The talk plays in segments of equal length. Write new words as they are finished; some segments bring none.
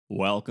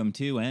Welcome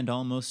to And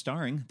Almost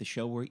Starring, the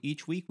show where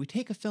each week we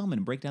take a film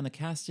and break down the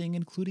casting,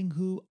 including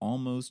who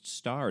almost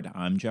starred.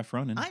 I'm Jeff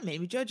Ronan. I'm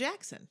Amy Jo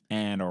Jackson.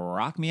 And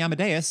Rock Me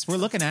Amadeus, we're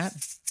looking at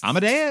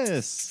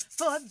Amadeus.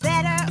 For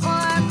better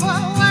or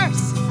for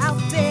worse, out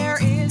there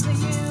is a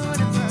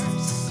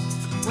universe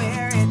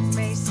where it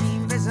may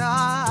seem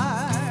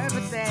bizarre,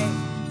 but they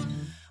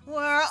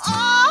were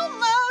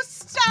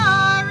almost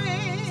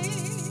starring.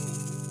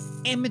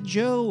 Emma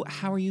Jo,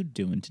 how are you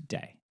doing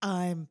today?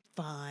 I'm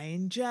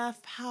fine, Jeff.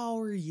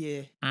 How are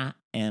you? I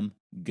am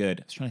good.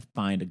 I was trying to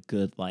find a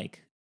good,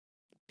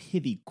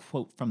 pithy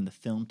quote from the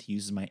film to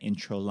use as my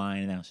intro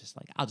line, and I was just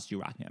like, I'll just do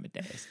Rock Me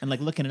Amadeus. And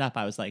looking it up,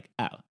 I was like,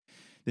 oh,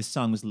 this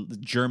song was a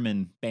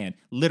German band,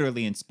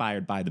 literally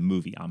inspired by the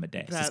movie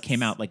Amadeus. This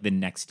came out the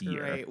next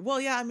year. Right. Well,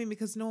 yeah,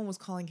 because no one was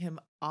calling him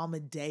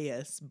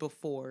Amadeus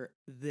before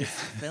this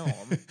film.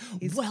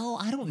 Well,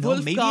 I don't know.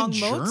 Maybe in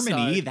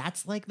Germany,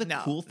 that's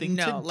the cool thing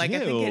to do. I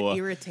think it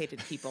irritated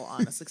people,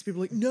 honestly. Because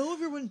people are like, no,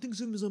 everyone thinks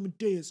him as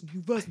Amadeus, and he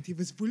wasn't. He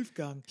was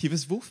Wolfgang. He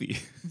was Wolfie.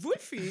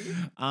 Wolfie.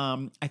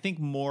 I think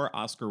more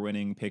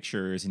Oscar-winning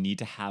pictures need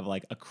to have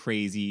a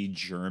crazy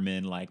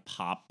German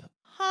pop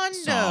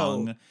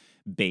song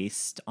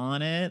based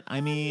on it.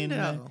 I mean,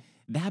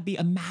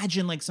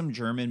 imagine some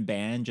German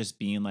band just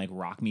being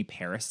Rock Me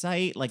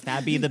Parasite.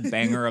 That'd be the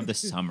banger of the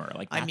summer.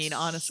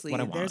 Honestly,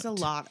 there's a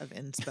lot of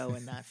inspo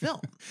in that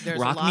film. There's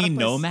Rock Me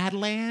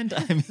Nomadland.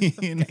 I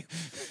mean, okay.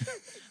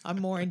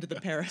 I'm more into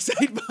the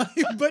Parasite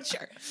vibe, but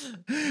sure.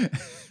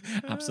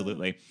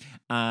 Absolutely.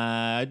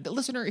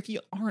 Listener, if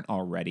you aren't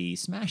already,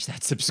 smash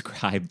that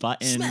subscribe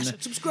button. Smash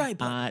that subscribe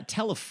button.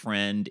 Tell a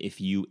friend if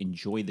you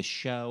enjoy the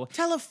show.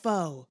 Tell a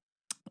foe.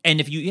 And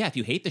if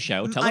you hate the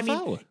show, tell a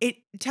foe.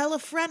 Tell a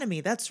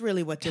frenemy. That's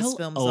really what this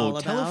film's all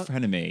about. Tell a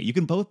frenemy. You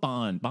can both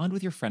bond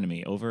with your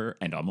frenemy over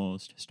And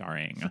Almost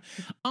Starring.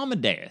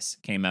 Amadeus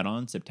came out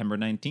on September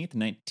 19th,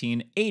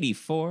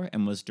 1984,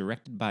 and was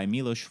directed by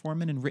Milos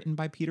Forman and written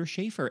by Peter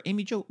Shaffer.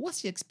 Amy Jo,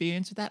 what's the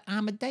experience with that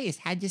Amadeus?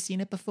 Had you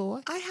seen it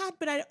before? I had,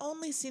 but I'd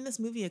only seen this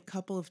movie a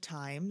couple of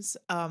times.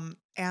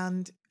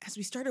 And as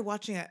we started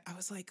watching it, I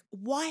was like,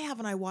 why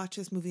haven't I watched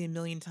this movie a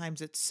million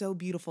times? It's so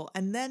beautiful.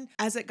 And then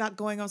as it got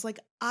going, I was like,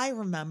 I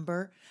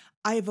remember.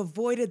 I have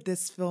avoided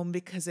this film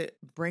because it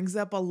brings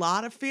up a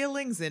lot of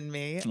feelings in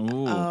me.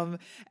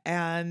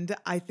 And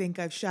I think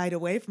I've shied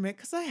away from it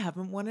because I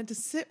haven't wanted to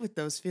sit with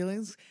those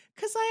feelings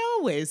because I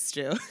always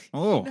do.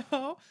 Oh, you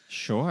know?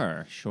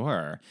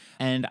 Sure.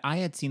 And I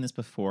had seen this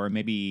before,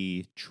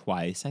 maybe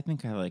twice. I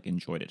think I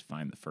enjoyed it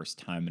fine the first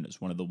time. And it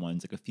was one of the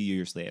ones a few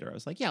years later, I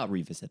was like, yeah, I'll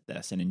revisit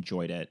this, and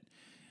enjoyed it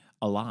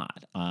a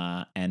lot,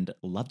 and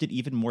loved it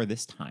even more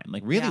this time.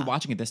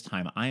 Watching it this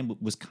time, I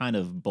was kind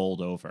of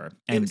bowled over.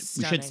 And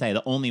we should say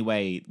the only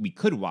way we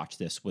could watch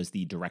this was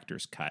the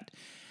director's cut.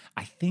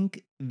 I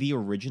think the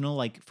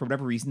original, for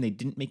whatever reason, they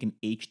didn't make an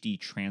HD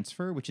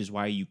transfer, which is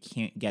why you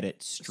can't get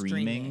it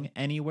streaming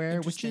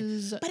anywhere, which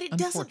is But it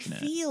unfortunate.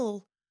 doesn't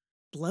feel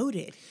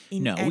bloated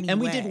in no, any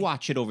and way. we did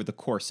watch it over the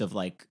course of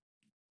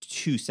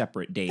 2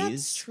 separate days.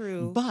 That's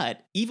true.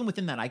 But even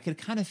within that, I could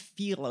kind of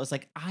feel, I was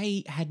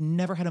I had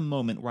never had a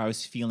moment where I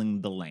was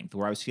feeling the length,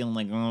 where I was feeling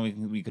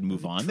we could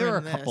move on. There are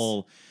a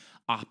couple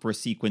opera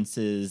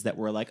sequences that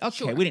were okay,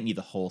 sure, we didn't need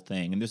the whole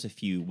thing. And there's a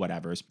few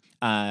whatevers.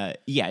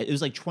 It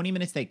was 20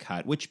 minutes they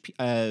cut, which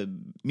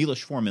Milos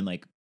Forman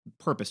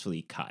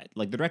purposefully cut.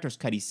 The director's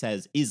cut, he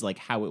says, is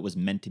how it was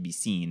meant to be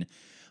seen.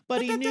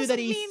 But he knew that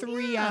a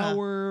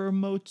 3-hour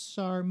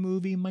Mozart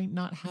movie might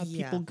not have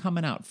people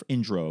coming out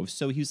in droves.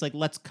 So he was like,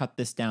 let's cut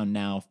this down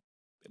now,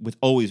 with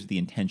always the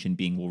intention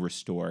being we'll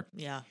restore.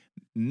 Yeah.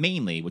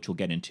 Mainly, which we'll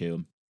get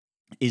into,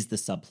 is the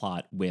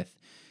subplot with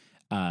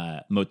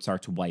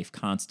Mozart's wife,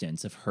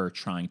 Constance, of her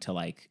trying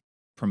to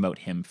promote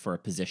him for a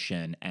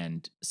position,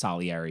 and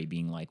Salieri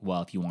being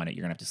well, if you want it,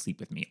 you're going to have to sleep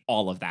with me.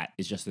 All of that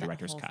is just the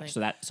director's cut.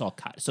 So that's all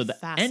cut. So the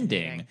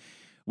ending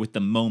with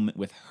the moment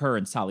with her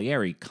and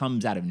Salieri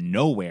comes out of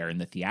nowhere in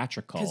the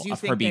theatrical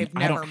of her being,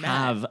 I don't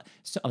have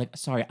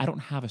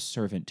a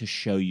servant to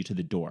show you to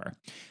the door.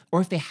 Or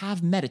if they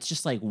have met, it's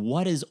just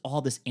what is all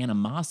this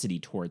animosity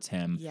towards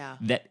him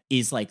that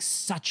is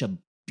such a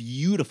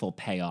beautiful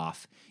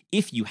payoff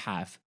if you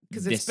have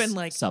because it's been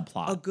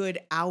subplot. A good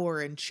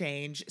hour and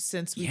change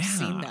since we've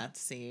seen that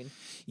scene.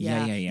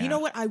 Yeah. You know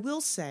what I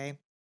will say?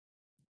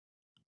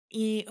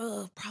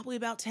 Probably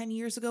about 10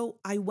 years ago,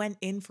 I went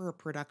in for a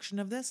production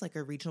of this,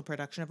 a regional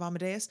production of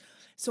Amadeus.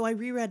 So I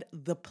reread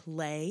the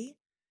play,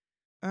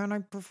 and I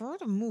prefer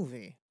the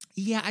movie.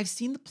 Yeah, I've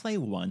seen the play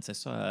once. I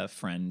saw a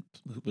friend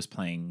who was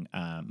playing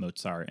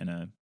Mozart in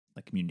a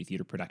community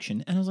theater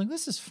production, and I was like,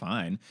 this is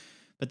fine.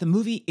 But the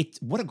movie,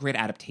 what a great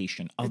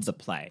adaptation of the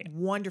play.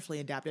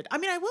 Wonderfully adapted. I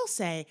mean, I will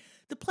say,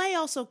 the play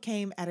also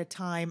came at a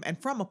time, and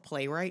from a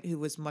playwright who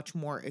was much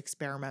more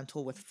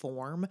experimental with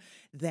form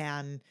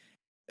than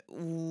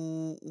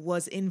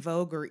was in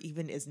vogue or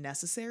even is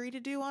necessary to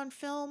do on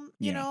film.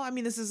 You know, I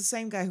mean, this is the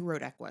same guy who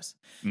wrote Equus.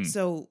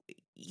 So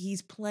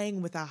he's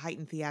playing with a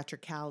heightened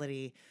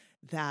theatricality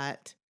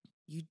that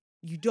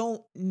you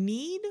don't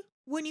need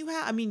when you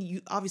have, I mean,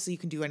 you obviously you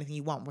can do anything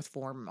you want with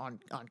form on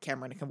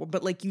camera,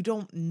 but like you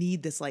don't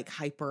need this like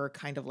hyper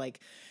kind of like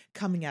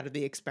coming out of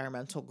the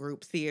experimental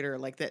group theater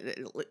like that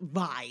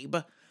vibe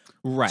to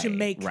Right,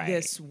 make right.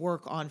 this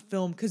work on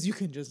film, because you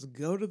can just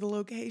go to the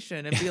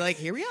location and be like,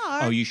 here we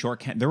are. Oh, you sure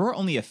can. There were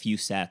only a few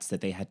sets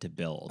that they had to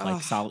build,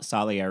 like Ugh.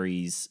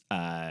 Salieri's,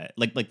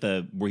 like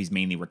the where he's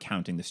mainly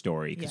recounting the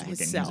story because Yeah, we're his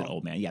getting him as an cell.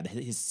 old man. Yeah,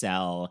 his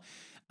cell,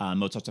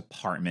 Mozart's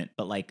apartment,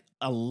 but like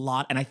a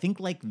lot, and I think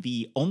like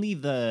the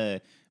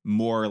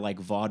more like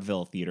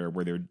vaudeville theater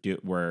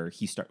where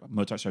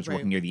Mozart starts Right.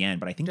 working near the end,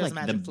 but I think Does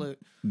like magic flute.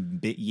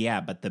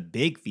 but the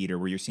big theater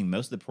where you're seeing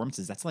most of the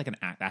performances, that's like an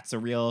act. That's a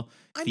real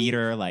I mean,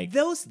 theater, like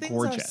those things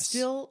are gorgeous.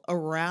 still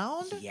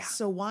around. Yeah.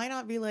 So why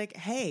not be like,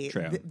 hey,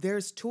 True.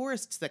 there's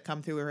tourists that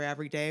come through here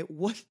every day.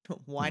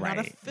 Why not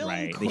a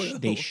film crew?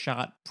 They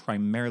shot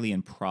primarily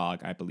in Prague,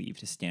 I believe,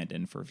 to stand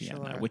in for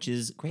Vienna, Sure. which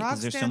is great Prague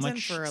because there's so stands in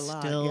much for a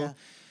lot, still yeah.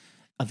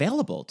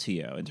 available to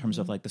you in terms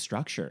of Mhm. like the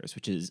structures,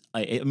 which is,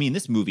 I mean,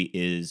 this movie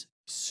is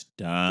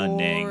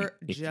stunning.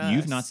 If you've not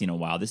Gorgeous. seen it in a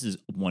while, this is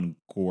one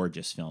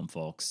gorgeous film,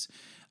 folks.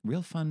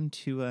 Real fun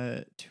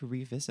to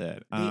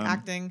revisit. The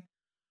acting, was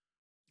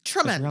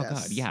tremendous.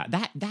 real good.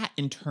 Yeah, that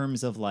in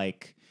terms of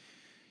like,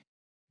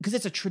 because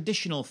it's a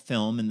traditional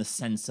film in the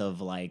sense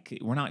of like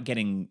we're not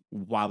getting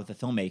wild with the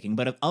filmmaking,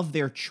 but of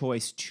their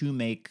choice to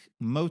make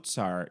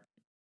Mozart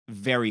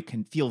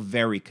feel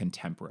very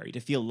contemporary, to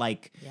feel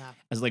like, Yeah.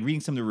 as like reading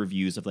some of the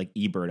reviews of like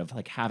Ebert, of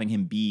like having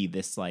him be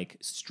this like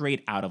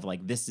straight out of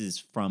like, this is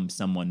from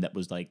someone that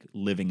was like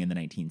living in the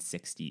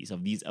 1960s,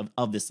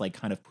 of this like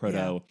kind of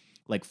proto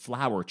like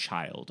flower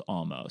child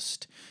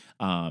almost,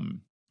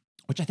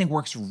 which I think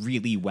works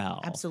really well.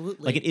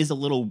 Absolutely. Like it is a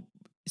little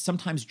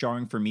sometimes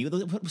jarring for me.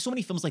 So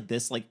many films like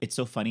this, like it's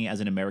so funny as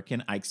an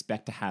American, I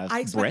expect to have I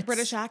expect Brits.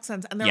 British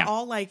accents, and they're Yeah.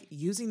 all like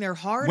using their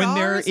hard When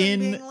they're Rs and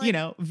in, being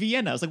like,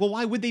 Vienna. It's like, well,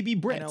 why would they be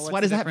know, Brits? what's Why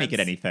the does that make it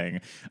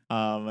difference?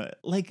 anything?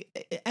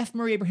 Like F.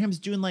 Murray Abraham's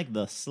doing like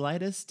the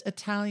slightest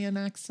Italian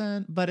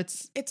accent, but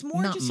it's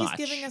more not just much.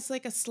 he's giving us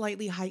like a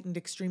slightly heightened,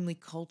 extremely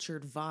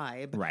cultured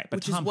vibe, Right, but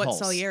which Tom is what Hulse-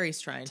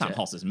 Salieri's trying Tom to.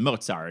 Hulse's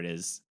Mozart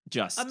is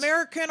just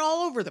American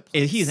all over the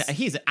place.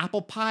 He's an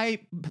apple pie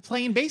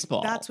playing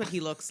baseball. That's what he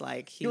looks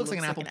like. He looks like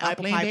an apple pie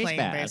playing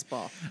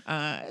baseball.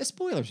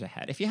 Spoilers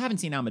ahead. If you haven't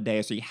seen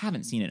Amadeus or you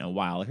haven't seen it in a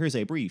while, here's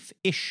a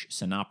brief-ish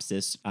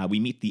synopsis. We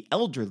meet the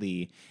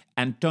elderly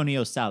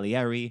Antonio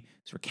Salieri,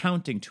 who's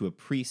recounting to a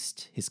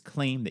priest his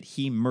claim that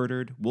he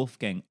murdered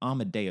Wolfgang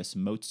Amadeus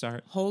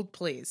Mozart. Hold,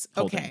 please.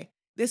 Hold Okay. him.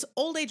 This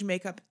old age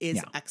makeup is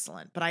Yeah.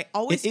 excellent, but I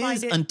always It find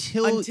is it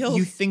until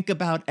you think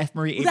about F.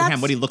 Murray Abraham,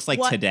 That's what he looks like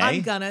what today.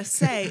 I'm gonna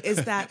say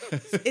is that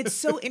it's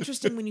so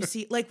interesting when you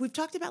see, like we've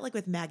talked about, like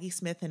with Maggie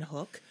Smith and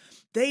Hook,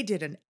 they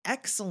did an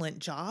excellent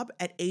job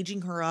at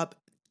aging her up.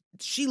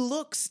 She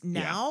looks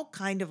now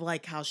kind of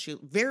like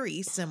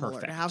very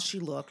similar to how she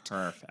looked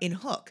Perfect. in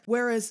Hook.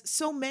 Whereas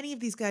so many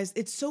of these guys,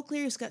 it's so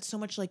clear he's got so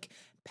much like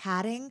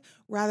padding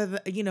rather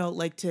than,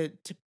 like to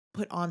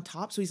put on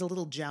top. So he's a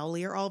little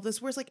jowlier, all of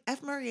this. Whereas like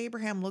F. Murray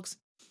Abraham looks,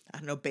 I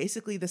don't know,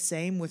 basically the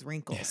same with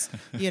wrinkles,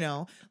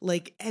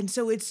 like, and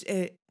so it's,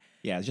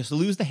 Yeah, just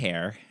lose the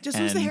hair. just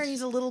lose the hair and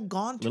he's a little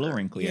gaunter. little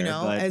wrinklier,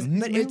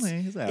 but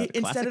he's a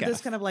instead classic of this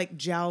F. kind of like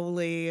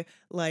jowly,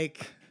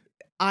 like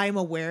I'm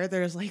aware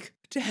there's like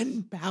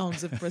 10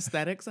 pounds of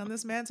prosthetics on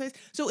this man's face.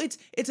 So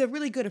it's a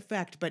really good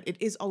effect, but it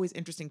is always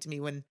interesting to me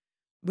when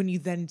you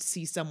then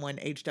see someone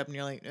aged up and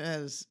you're like,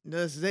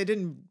 they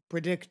didn't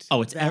predict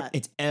that.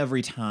 It's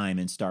every time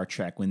in Star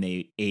Trek when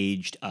they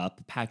aged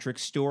up Patrick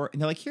Stewart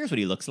and they're like, here's what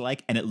he looks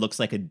like, and it looks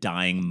like a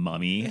dying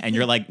mummy, and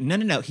you're like,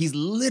 no, he's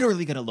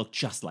literally gonna look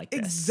just like this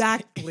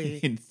Exactly.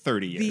 in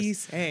 30 years. The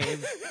same.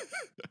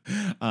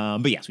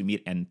 But yes, we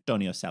meet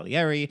Antonio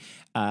Salieri.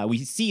 We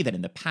see that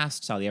in the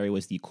past, Salieri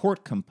was the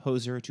court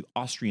composer to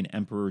Austrian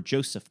Emperor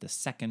Joseph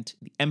II.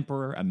 The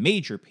emperor, a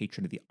major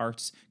patron of the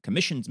arts,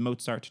 commissions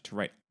Mozart to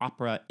write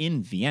opera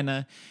in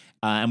Vienna.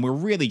 And we're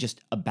really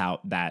just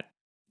about that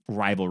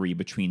rivalry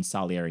between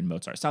Salieri and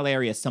Mozart.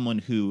 Salieri is someone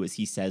who, as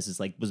he says,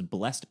 was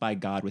blessed by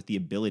God with the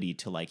ability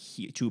to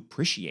to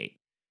appreciate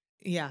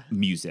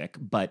music,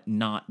 but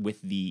not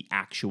with the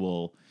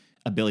actual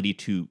ability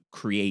to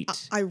create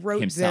I wrote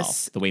himself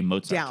this the way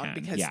Mozart down can.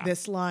 because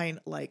this line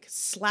like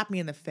slapped me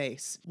in the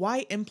face.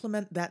 Why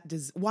implant that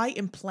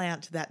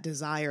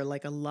desire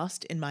like a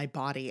lust in my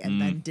body and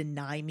then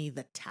deny me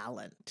the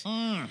talent?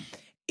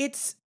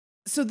 It's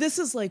so this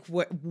is like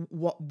what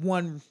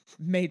one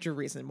major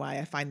reason why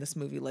I find this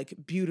movie like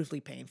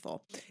beautifully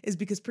painful is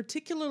because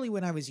particularly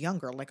when I was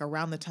younger, like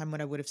around the time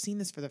when I would have seen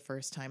this for the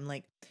first time,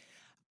 like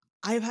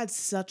I've had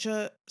such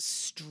a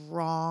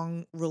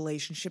strong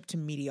relationship to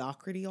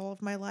mediocrity all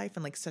of my life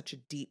and like such a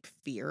deep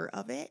fear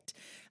of it.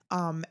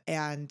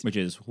 And which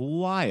is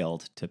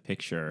wild to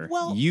picture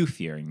Well- you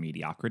fearing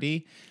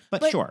mediocrity,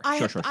 but sure.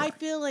 I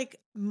feel like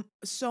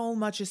so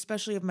much,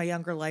 especially of my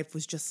younger life,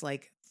 was just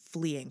like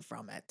fleeing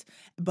from it.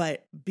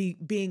 But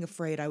being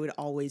afraid, I would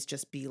always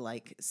just be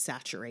like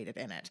saturated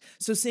in it.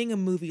 So seeing a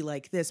movie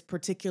like this,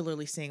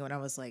 particularly seeing when I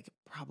was like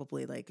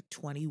probably like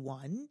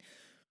 21,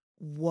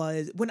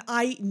 was when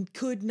I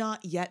could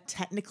not yet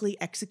technically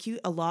execute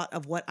a lot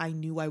of what I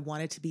knew I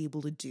wanted to be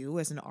able to do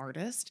as an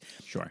artist.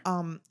 Sure.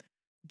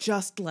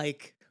 Just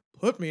like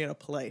put me in a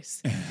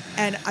place.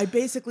 And I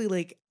basically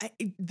like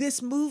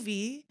this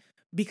movie,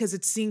 because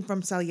it's seen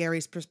from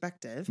Salieri's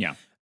perspective, Yeah.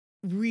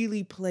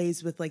 really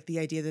plays with like the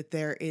idea that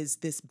there is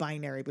this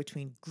binary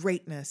between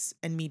greatness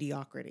and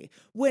mediocrity.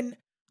 When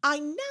I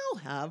now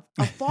have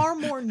a far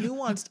more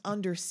nuanced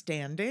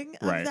understanding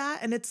of Right. that.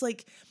 And it's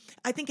like,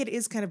 I think it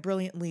is kind of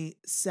brilliantly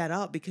set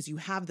up because you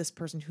have this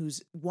person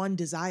whose one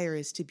desire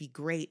is to be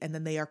great. And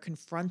then they are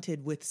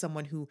confronted with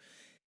someone who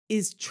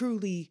is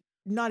truly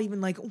not even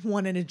like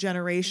one in a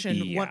generation,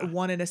 Yeah.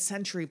 one in a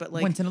century, but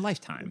like Once in a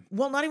lifetime.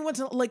 well, not even once,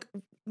 like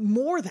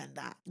more than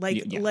that,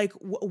 like Yeah. like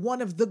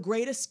one of the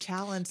greatest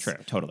talents. True.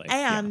 Totally.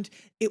 Yeah. And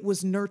it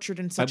was nurtured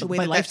in By, such a way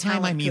by that lifetime,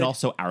 talent I mean could,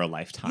 also our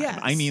lifetime.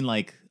 I Yes. mean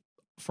like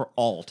for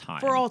all time.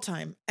 for all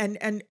time. And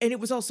it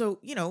was also,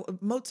 you know,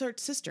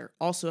 Mozart's sister,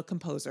 also a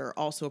composer,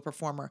 also a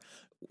performer.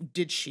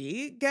 Did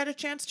she get a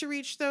chance to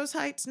reach those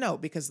heights? No,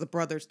 because the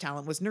brother's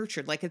talent was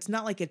nurtured. Like, it's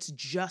not like it's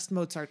just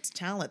Mozart's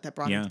talent that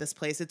brought him Yeah. to this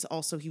place. It's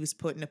also he was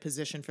put in a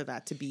position for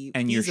that to be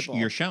And feasible.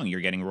 you're showing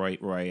you're getting Roy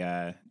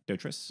Dotrice. Did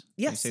I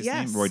Yes, say his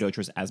yes. name? Roy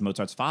Dotrice as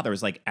Mozart's father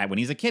is like when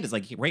he's a kid is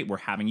like, great, we're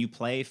having you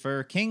play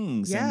for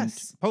kings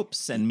Yes. and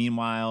popes, and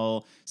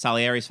meanwhile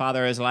Salieri's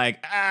father is like,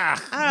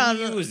 I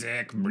don't know.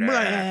 music,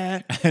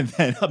 Bleh. and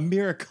then a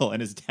miracle, and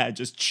his dad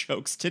just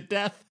chokes to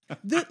death.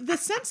 The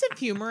sense of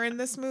humor in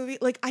this movie,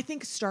 like I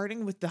think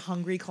starting with the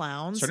hungry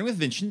clowns. Starting with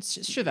Vincent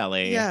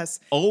Schiavelli. Yes.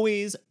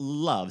 Always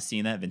love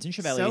seeing that Vincent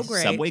Schiavelli, So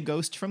great. subway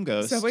ghost from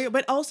Ghost.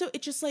 But also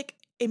it just like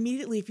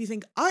immediately, if you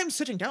think I'm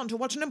sitting down to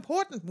watch an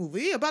important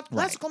movie about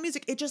classical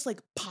music, it just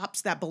like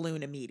pops that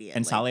balloon immediately.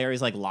 And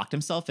Salieri's like locked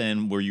himself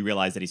in, where you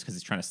realize that he's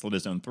trying to slit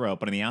his own throat.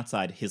 But on the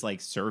outside, his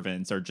like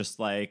servants are just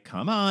like,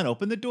 "Come on,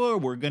 open the door.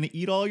 We're gonna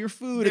eat all your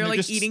food." They're, and like,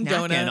 just eating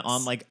snacking donuts.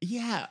 on like,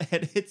 yeah,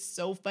 and it's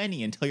so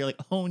funny until you're like,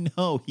 "Oh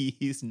no,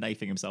 he's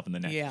knifing himself in the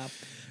neck." Yeah.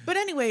 But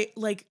anyway,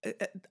 like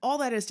all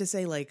that is to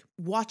say, like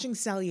watching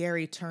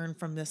Salieri turn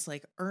from this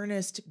like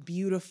earnest,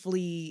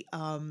 beautifully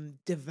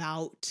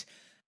devout,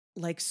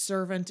 like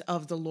servant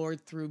of the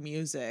Lord through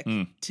music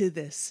to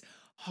this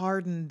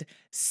hardened,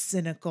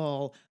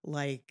 cynical,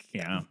 like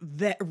Yeah.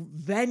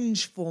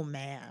 vengeful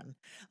man.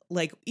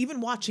 Like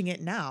even watching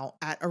it now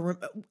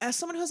as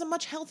someone who has a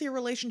much healthier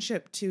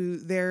relationship to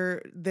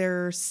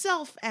their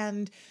self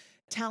and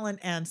talent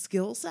and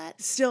skill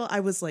set, still I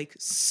was like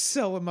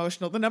so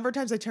emotional. The number of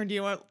times I turned to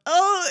you and went,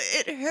 oh,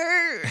 it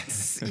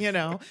hurts, you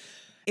know.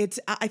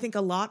 It's, I think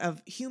a lot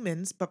of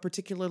humans, but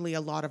particularly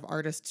a lot of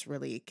artists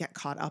really get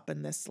caught up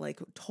in this like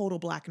total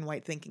black and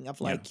white thinking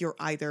of like, you're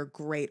either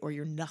great or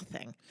you're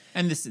nothing.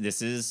 And this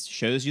is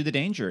shows you the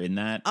danger in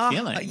that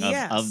feeling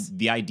yes. of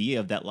the idea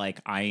of that, like,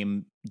 I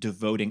am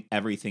devoting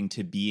everything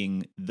to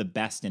being the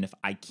best, and if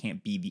I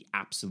can't be the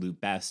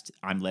absolute best,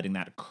 I'm letting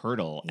that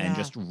curdle and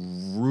just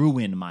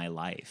ruin my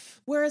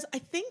life. Whereas I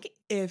think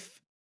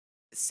if,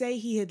 say,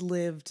 he had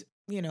lived,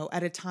 you know,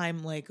 at a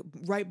time like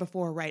right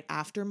before, right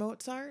after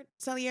Mozart,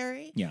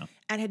 Salieri,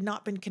 and had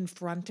not been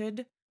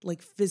confronted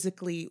like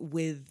physically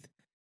with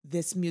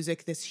this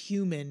music, this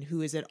human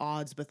who is at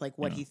odds with like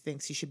what he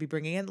thinks he should be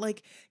bringing in,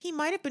 like he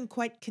might have been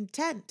quite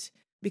content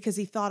because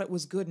he thought it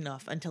was good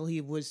enough until he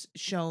was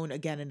shown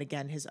again and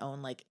again his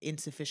own like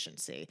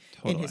insufficiency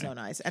in his own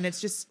eyes. And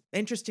it's just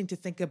interesting to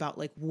think about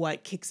like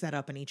what kicks that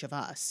up in each of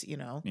us, you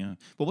know? Yeah.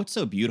 But what's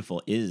so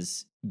beautiful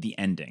is the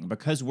ending,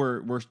 because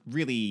we're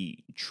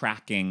really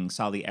tracking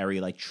Salieri,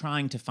 like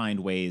trying to find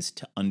ways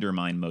to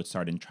undermine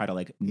Mozart and try to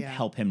like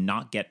help him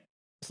not get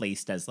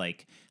placed as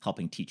like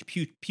helping teach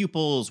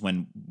pupils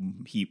when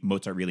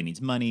Mozart really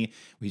needs money.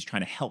 He's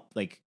trying to help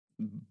like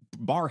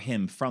bar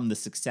him from the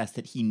success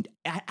that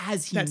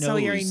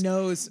Salieri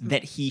knows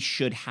that he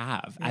should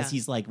have, as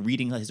he's like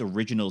reading his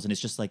originals, and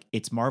it's just like,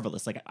 it's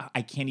marvelous. Like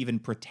I can't even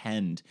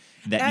pretend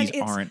that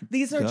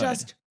these are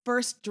just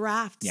first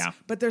drafts,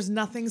 but there's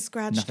nothing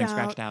scratched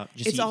out.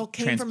 Just it's all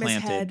came from his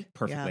head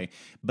perfectly.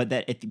 But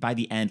that by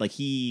the end, like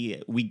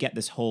we get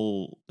this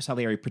whole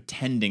Salieri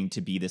pretending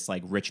to be this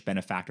like rich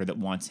benefactor that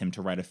wants him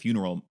to write a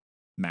funeral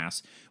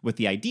mass, with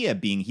the idea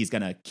being he's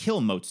going to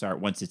kill Mozart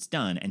once it's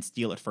done and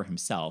steal it for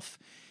himself,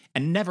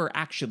 and never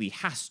actually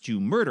has to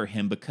murder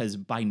him, because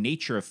by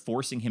nature of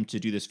forcing him to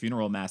do this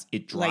funeral mass,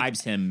 it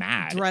drives him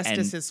mad. Dressed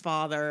as his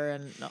father,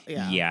 and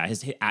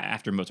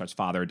after Mozart's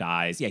father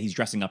dies, he's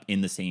dressing up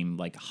in the same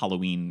like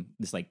Halloween,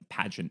 this like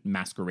pageant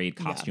masquerade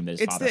costume that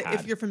his father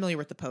had. If you're familiar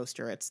with the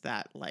poster, it's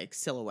that like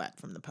silhouette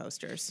from the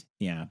posters.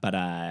 Yeah,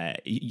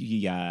 but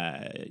he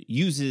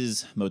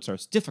uses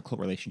Mozart's difficult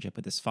relationship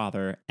with his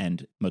father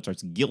and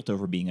Mozart's guilt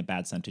over being a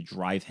bad son to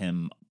drive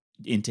him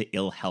into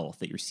ill health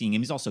that you're seeing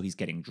him. He's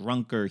getting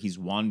drunker. He's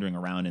wandering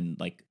around in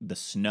like the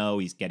snow.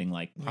 He's getting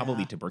like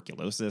probably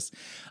tuberculosis.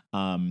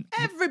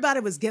 Everybody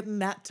was getting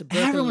that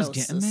tuberculosis. Everyone's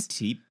getting that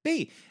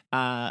TB.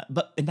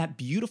 But in that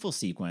beautiful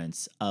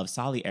sequence of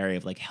Salieri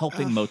of like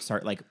helping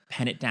Mozart like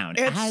pen it down,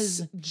 It's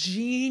as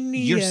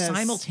genius. you're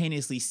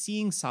simultaneously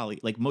seeing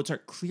like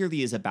Mozart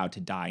clearly is about to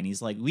die, and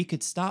he's like, we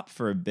could stop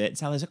for a bit. And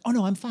Salieri's like, oh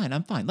no, I'm fine.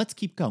 Let's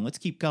keep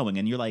going.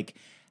 And you're like,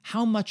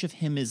 how much of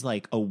him is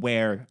like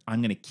aware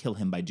I'm gonna kill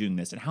him by doing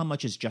this, and how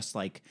much is just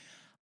like,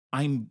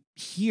 I'm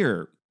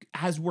here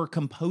as we're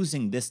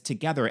composing this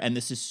together, and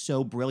this is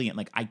so brilliant.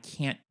 Like I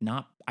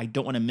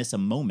don't want to miss a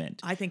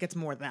moment. I think it's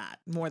more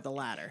the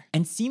latter.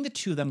 And seeing the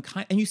two of them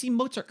and you see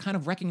Mozart kind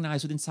of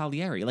recognized within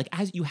Salieri, like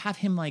as you have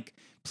him like,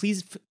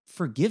 please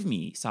forgive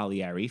me,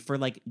 Salieri, for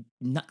like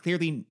not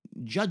clearly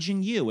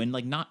judging you and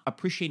like not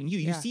appreciating you.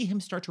 You see him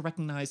start to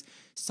recognize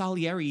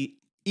Salieri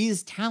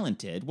is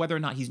talented, whether or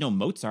not he's no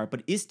Mozart,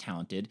 but is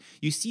talented.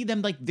 You see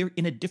them like they're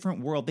in a different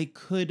world. They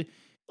could,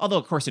 although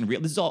of course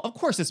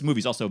this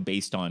movie's also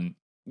based on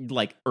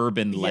like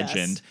urban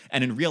legend,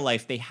 and in real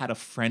life they had a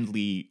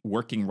friendly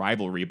working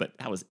rivalry, but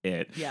that was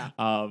it.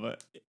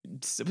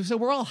 So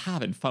we're all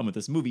having fun with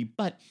this movie,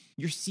 but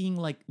you're seeing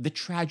like the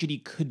tragedy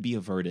could be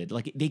averted.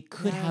 Like they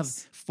could have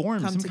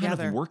formed some kind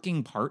of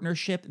working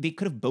partnership. They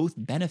could have both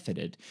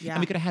benefited, and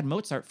we could have had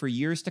Mozart for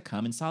years to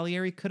come, and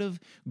Salieri could have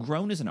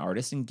grown as an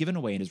artist and given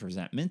away his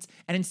resentments,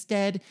 and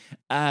instead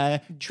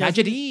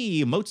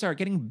tragedy, Mozart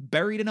getting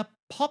buried in a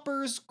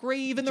pauper's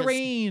grave in the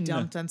rain,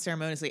 dumped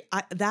unceremoniously.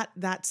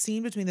 That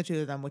scene between the two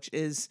of them, which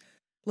is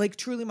like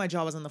truly my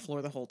jaw was on the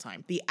floor the whole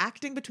time. The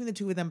acting between the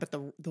two of them, but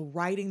the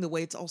writing, the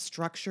way it's all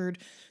structured,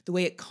 the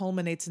way it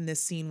culminates in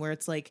this scene where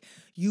it's like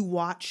you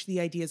watch the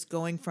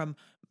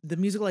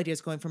musical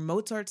ideas going from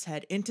Mozart's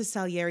head into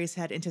Salieri's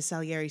head into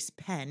Salieri's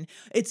pen.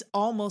 It's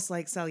almost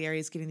like Salieri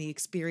is getting the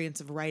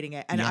experience of writing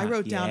it. And I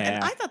wrote down,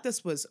 and I thought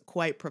this was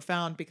quite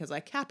profound because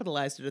I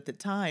capitalized it at the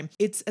time.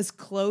 It's as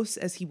close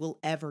as he will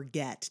ever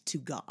get to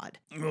God.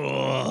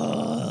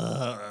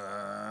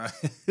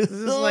 This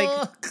is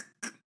like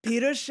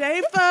Peter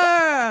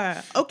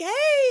Schaefer. Okay.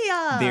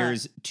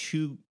 There's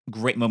two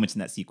great moments in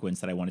that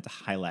sequence that I wanted to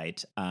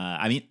highlight.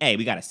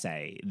 We got to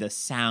say the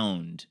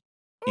sound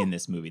in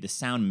this movie, the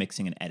sound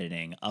mixing and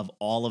editing of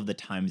all of the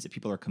times that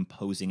people are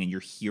composing and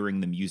you're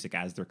hearing the music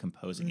as they're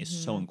composing is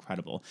so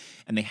incredible.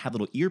 And they have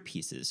little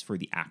earpieces for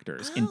the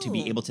actors and to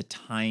be able to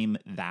time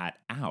that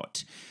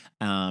out.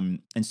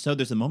 And so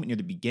there's a moment near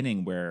the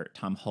beginning where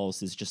Tom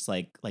Hulce is just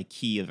like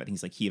key of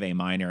A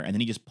minor, and then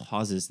he just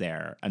pauses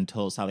there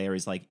until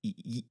Salieri's like,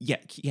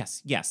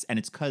 yes. And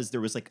it's because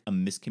there was like a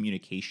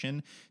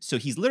miscommunication. So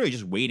he's literally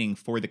just waiting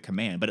for the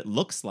command, but it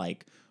looks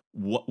like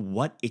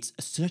what it's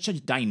such a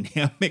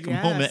dynamic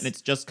moment, and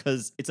it's just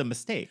because it's a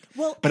mistake.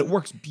 Well, but it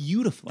works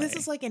beautifully. This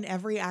is like in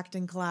every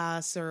acting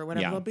class or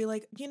whatever. It'll be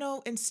like,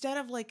 instead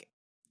of like,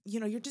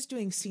 you're just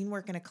doing scene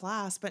work in a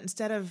class, but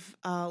instead of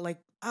like,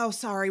 oh,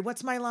 sorry,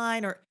 what's my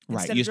line? Or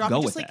instead you of just go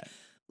with it.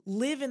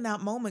 Live in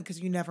that moment because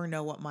you never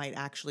know what might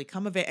actually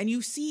come of it. And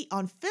you see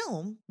on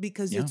film,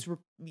 because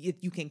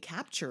you can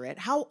capture it,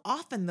 how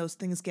often those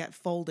things get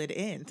folded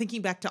in.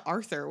 Thinking back to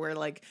Arthur, where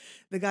like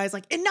the guy's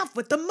like, enough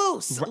with the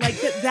moose. Right.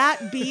 Like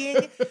that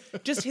being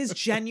just his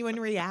genuine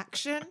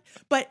reaction,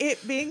 but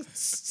it being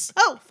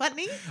so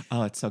funny.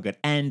 Oh, it's so good.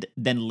 And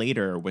then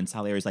later when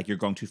Salieri's like, you're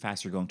going too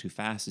fast,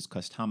 is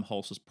because Tom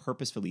Hulce was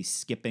purposefully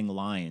skipping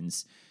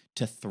lines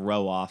to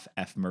throw off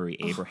F. Murray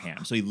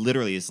Abraham. So he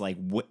literally is like,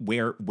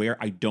 where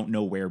I don't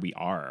know where we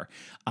are.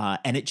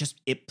 And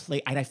it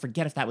played, and I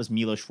forget if that was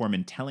Milos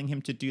Forman telling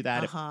him to do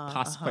that. It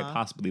quite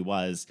possibly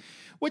was,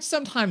 which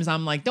sometimes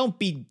I'm like,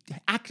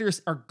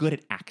 actors are good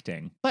at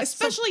acting. But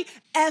especially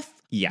F.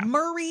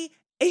 Murray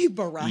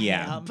Abraham.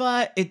 Yeah,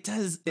 but it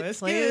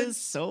plays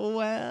so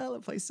well.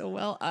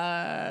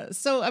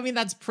 So I mean,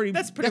 that's pretty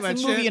much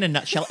the movie in a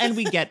nutshell. And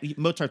we get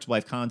Mozart's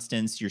wife,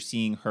 Constance. You're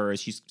seeing her.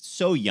 She's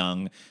so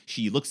young.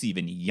 She looks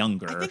even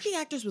younger. I think the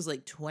actress was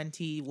like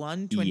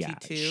 21, 22. Yeah,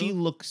 she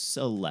looks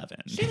 11.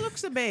 She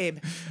looks a babe.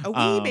 A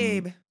wee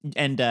babe.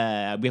 And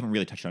we haven't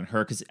really touched on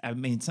her because, I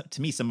mean, to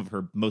me, some of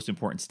her most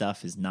important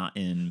stuff is not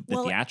in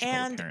the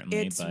theatrical, apparently.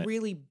 It's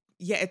really...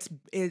 Yeah,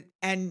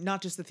 and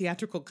not just the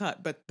theatrical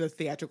cut, but the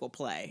theatrical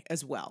play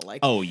as well. Like,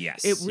 oh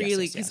yes, it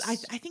really, because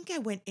I think I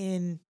went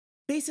in.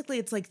 Basically,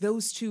 it's like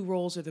those two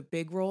roles are the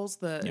big roles,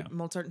 the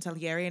Mozart and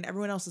Salieri, and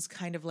everyone else is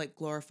kind of like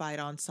glorified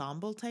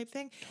ensemble type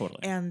thing. Totally.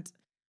 And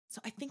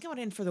so I think I went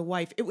in for the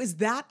wife. It was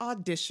that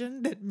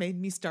audition that made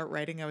me start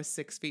writing I was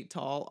 6 feet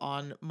tall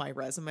on my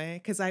resume,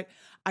 because I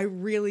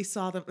really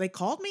saw them. They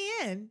called me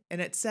in and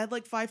it said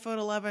like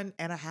 5'11"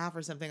 and a half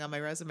or something on my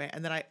resume.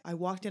 And then I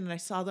walked in and I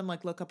saw them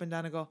like look up and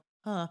down and go,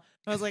 huh.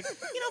 I was like,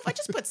 if I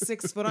just put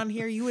 6 foot on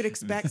here, you would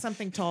expect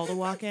something tall to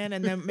walk in,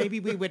 and then maybe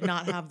we would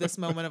not have this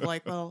moment of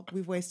like, well,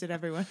 we've wasted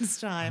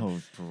everyone's time.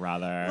 Oh,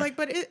 brother. Like,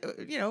 but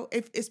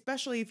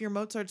especially if your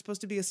Mozart's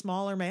supposed to be a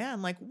smaller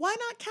man, like, why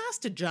not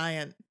cast a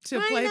giant to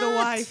play the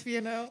wife?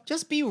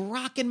 Just be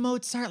rocking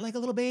Mozart like a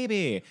little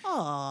baby.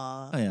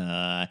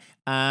 Aww.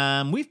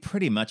 We've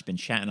pretty much been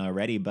chatting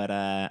already, but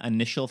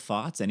initial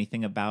thoughts,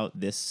 anything about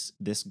this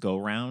go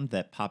round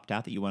that popped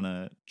out that you want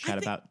to chat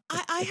about I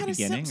at the had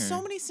beginning?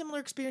 so many similar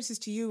experiences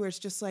to you where it's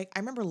just like, I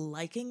remember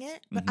liking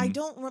it, but I Mhm.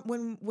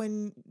 don't,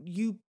 when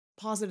you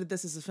posited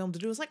this as a film to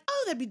do, I was like,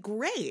 oh, that'd be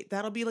great.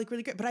 That'll be like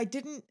really great. But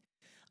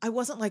I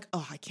wasn't like,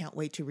 oh, I can't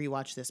wait to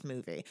rewatch this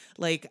movie.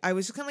 Like, I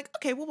was just kind of like,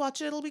 okay, we'll watch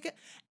it. It'll be good.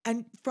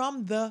 And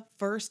from the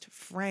first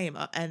frame,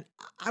 and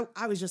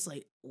I was just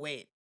like,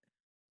 wait,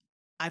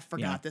 I Yeah.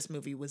 forgot this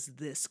movie was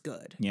this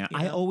good. Yeah. You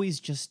I know? always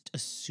just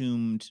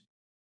assumed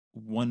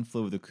One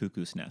Flew Over the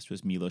Cuckoo's Nest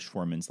was Milos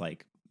Forman's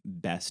like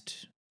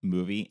best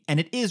movie, and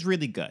it is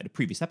really good.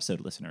 Previous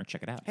episode listener,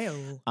 check it out.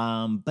 Hey-o.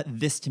 But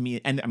this to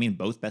me, and I mean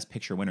both Best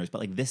Picture winners, but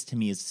like this to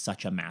me is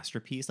such a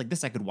masterpiece. Like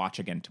this, I could watch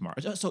again tomorrow.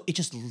 So it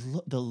just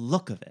the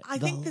look of it. I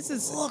think this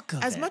is look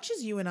of as it. much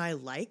as you and I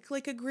like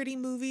a gritty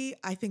movie.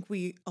 I think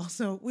we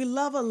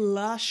love a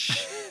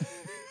lush.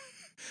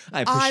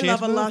 I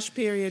love a lush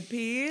period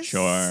piece.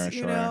 Sure.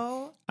 You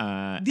know,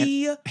 And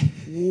the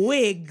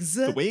wigs.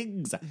 the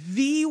wigs.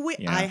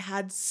 Yeah. I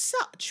had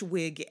such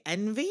wig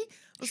envy.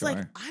 I was like,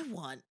 Sure. I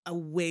want a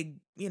wig,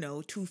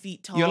 2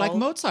 feet tall. You're like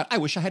Mozart. I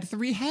wish I had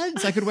 3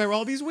 heads. I could wear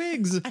all these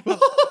wigs.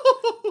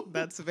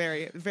 That's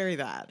very, very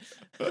that.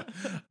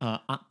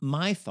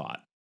 My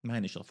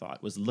initial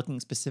thought was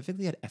looking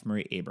specifically at F.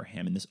 Murray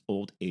Abraham in this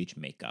old age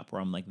makeup,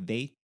 where I'm like,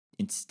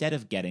 instead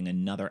of getting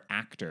another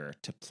actor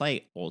to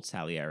play old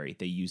Salieri,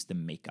 they used the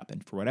makeup.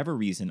 And for whatever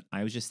reason,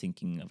 I was just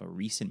thinking of a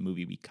recent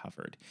movie we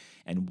covered.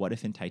 And what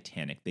if in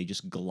Titanic, they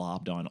just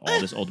globbed on all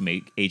this old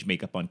age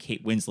makeup on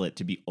Kate Winslet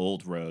to be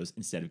old Rose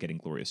instead of getting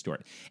Gloria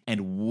Stewart?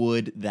 And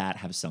would that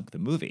have sunk the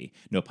movie?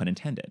 No pun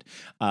intended.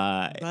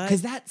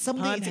 Because that's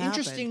something it's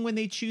interesting when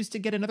they choose to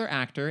get another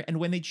actor and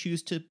when they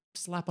choose to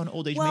slap on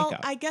old age makeup.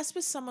 I guess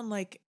with someone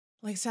like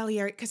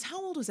Salieri, because how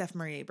old was F.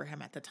 Murray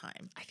Abraham at the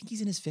time? I think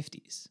he's in his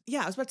 50s.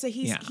 Yeah, I was about to say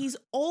he's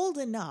old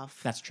enough.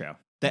 That's true.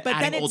 But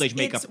then old age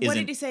makeup isn't what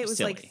did he say? It was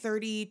silly. like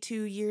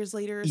 32 years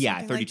later or yeah,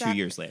 something 32 like that?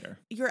 years later.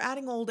 You're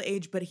adding old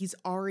age, but he's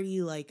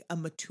already like a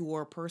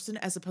mature person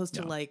as opposed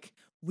to like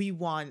we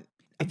want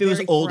if it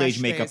was old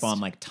age makeup on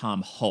like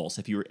Tom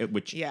Hulse,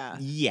 which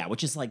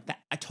is like that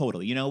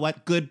totally. You know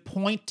what? Good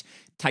point.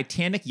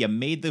 Titanic, you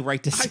made the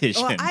right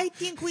decision. I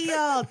think we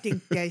all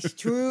think that's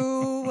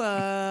true.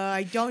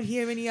 I don't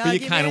hear any but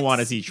arguments. You kind of want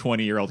to see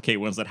 20-year-old Kate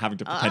Winslet having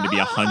to pretend to be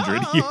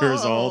 100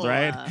 years old,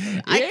 right?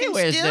 It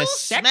was the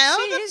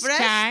sexiest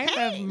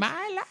time of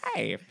my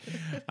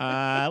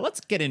life.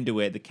 Let's get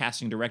into it. The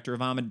casting director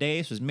of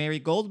Amadeus was Mary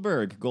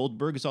Goldberg.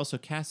 Goldberg has also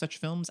cast such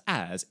films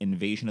as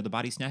Invasion of the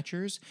Body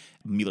Snatchers,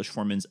 Milos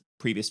Forman's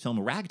previous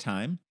film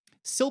Ragtime,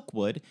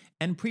 Silkwood,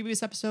 and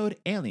previous episode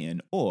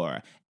Alien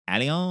or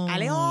Alien.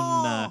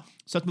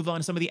 So let's move on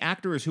to some of the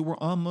actors who were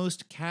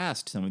almost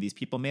cast. Some of these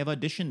people may have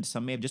auditioned.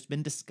 Some may have just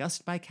been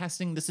discussed by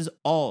casting. This is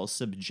all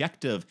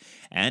subjective.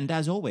 And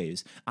as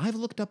always, I've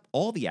looked up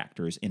all the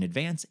actors in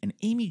advance, and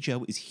Amy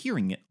Jo is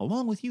hearing it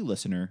along with you,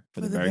 listener,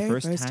 for the very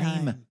first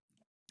time.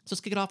 So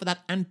let's kick it off with that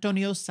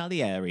Antonio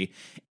Salieri.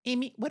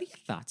 Amy, what are your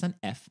thoughts on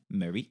F.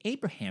 Murray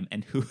Abraham,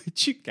 and who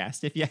would you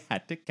cast if you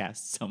had to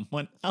cast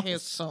someone else?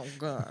 He's so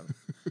good.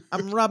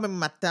 I'm rubbing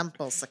my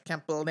temples. I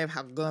can't believe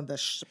how good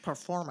this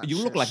performance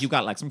You look like you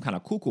got like some kind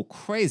of cuckoo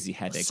crazy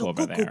headache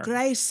over there.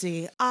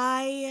 Crazy.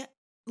 I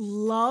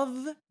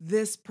love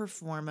this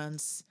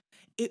performance.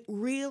 It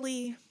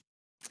really...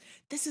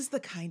 This is the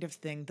kind of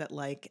thing that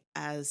like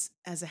as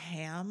a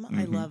ham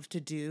I love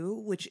to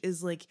do, which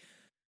is like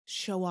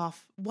show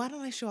off. Why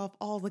don't I show off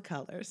all the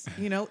colors?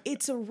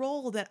 It's a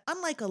role that,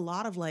 unlike a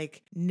lot of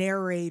like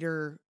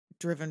narrator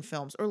driven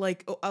films or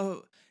like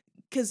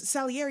because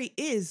Salieri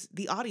is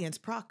the audience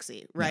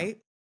proxy, right?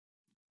 Yeah.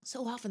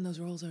 So often those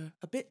roles are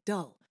a bit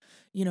dull,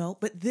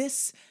 but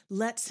this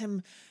lets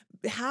him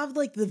have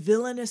like the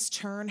villainous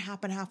turn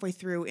happen halfway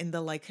through in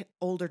the like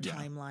older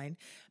timeline,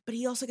 but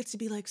he also gets to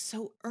be like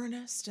so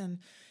earnest and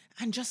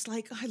just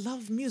like, I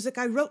love music.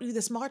 I wrote you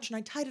this march and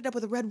I tied it up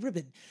with a red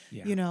ribbon,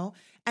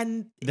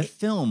 And the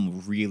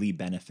film really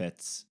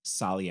benefits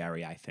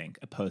Salieri, I think,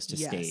 opposed to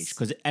stage.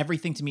 Because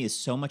everything to me is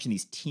so much in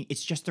these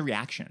it's just the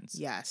reactions.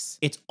 Yes.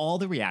 It's all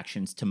the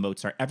reactions to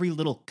Mozart. Every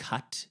little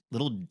cut,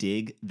 little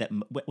dig that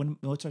when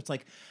Mozart's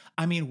like,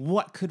 I mean,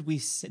 what could we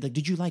say? Like,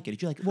 did you like it?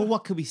 Did you like it? Well,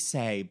 what could we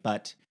say?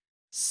 But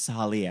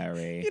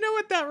Salieri. You know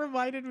what that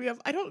reminded me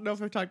of? I don't know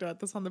if I've talked about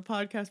this on the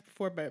podcast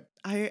before, but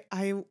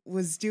I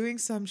was doing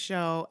some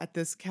show at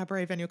this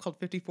cabaret venue called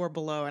 54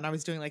 Below, and I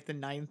was doing like the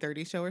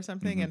 9:30 show or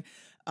something.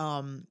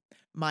 And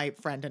my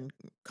friend and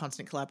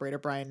constant collaborator,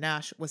 Brian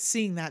Nash, was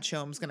seeing that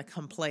show and was going to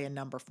come play a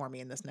number for me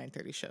in this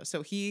 9:30 show.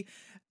 So he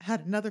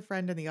had another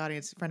friend in the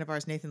audience, a friend of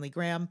ours, Nathan Lee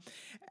Graham,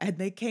 and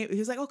they came, he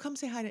was like, oh, come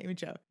say hi to Amy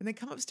Jo. And they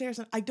come upstairs,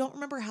 and I don't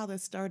remember how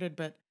this started,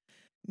 but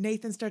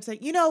Nathan starts saying,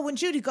 when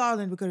Judy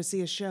Garland would go to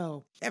see a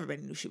show,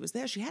 everybody knew she was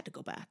there. She had to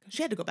go back.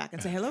 She had to go back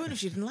and say hello. And if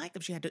she didn't like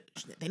them,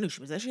 they knew she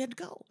was there. She had to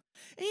go.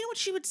 And you know what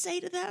she would say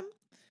to them?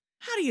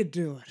 how do you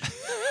do it?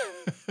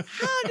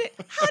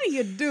 How do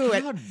you do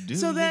it? How do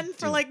So you then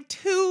for do like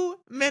 2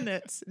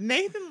 minutes,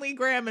 Nathan Lee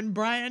Graham and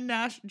Brian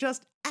Nash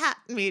just at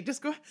me,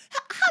 just go,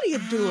 how do you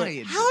do How it? do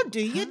you How do do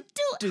it? you How do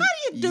it? do How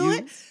do you do you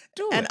it?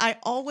 do And it? I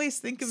always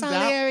think of that.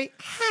 Salieri,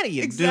 how do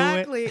you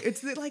Exactly. do it?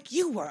 It's like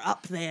you were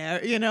up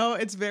there, you know,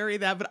 it's very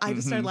that. But I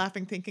just started Mhm.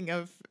 laughing thinking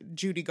of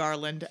Judy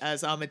Garland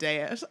as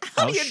Amadeus.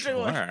 How do you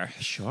do it?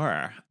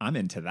 Sure. I'm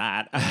into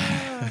that.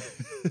 Ah.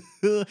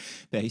 But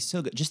he's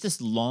so good. Just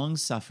this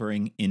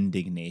long-suffering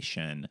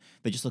indignation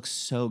that just looks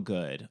so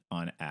good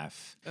on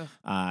F.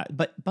 Ugh.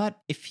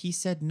 But if he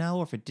said no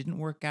or if it didn't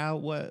work out,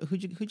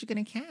 who'd you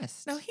gonna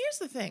cast? Now, here's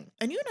the thing,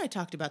 and you and I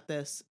talked about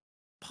this,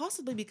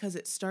 possibly because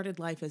it started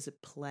life as a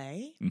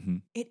play. Mm-hmm.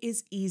 It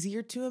is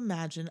easier to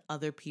imagine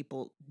other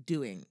people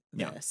doing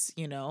Yeah. this,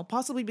 you know,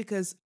 possibly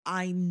because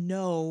I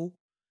know,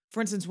 for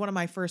instance, one of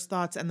my first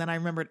thoughts, and then I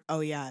remembered, oh,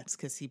 yeah, it's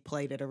because he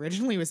played it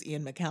originally was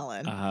Ian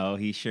McKellen. Oh,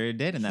 he sure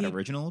did in that He-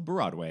 original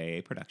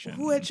Broadway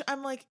production. Which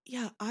I'm like,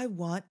 yeah, I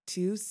want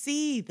to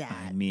see that.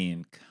 I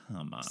mean,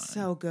 come on.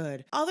 So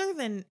good. Other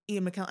than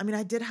Ian McKellen, I mean,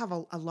 I did have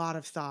a lot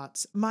of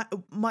thoughts. My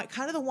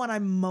kind of the one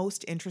I'm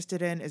most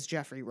interested in is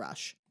Jeffrey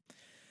Rush.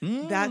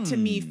 That to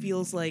me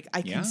feels like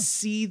I can Yeah.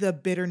 see the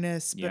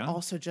bitterness, but Yeah.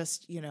 also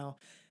just, you know,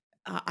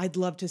 I'd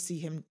love to see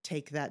him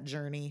take that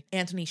journey.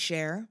 Anthony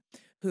Sher,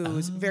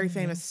 who's a very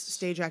famous yes.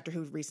 stage actor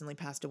who recently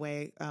passed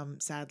away,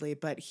 sadly,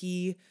 but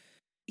he's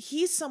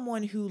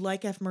someone who,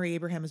 like F. Murray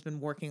Abraham, has been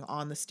working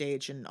on the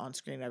stage and on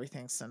screen and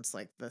everything since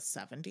like the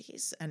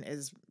 70s and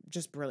is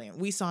just brilliant.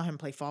 We saw him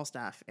play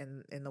Falstaff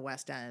in the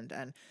West End,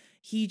 and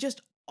he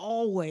just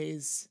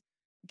always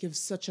gives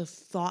such a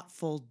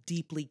thoughtful,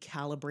 deeply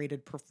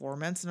calibrated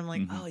performance. And I'm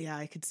like, Mhm. oh yeah,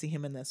 I could see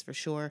him in this for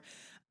sure.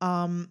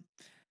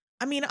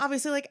 I mean,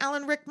 obviously, like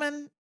Alan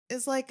Rickman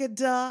is like a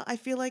duh. I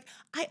feel like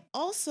I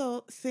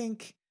also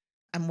think,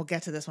 and we'll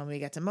get to this when we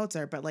get to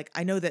Mozart, but like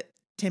I know that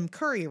Tim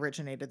Curry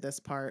originated this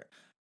part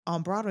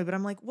on Broadway, but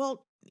I'm like,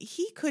 well,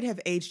 he could have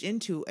aged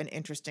into an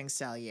interesting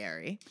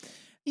Salieri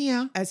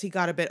Yeah. as he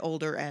got a bit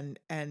older and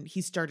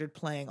he started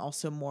playing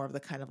also more of the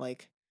kind of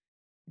like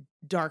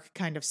dark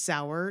kind of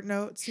sour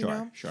notes, you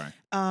know? Sure.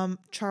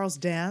 Charles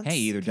Dance. Hey,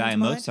 either came die to a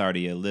mind. Mozart or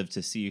you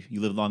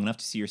live long enough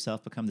to see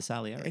yourself become the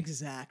Salieri.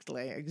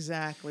 Exactly.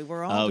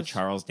 We're all just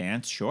Charles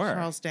Dance, sure.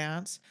 Charles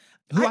Dance.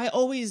 Who I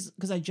always,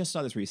 because I just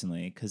saw this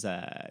recently, because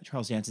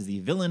Charles Dance is the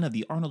villain of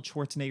the Arnold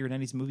Schwarzenegger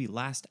 90s movie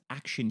Last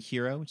Action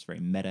Hero, which is a very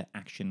meta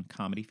action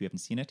comedy if you haven't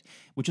seen it,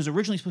 which was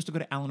originally supposed to go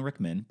to Alan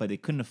Rickman, but they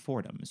couldn't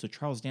afford him. So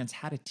Charles Dance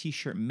had a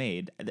t-shirt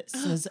made that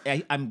says,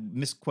 I'm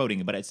misquoting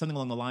it, but it's something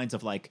along the lines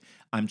of like,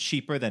 I'm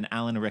cheaper than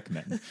Alan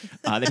Rickman,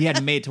 that he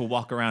had made to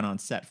walk around on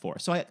set for.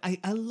 So I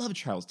love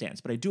Charles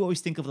Dance, but I do always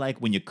think of like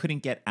when you couldn't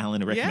get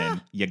Alan Rickman, Yeah.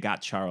 you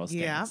got Charles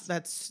Yeah,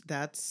 Dance.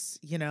 that's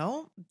you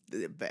know,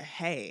 but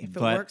hey, if it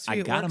But works for I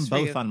you, it got them works for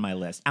both you. on my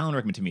list. Alan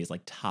Rickman to me is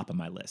like top of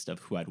my list of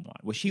who I'd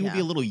want. Wish he would be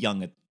Yeah. a little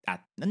young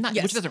at not,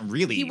 Yes. which doesn't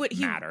really He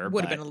matter.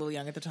 would have but, been a little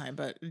young at the time,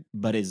 but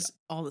but is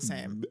all the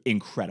same.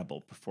 incredible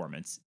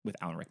performance with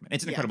Alan Rickman.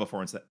 It's an Yeah. incredible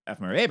performance that F.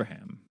 Murray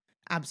Abraham.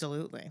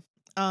 Absolutely.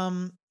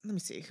 Let me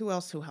see. Who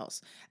else?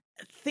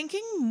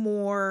 Thinking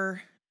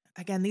more,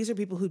 again, these are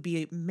people who'd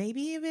be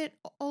maybe a bit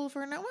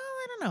over now. Well,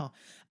 I don't know.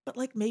 But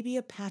like maybe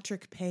a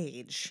Patrick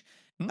Page.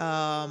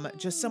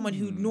 Just someone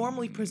who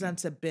normally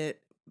presents a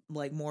bit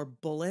like more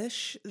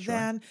bullish Sure.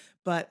 than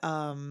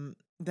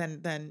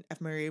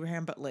F. Murray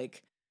Abraham, but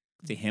like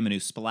See him in a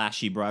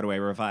splashy Broadway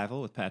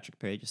revival with Patrick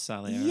Page as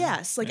Salieri.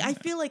 yes, like I Yeah.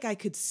 feel like I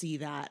could see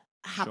that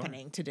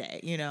happening today,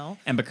 you know?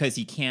 And because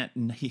he can't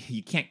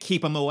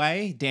keep him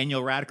away,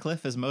 Daniel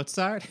Radcliffe as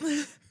Mozart.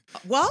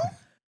 Well,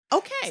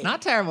 okay. It's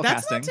not terrible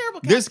That's casting. not terrible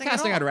There's casting at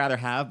casting all. I'd rather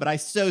have, but I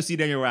so see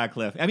Daniel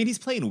Radcliffe. I mean, he's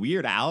playing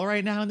Weird Al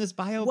right now in this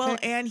biopic. Well,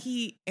 and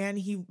he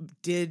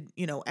did,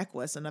 you know,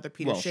 Equus, another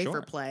Peter Well, Schaefer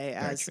sure. play Very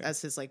as true.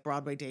 his like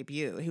Broadway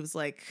debut. He was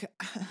like,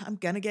 I'm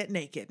gonna get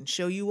naked and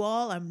show you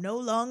all I'm no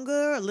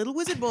longer a little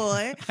wizard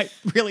boy. I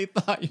really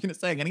thought you were going to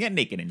say, I'm going to get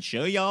naked and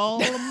show y'all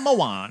my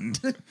wand.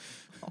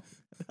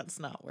 That's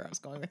not where I was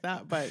going with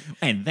that, but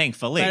And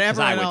thankfully, But because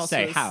I everyone would else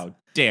say, was, how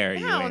dare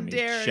you, "How Amy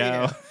dare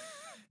Cho?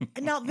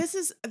 now this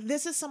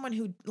is someone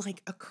who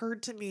like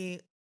occurred to me,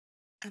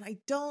 and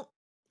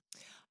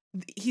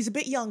he's a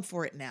bit young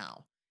for it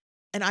now.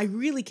 And I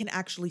really can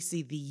actually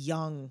see the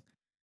young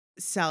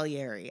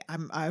Salieri.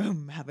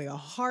 I'm having a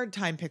hard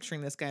time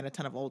picturing this guy in a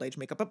ton of old age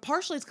makeup, but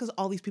partially it's because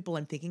all these people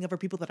I'm thinking of are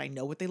people that I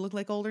know what they look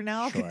like older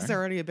now because Sure. they're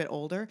already a bit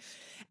older,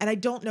 and I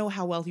don't know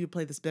how well he would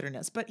play this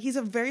bitterness. But he's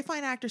a very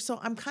fine actor, so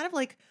I'm kind of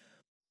like,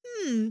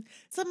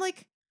 So I'm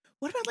like,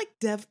 what about like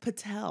Dev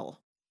Patel?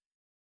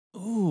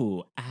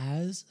 Ooh,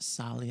 as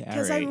Salieri.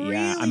 Because I really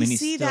yeah. I mean,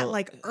 he's see that still-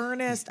 like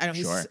earnest. I know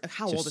Sure. he's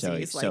how Just old is so, he?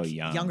 He's so like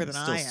young. younger than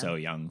Still I am. so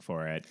young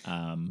for it.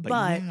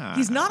 But yeah,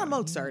 he's not a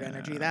Mozart yeah.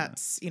 energy.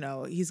 That's, you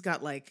know, he's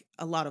got like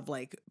a lot of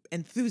like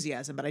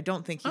enthusiasm, but I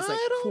don't think he's like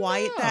I don't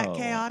quite that know.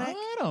 chaotic.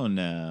 I don't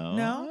know.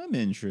 No? I'm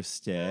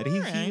interested. All He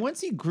right. once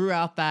he grew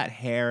out that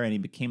hair and he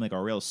became like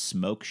a real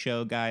smoke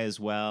show guy as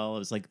well. I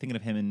was like thinking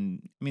of him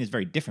and I mean it's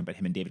very different, but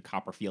him and David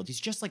Copperfield. He's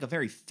just like a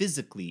very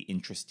physically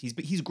interesting.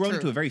 He's grown True.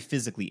 into a very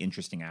physically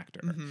interesting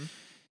actor. Mhm.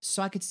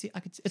 So I could see.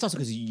 It's also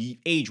because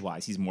age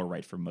wise, he's more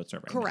right for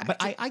Mozart right Correct. now.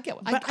 But I get.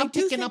 But I I'm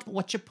do picking think up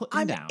what you're putting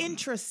I'm down.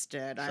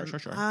 interested.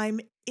 Sure. I'm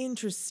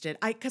interested.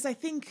 Because I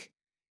think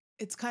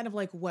it's kind of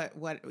like what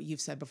you've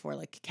said before,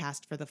 like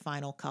cast for the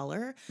final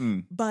color.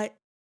 Mm. But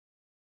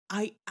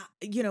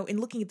in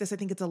looking at this, I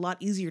think it's a lot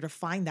easier to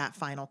find that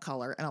final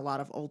color in a lot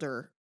of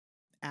older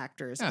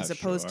actors, Oh, as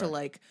opposed to sure.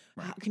 like,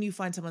 Right. how can you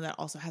find someone that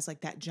also has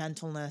like that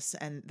gentleness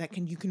and that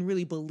you can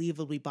really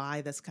believably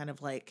buy this kind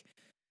of like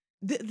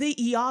the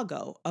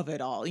Iago of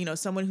it all,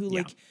 someone who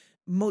Yeah. like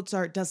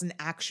Mozart doesn't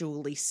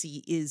actually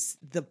see is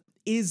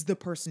the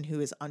person who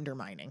is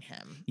undermining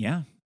him.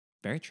 Yeah.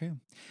 Very true.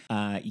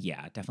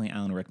 Yeah, definitely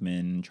Alan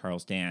Rickman,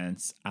 Charles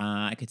Dance.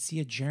 I could see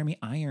a Jeremy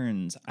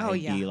Irons. Oh,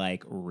 I'd yeah. be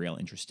like real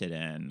interested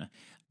in.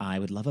 I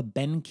would love a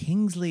Ben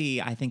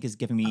Kingsley. I think is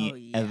giving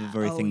me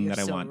everything that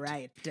I want.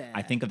 Right.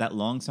 I think of that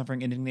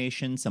long-suffering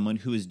indignation, someone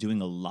who is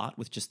doing a lot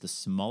with just the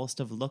smallest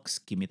of looks.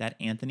 Give me that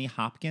Anthony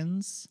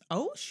Hopkins.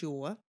 Oh,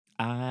 sure.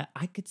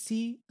 I could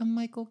see a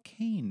Michael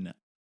Caine.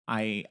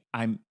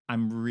 I'm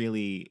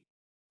really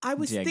I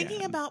was dig thinking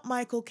in. about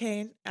Michael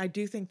Caine. I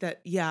do think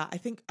that, I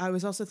think I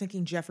was also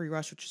thinking Jeffrey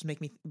Rush, which just make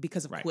me,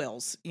 because of Right.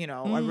 Quills,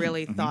 I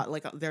really Mhm. thought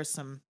like there's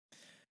some,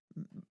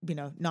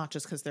 not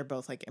just because they're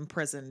both like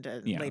imprisoned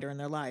Yeah. later in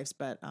their lives,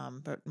 but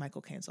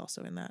Michael Caine's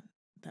also in that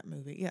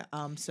movie. Yeah.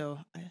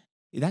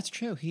 That's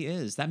true. He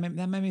is. That made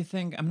me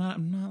think. I'm not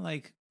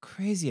like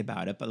crazy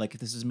about it, but like if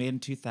this was made in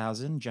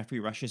 2000,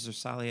 Jeffrey Rush as your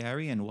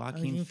Salieri and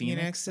Joaquin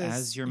Phoenix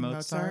as your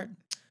Mozart.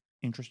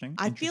 Interesting.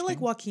 I feel like interesting.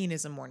 Joaquin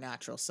is a more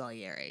natural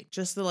Salieri,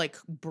 just the like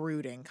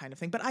brooding kind of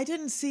thing. But I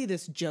didn't see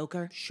this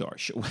Joker. Sure.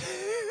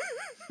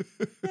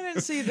 I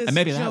didn't see this And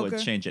maybe that Joker. would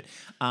change it.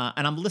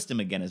 And I'm listing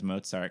him again as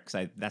Mozart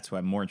because that's who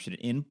I'm more interested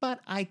in. But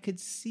I could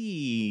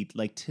see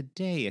like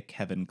today a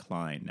Kevin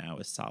Kline now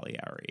as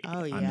Salieri. Oh,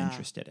 I'm yeah.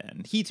 interested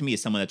in. He to me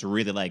is someone that's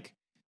really like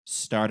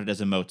started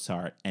as a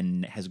Mozart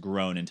and has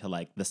grown into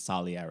like the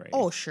Salieri.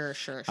 Oh, sure.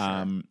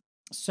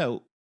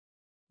 So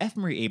F.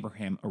 Murray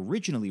Abraham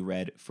originally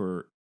read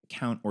for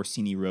Count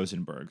Orsini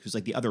Rosenberg, who's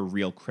like the other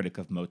real critic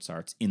of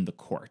Mozart's in the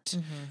court.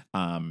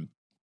 Mhm.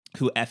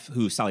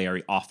 Who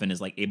Salieri often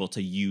is like able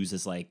to use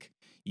as like,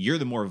 you're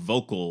the more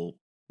vocal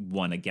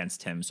one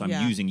against him, so I'm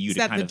Yeah. using you Is to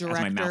that kind the of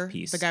director, as my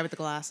mouthpiece. the guy with the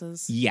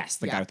glasses? Yes,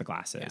 the Yeah. guy with the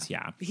glasses.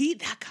 Yeah.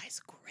 That guy's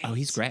great. Oh,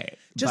 he's great.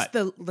 Just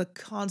But- the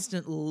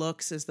constant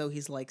looks as though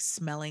he's like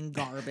smelling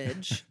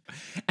garbage.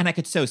 and I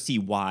could so see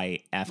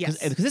why because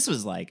Yes. this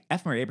was like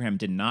F. Murray Abraham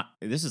did not.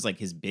 This is like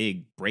his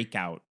big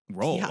breakout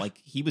role. Yeah.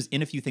 Like he was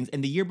in a few things,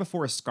 and the year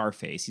before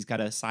Scarface, he's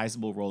got a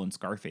sizable role in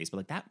Scarface. But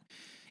like that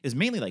is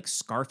mainly like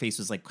Scarface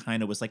was like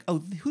oh,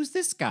 who's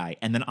this guy?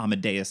 And then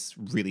Amadeus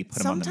really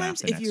put him on the map.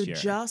 Sometimes The if next you're year.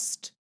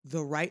 just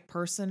the right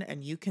person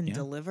and you can Yeah.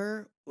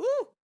 deliver, woo.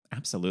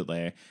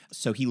 Absolutely.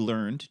 So he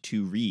learned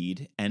to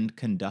read and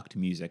conduct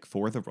music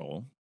for the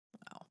role,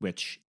 Wow.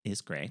 which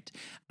is great.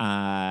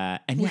 And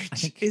yeah, I Which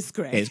think is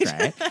great. Is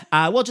great.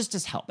 Well,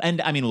 just help. And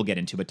I mean, we'll get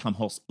into it. Tom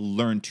Hulce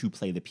learned to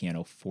play the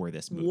piano for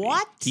this movie.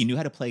 What? He knew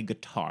how to play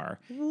guitar.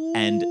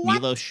 And What?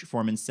 Milos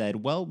Forman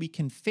said, well, we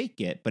can fake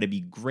it, but it'd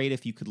be great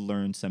if you could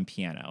learn some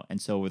piano. And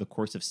so over the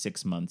course of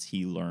 6 months,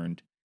 he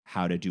learned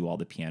how to do all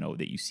the piano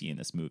that you see in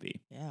this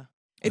movie. Yeah.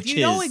 If Which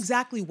you know is-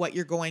 exactly what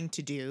you're going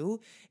to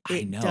do, it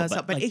I know, does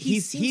help. But like, he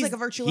seems like a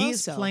virtuoso.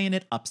 He's playing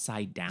it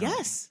upside down.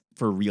 Yes.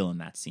 For real in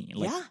that scene.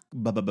 Like Yeah.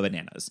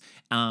 bananas.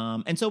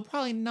 And so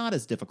probably not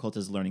as difficult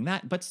as learning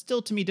that, but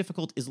still to me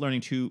difficult is learning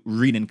to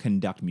read and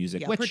conduct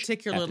music. Yeah, which F is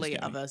particularly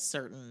doing. of a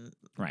certain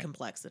Right.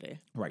 complexity.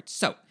 Right.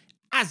 So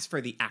as for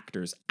the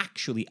actors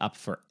actually up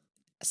for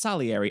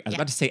Salieri, I was Yeah.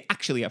 about to say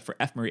actually up for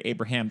F. Murray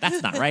Abraham.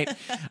 That's not right.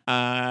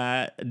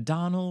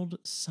 Donald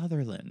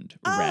Sutherland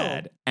Oh.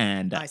 read,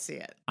 and I see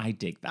it. I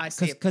dig that I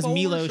see it because for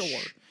Milos. sure.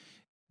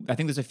 I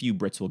think there's a few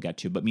Brits we'll get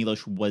to, but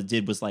Milos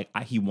was like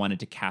he wanted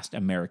to cast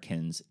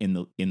Americans in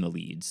the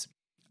leads.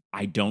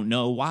 I don't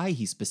know why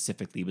he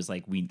specifically was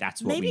like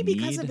that's what Maybe we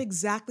because need. of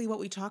exactly what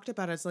we talked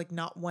about. It's like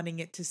not wanting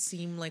it to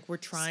seem like we're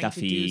trying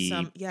Stuffy to do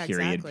some period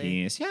exactly.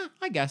 piece. Yeah,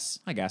 I guess.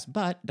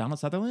 But Donald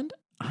Sutherland,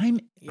 I'm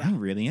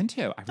really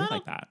into. I really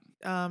like that.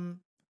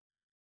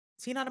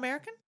 Is he not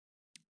American?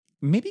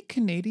 Maybe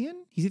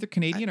Canadian. He's either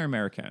Canadian or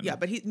American. Yeah,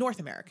 but he's North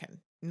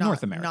American. Not,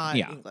 North American, Not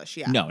yeah. English.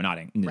 Yeah. No, not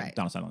English. Right.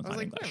 Donald Sutherland's I was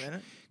not like, wait a English.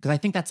 minute. Because I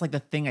think that's like the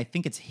thing. I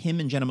think it's him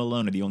and Jenna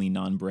Malone are the only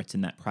non-Brits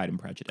in that Pride and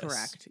Prejudice.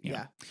 Correct.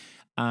 Yeah.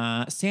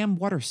 Sam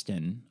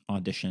Waterston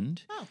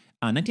auditioned. Oh.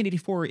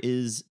 1984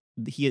 is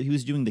he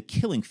was doing The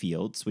Killing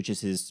Fields, which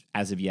is his,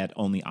 as of yet,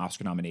 only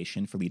Oscar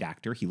nomination for lead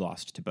actor. He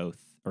lost to both,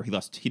 or he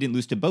didn't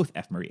lose to both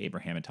F. Murray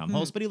Abraham and Tom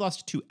Hulce, but he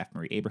lost to F.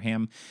 Murray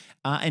Abraham.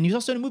 And he was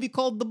also in a movie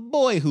called The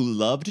Boy Who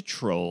Loved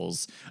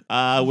Trolls,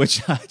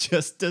 which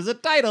just as a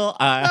title,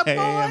 I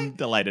am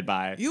delighted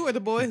by. You were the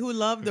boy who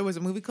loved, there was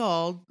a movie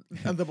called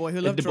The Boy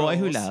Who Loved The Trolls. Boy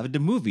Who Loved, the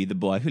movie The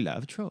Boy Who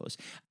Loved Trolls.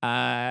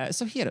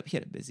 So he had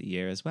a busy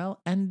year as well.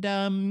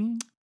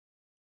 And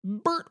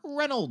Burt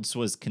Reynolds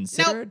was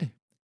considered. Nope.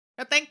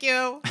 No, thank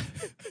you.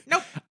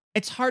 Nope.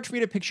 It's hard for me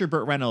to picture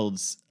Burt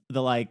Reynolds,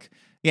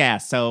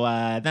 so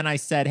then I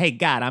said, hey,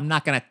 God, I'm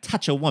not going to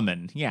touch a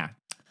woman. Yeah.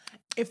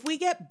 If we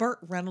get Burt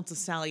Reynolds as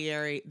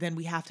Salieri, then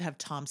we have to have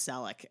Tom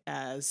Selleck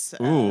as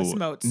Ooh,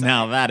 Mozart.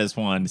 Now that is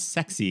one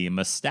sexy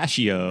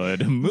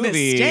mustachioed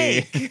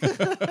movie. Mistake.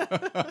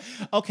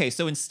 Okay,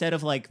 so instead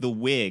of like the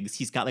wigs,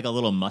 he's got like a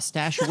little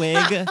mustache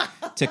wig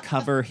to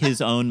cover his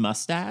own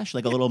mustache,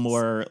 like a little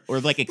more, or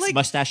like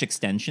mustache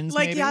extensions.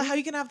 Like, maybe? yeah, how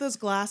you can have those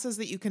glasses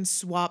that you can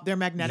swap. They're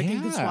magnetic. And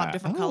you can swap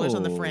different colors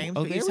on the frames,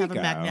 but you just have a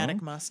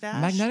magnetic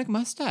mustache. Magnetic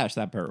mustache,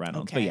 that Burt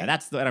Reynolds. Okay. But yeah,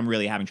 that's what I'm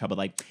really having trouble.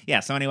 Like, yeah.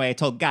 So anyway, I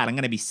told God I'm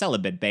going to be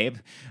celibate, babe.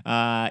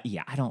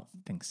 Yeah, I don't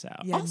think so.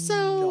 Yeah,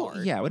 also,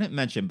 Lord. yeah, I wouldn't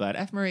mention, but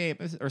F. Murray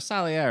or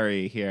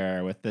Salieri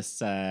here with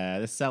this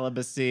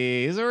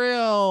celibacy. He's a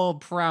real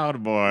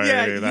proud boy.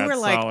 Yeah, you were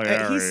like,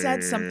 Salieri. he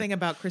said something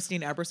about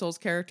Christine Ebersole's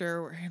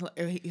character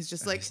where he's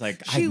just like,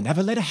 I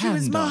never laid a hand She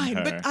was mine,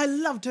 on her. but I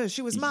loved her.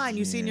 She was mine.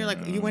 You see, and you're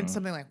like, you went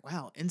something like,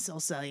 wow,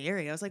 incel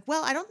Salieri. I was like,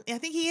 well, I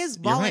think he is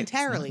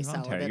voluntarily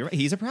celibate. You're right.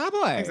 He's a proud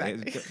boy.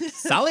 Exactly.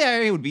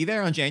 Salieri would be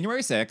there on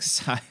January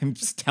 6th. I'm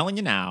just telling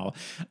you now.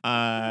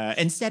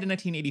 Instead, in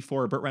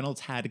 1984, Burt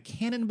Reynolds had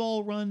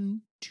Cannonball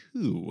Run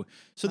 2.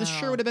 So this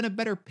sure would have been a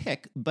better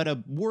pick, but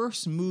a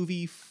worse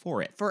movie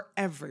for it. For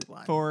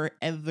everyone. For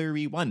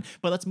everyone.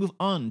 But let's move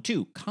on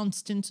to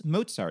Constance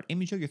Mozart.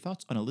 Amy Jo, your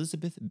thoughts on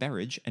Elizabeth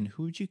Berridge, and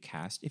who would you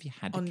cast if you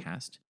had to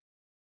cast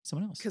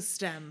someone else?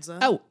 Costanza.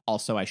 Oh,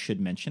 also I should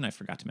mention, I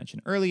forgot to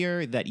mention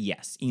earlier, that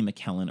yes, Ian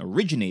McKellen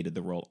originated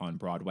the role on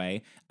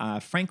Broadway.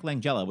 Frank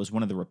Langella was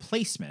one of the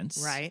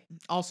replacements. Right.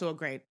 Also a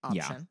great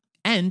option. Yeah.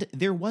 And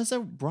there was a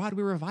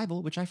Broadway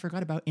revival, which I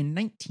forgot about, in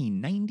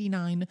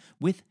 1999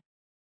 with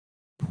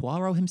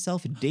Poirot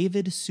himself,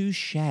 David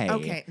Suchet.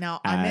 Okay, now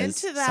I'm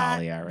into that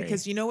Salieri.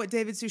 because you know what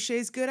David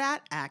Suchet's good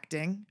at?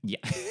 Acting. Yeah.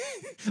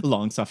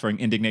 Long-suffering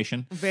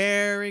indignation.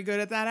 Very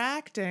good at that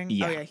acting.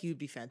 Yeah. Oh yeah, he would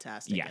be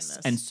fantastic in this.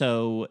 And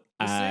so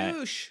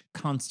Sush.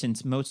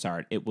 Constance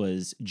Mozart, it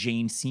was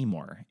Jane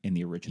Seymour in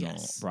the original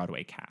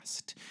Broadway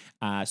cast.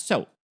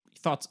 So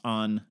thoughts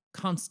on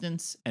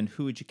Constance, and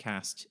who would you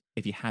cast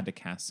if you had to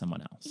cast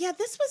someone else? Yeah,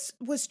 this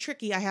was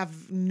tricky. I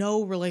have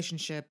no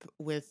relationship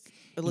with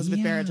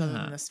Elizabeth Berridge other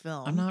than this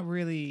film. I'm not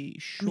really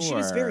sure. I mean, she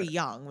was very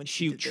young when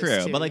she did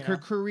this too, but like you her know?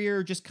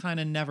 career just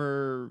kind of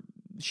never.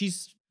 She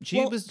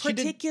was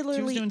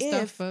particularly doing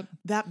if stuff, but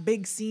that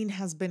big scene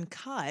has been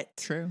cut.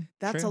 True.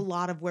 That's a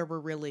lot of where we're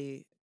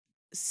really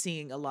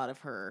seeing a lot of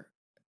her.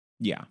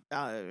 Yeah.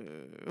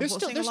 There's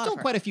still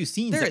quite a few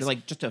scenes that are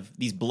like just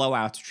these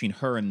blowouts between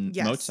her and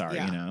Mozart,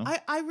 you know?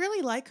 I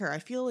really like her. I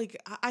feel like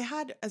I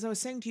had, as I was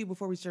saying to you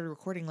before we started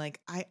recording,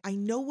 like I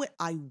know what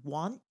I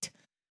want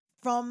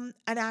from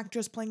an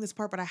actress playing this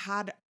part, but I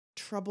had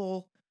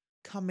trouble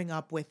coming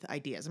up with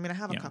ideas. I mean, I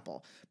have a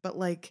couple, but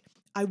like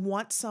I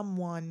want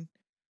someone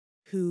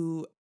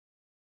who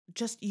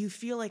just you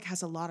feel like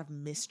has a lot of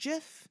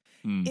mischief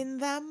in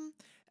them,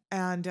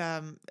 and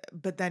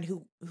but then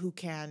who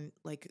can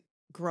like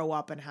grow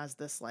up and has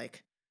this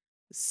like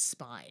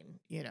spine,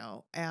 you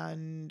know,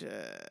 and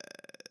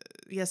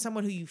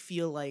someone who you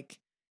feel like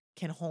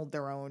can hold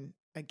their own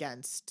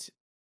against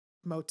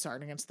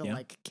Mozart, against the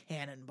like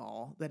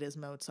cannonball that is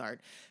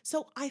Mozart.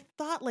 So I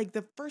thought like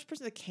the first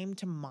person that came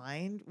to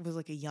mind was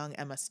like a young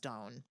Emma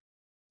Stone.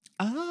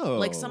 Oh,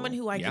 like someone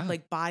who I could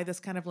like buy this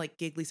kind of like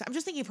giggly. I'm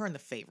just thinking of her in The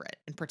Favorite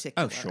in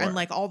particular. Oh, sure. And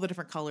like all the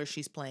different colors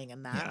she's playing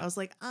in that. I was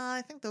like,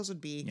 I think those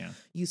would be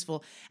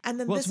useful. And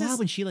then it's wild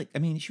when she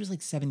she was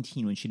like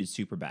 17 when she did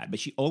Superbad, but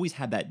she always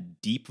had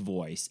that deep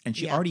voice, and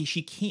she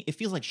came. It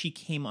feels like she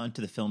came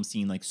onto the film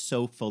scene like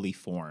so fully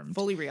formed,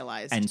 fully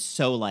realized, and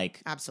so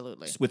like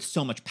absolutely with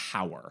so much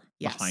power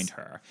behind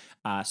her.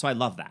 So I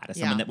love that as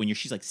someone that when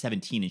she's like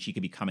 17 and she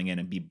could be coming in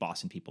and be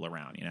bossing people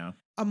around, you know.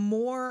 A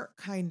more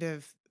kind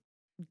of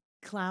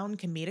clown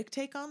comedic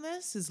take on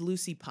this is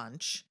Lucy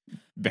Punch.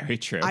 Very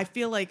true. I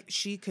feel like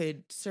she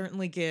could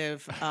certainly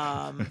give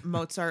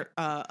Mozart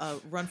a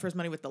run for his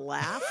money with the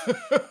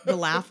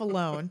laugh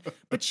alone.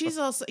 But she's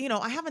also, you know,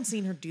 I haven't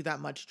seen her do that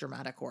much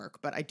dramatic work,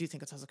 but I do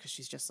think it's also because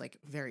she's just like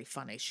very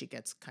funny. She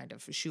gets kind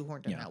of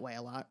shoehorned in that way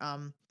a lot.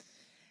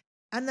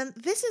 And then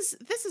this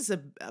is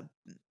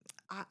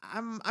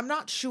I'm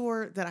not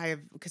sure that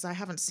because I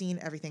haven't seen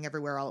Everything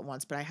Everywhere All at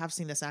Once, but I have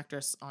seen this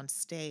actress on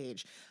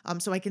stage.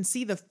 So I can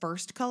see the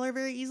first color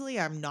very easily.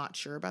 I'm not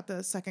sure about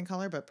the second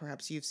color, but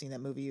perhaps you've seen that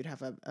movie. You'd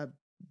have a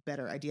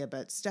better idea.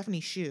 But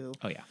Stephanie Hsu.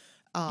 Oh, yeah.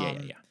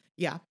 Yeah.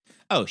 Yeah.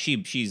 Oh,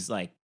 she's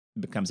like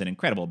becomes an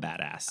incredible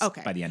badass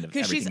Okay. by the end of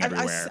Because Everything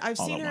Everywhere I've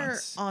all seen at her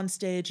once. on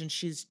stage, and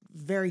she's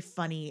very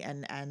funny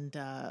and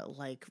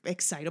like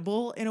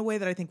excitable in a way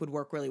that I think would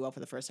work really well for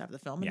the first half of the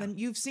film. Yeah. And then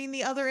you've seen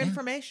the other Yeah.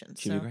 information.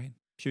 She'd be So great.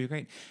 She'd be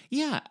great.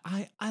 Yeah,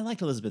 I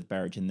liked Elizabeth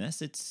Berridge in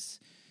this.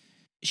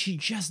 She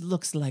just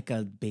looks like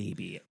a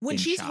baby when in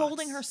she's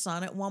holding her shots.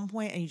 son at one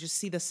point, and you just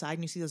see the side,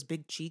 and you see those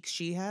big cheeks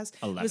she has, it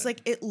 11. was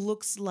like it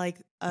looks like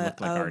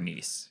Looked like our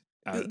niece.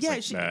 It's yeah,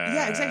 like,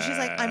 yeah, exactly. She's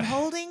like, I'm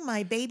holding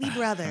my baby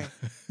brother.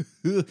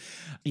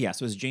 Yeah,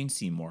 so as Jane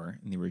Seymour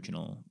in the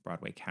original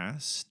Broadway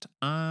cast,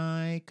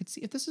 I could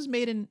see if this was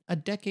made in a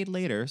decade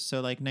later, so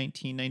like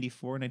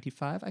 1994,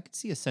 95, I could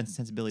see a Sense and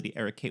Sensibility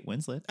era Kate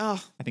Winslet.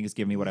 Oh, I think it's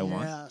giving me what I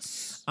want.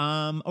 yes.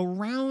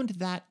 Around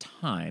that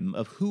time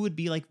of who would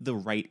be like the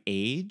right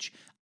age,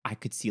 I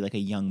could see like a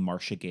young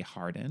Marcia Gay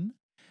Harden.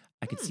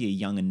 I could see a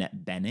young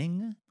Annette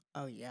Bening.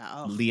 Oh yeah.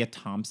 Oh. Leah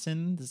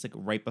Thompson. This is like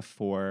right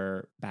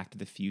before Back to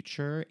the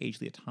Future. Age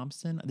Leah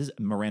Thompson. This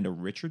Miranda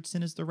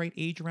Richardson is the right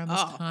age around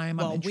this time.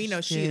 Well, I'm we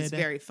know she is interested.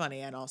 very funny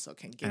and also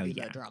can give Oh, you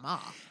yeah. the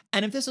drama.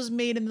 And if this was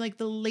made in like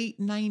the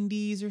late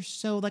 90s or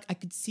so, like I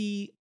could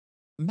see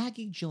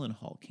Maggie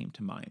Gyllenhaal came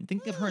to mind.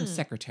 Think of her in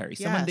Secretary.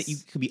 Someone that you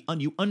Yes. could be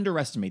you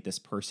underestimate this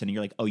person and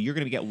you're like, oh, you're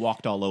gonna get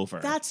walked all over.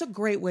 That's a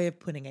great way of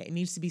putting it. It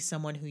needs to be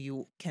someone who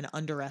you can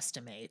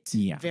underestimate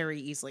Yeah. very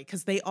easily,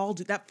 because they all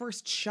do that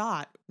first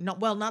shot. Not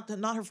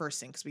her first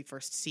scene, because we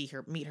first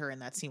meet her in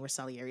that scene where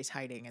Salieri's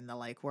hiding and the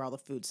like where all the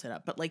food's set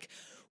up. But like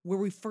where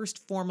we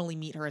first formally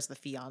meet her as the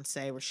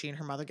fiance, where she and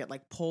her mother get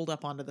like pulled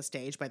up onto the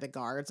stage by the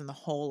guards, and the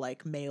whole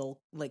like male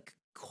like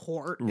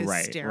court is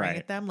Right, staring right.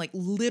 at them, like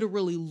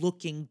literally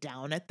looking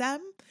down at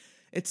them.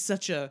 It's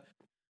such a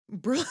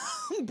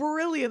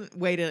brilliant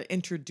way to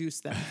introduce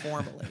them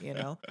formally, you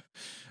know?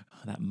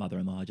 That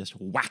mother-in-law just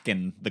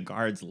whacking the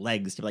guard's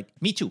legs to be like,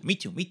 me too, me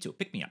too, me too.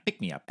 Pick me up, pick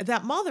me up.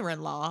 That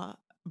mother-in-law,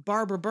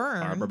 Barbara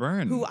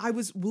Byrne, who I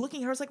was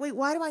looking at her, I was like, wait,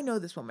 why do I know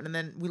this woman? And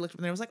then we looked,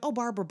 and I was like, oh,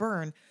 Barbara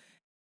Byrne,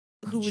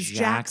 who was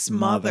Jack's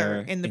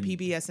mother in the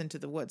PBS Into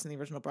the Woods in the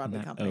original Broadway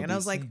that company. And I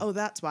was like, OBC. oh,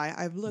 that's why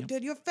I've looked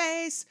at your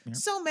face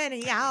so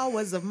many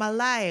hours of my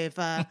life.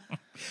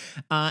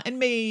 And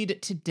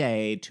made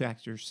today, two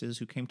actresses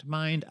who came to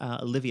mind,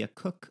 Olivia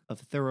Cooke of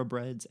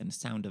Thoroughbreds and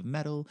Sound of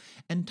Metal,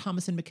 and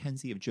Thomasin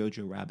McKenzie of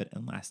Jojo Rabbit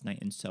and Last Night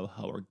in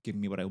Soho are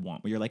Giving Me What I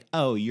Want, where you're like,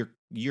 oh, you're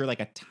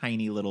like a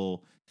tiny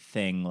little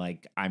thing,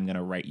 like I'm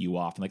gonna write you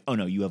off. And like, oh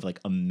no, you have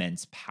like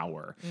immense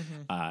power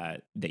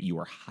that you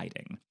are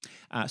hiding.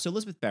 So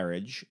Elizabeth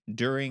Berridge,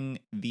 during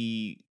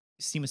the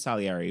scene with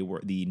Salieri,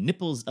 where the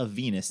nipples of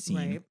Venus scene,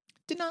 Right.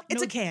 did not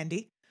It's know a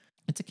candy.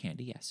 it's a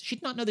candy, yes. She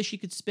did not know that she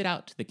could spit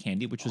out the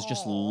candy, which was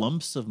just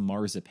lumps of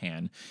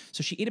marzipan.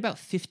 So she ate about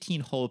 15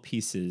 whole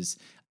pieces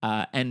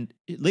and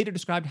later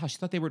described how she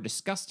thought they were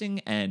disgusting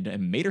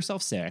and made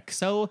herself sick.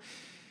 So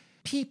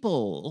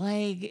people,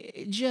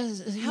 like,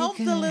 just Help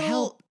the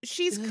little.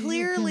 She's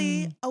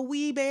clearly a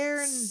wee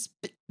bear. And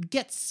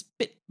get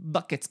spit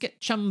buckets, get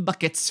chum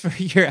buckets for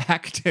your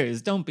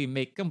actors. Don't be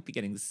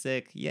getting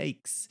sick.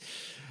 Yikes.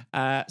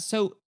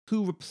 So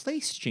who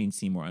replaced Jane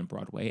Seymour on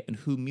Broadway and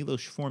who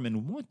Milos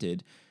Forman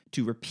wanted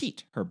to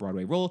repeat her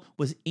Broadway role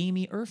was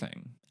Amy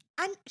Irving.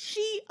 And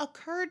she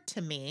occurred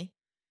to me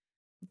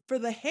for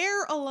the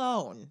hair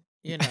alone,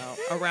 you know,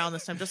 around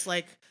this time, just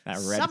like That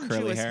red curly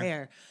sumptuous hair.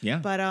 hair. Yeah,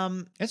 But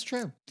it's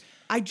true.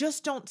 I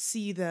just don't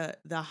see the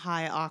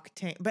high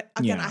octane. But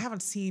again, Yeah. I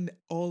haven't seen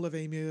all of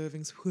Amy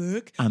Irving's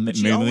work. I'm But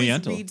she Mary always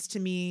Lientel. reads to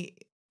me.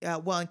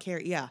 Well, and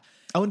Carrie, yeah,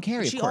 Oh, and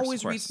Carrie, she of course,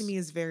 always of reads to course. me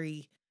as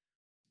very,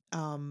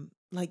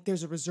 like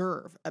there's a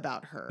reserve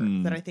about her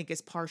Mm. that I think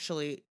is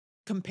partially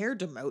compared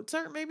to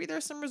Mozart. Maybe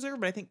there's some reserve,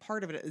 but I think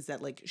part of it is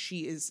that like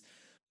she is.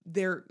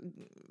 They're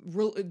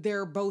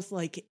both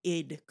like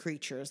id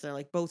creatures. They're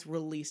like both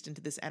released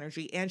into this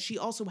energy, and she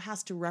also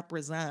has to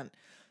represent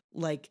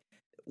like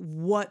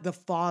what the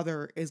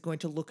father is going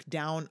to look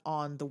down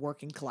on the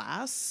working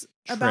class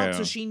about. So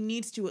True. she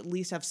needs to at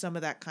least have some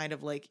of that kind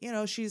of like, you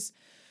know, she's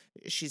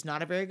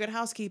not a very good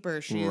housekeeper.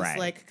 She's Right.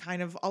 like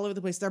kind of all over the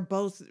place. They're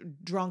both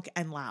drunk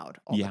and loud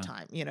all Yeah. the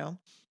time, you know.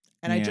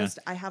 And Yeah.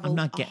 I have I'm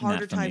not a getting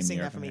harder that from time Amy seeing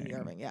that from Amy Irving.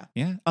 Irving. Yeah.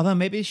 Yeah, although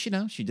maybe she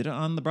did it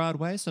on the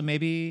Broadway, so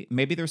maybe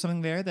there was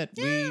something there that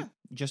we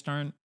just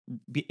aren't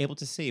be able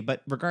to see.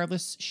 But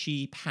regardless,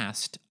 she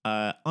passed,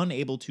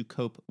 unable to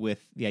cope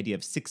with the idea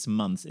of 6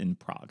 months in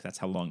Prague. That's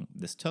how long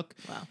this took.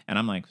 Wow. And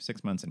I'm like,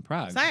 6 months in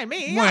Prague. Sign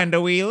me When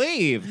do we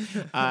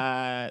leave?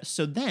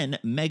 So then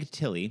Meg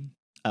Tilly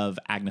of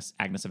Agnes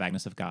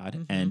of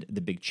God and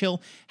The Big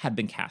Chill had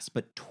been cast,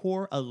 but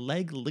tore a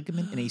leg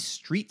ligament in a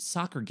street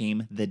soccer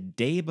game the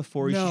day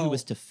before she No.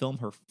 was to film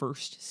her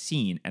first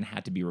scene and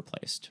had to be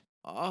replaced.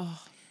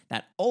 Oh.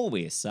 That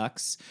always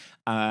sucks.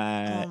 Oh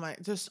my,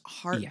 just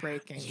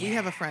heartbreaking. We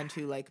have a friend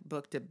who like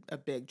booked a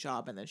big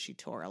job and then she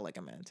tore a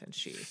ligament and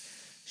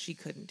she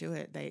couldn't do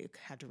it. They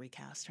had to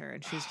recast her,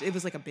 and it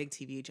was like a big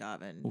TV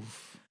job, and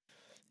Oof.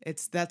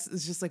 it's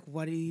just like,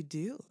 what do?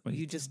 What do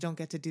You you just don't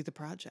get to do the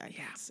project.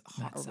 Yeah, It's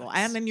that horrible. sucks.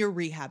 And then you're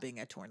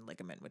rehabbing a torn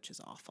ligament, which is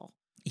awful.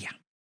 Yeah,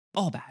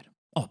 all bad.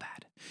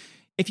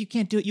 If you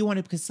can't do it, you want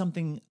it because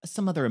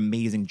some other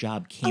amazing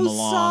job came Oh,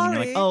 along. And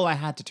you're like, sorry. oh, I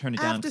had to turn it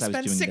I down have to because I was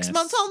spend doing 6 this.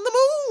 months on the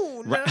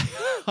moon. Right.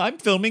 I'm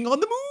filming on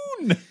the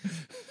moon.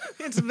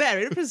 It's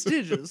very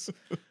prestigious.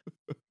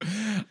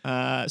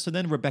 So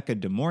then Rebecca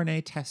De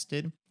Mornay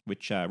tested,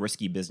 which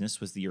Risky Business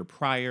was the year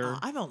prior.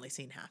 I've only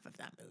seen half of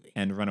that movie.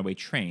 And Runaway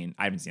Train.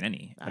 I haven't seen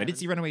any, but I did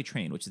see Runaway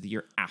Train, which is the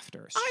year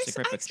after. So I she's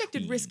like right expected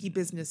between. Risky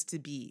Business to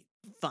be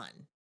fun.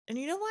 And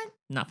you know what?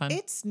 Not fun.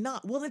 It's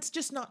not. Well, it's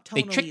just not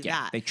They tonally trick you.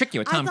 that. They trick you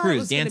with I Tom thought it Cruise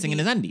was gonna dancing in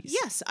be- his undies.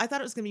 Yes, I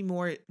thought it was going to be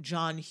more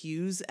John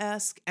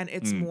Hughes-esque, and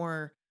it's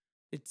more,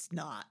 it's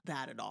not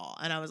that at all.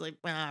 And I was like,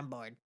 well, I'm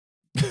bored.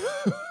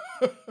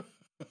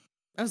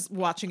 I was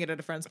watching it at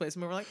a friend's place,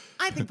 and we were like,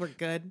 I think we're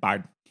good.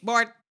 Bard.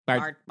 Bored.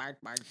 Bard.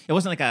 Bored. It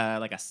wasn't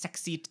like a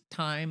sexy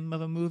time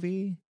of a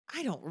movie.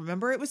 I don't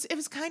remember. It was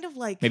kind of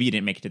like Maybe you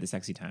didn't make it to the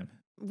sexy time.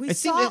 we I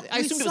saw.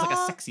 assumed it was like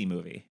a sexy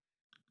movie.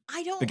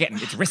 I don't. Again,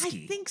 it's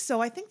risky. I think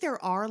so. I think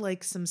there are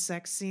like some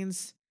sex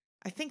scenes.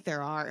 I think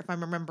there are, if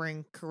I'm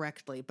remembering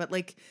correctly. But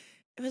like,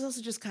 it was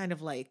also just kind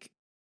of like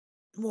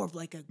more of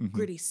like a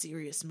gritty,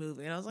 serious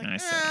movie. And I was like, I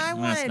see. I That's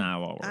wanted, not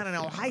what we're I don't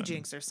know, feeling.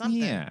 hijinks or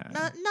something. Yeah.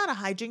 Not a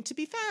hijink to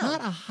be found. Not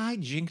a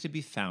hijink to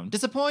be found.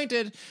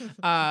 Disappointed.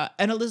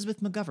 And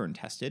Elizabeth McGovern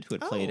tested, who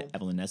had played Oh.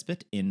 Evelyn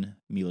Nesbit in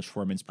Milos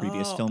Forman's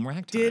previous Oh, film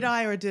Ragtime. Did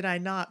I or did I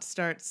not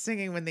start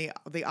singing when the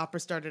opera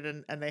started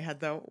and they had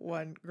the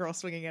one girl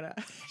swinging in it?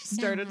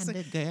 Started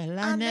singing. Girl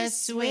on a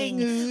swing.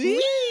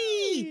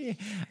 Whee!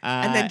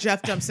 And then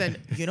Jeff jumps in.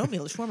 You know,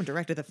 Milos Forman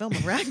directed the film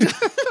of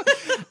Ragtime.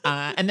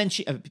 And then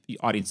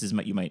audiences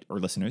or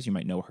listeners, you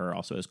might know her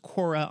also as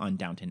Cora on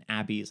Downton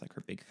Abbey. Is like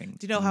her big thing.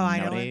 Do you know how I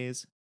know her?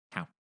 nowadays?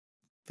 How?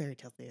 Fairy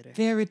Tale Theater.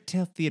 Fairy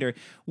Tale Theater.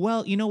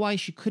 Well, you know why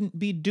she couldn't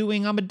be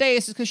doing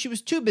Amadeus is because she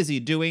was too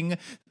busy doing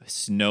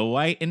Snow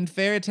White and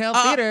Fairy Tale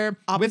Theater.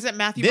 Opposite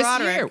Matthew this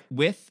Broderick. year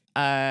with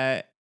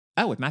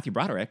Matthew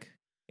Broderick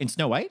in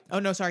Snow White. Oh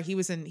no, sorry, he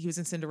was in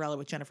Cinderella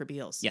with Jennifer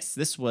Beals. Yes,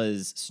 this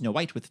was Snow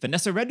White with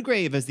Vanessa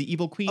Redgrave as the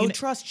evil queen. Oh,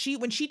 trust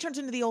when she turns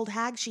into the old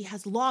hag, she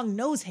has long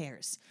nose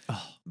hairs.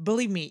 Oh.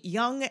 Believe me,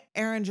 young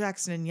Aaron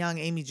Jackson and young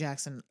Amy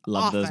Jackson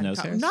Love those nose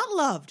hairs? Not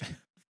loved,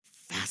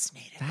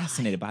 fascinated.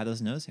 Fascinated by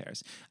those nose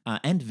hairs.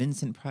 And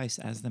Vincent Price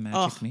as the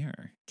Magic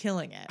Mirror.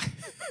 Killing it.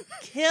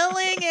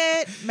 Killing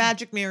it.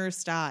 Magic Mirror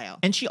style.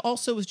 And she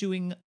also was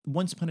doing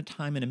Once Upon a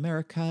Time in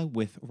America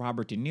with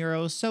Robert De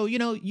Niro. So,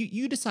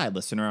 you decide,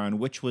 listener, on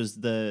which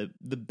was the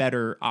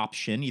better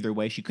option. Either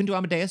way, she couldn't do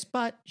Amadeus,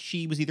 but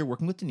she was either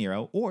working with De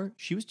Niro or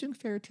she was doing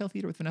Fairy Tale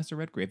Theater with Vanessa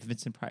Redgrave and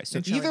Vincent Price. So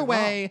And Shelley either Duvall.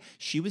 way,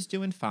 she was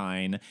doing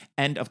fine.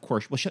 And of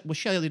course, was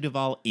Shelley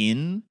Duvall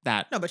in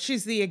that? No, but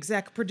she's the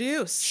exec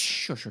produce.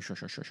 Sure.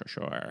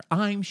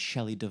 I'm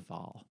Shelley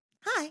Duvall.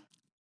 Hi,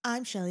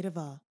 I'm Shelley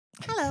Duvall.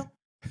 Hello,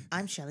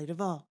 I'm Shelley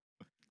Duvall.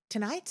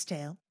 Tonight's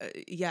Tale.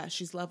 Yeah,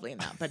 she's lovely in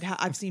that. But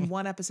I've seen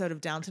one episode of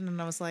Downton and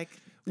I was like,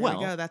 there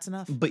we go, that's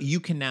enough. But you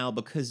can now,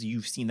 because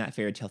you've seen that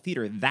Fairy Tale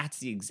Theater, that's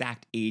the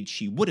exact age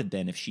she would have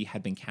been if she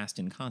had been cast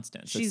in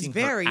Constance. So She's seeing her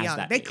very as young.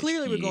 that They age.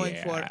 clearly were going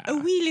for Yeah. a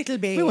wee little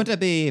baby. We want a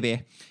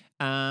baby.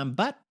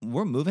 But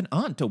we're moving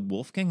on to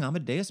Wolfgang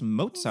Amadeus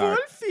Mozart.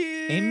 Wolfie.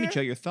 Amy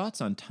Jo, your thoughts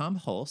on Tom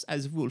Hulce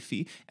as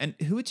Wolfie, and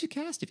who would you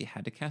cast if you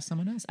had to cast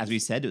someone else? As we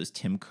said, it was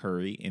Tim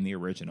Curry in the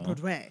original.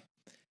 Broadway.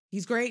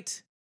 He's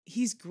great.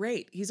 He's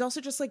great. He's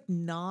also just like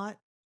not.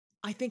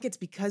 I think it's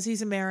because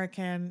he's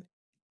American.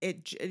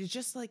 It's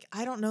just like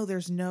I don't know.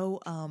 There's no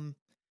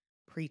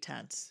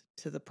pretense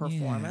to the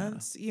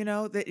performance. You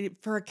know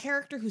that for a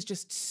character who's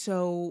just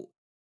so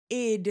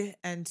id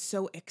and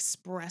so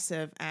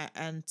expressive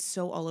and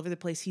so all over the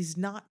place, he's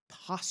not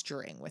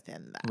posturing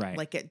within that. Right.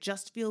 Like it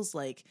just feels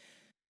like,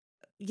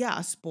 yeah,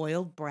 a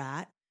spoiled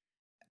brat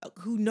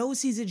who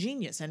knows he's a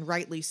genius and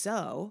rightly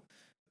so.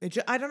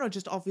 I don't know. It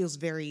just all feels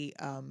very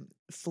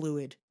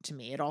fluid to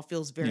me. It all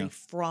feels very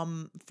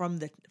from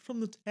the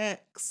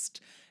text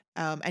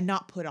and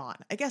not put on.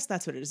 I guess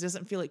that's what it is. It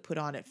doesn't feel like put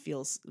on. It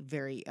feels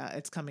very.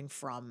 It's coming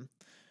from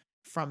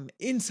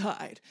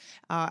inside.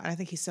 And I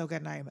think he's so good,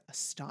 and I'm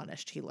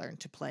astonished he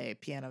learned to play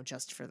piano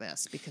just for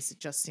this because it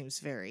just seems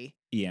very.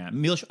 Yeah,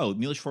 Milos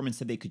Forman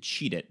said they could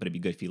cheat it, but it'd be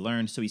good if he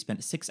learned. So he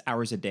spent 6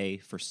 hours a day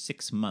for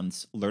 6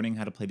 months learning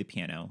how to play the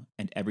piano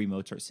and every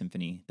Mozart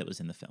symphony that was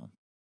in the film.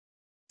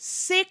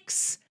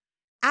 6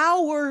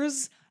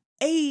 hours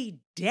a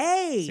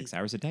day. 6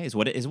 hours a day is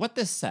what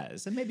this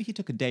says. And maybe he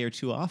took a day or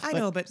two off. I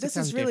know, but 6 this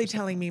hours is a day really for 6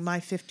 telling me months.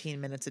 my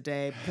 15 minutes a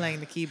day playing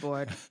the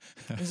keyboard.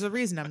 There's a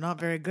reason I'm not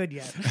very good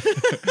yet.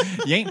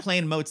 You ain't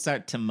playing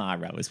Mozart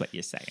tomorrow, is what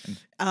you're saying.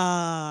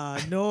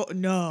 No.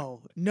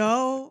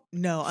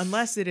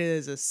 Unless it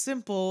is a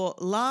simple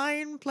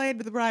line played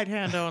with the right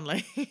hand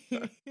only.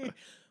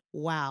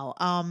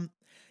 Wow.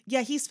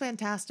 Yeah, he's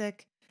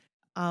fantastic.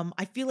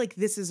 I feel like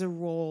this is a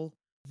role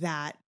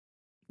that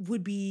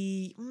would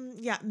be,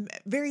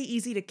 very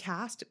easy to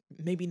cast.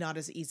 Maybe not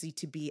as easy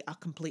to be a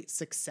complete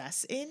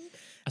success in.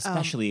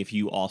 Especially if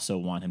you also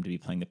want him to be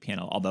playing the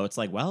piano. Although it's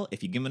like, well,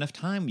 if you give him enough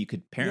time, you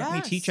could apparently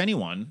Yes. teach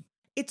anyone.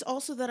 It's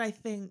also that I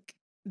think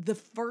the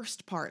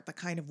first part, the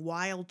kind of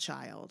wild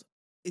child,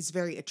 is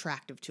very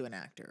attractive to an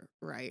actor,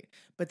 right?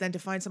 But then to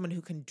find someone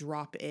who can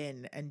drop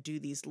in and do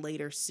these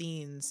later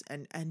scenes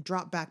and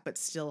drop back but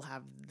still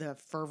have the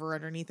fervor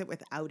underneath it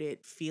without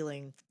it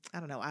feeling, I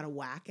don't know, out of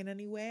whack in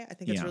any way. I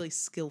think it's Yeah. really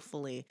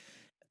skillfully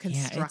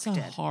Yeah, constructed. it's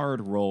a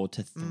hard role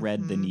to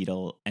thread the Mhm.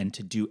 needle and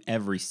to do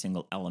every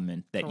single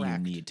element that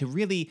Correct. you need to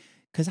really,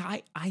 because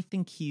I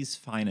think he's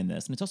fine in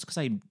this. And it's also because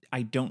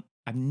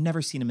I've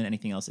never seen him in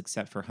anything else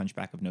except for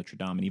Hunchback of Notre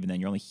Dame. And even then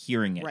you're only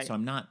hearing it. Right. So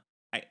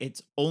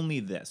it's only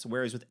this.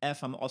 Whereas with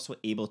F, I'm also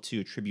able to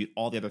attribute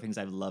all the other things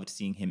I've loved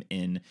seeing him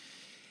in.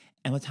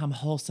 And with Tom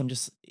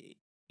Hulse,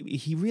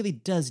 he really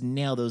does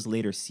nail those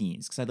later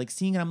scenes. Because I like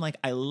seeing it, I'm like,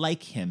 I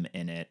like him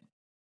in it.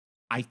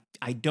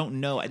 I don't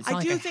know. It's I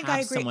not do like think I I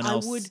have agree. someone I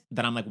else would-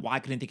 that I'm like, why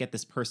couldn't they get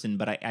this person?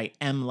 But I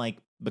am like,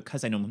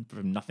 because I know him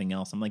from nothing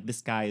else, I'm like,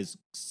 this guy is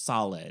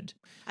solid.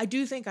 I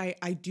do think I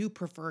do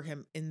prefer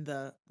him in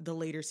the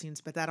later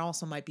scenes, but that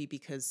also might be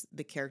because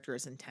the character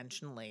is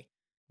intentionally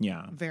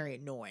Yeah. very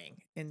annoying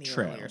in the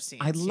True. earlier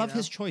scenes. I you love know?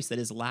 his choice that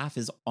his laugh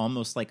is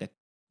almost like a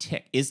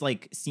tick,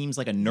 seems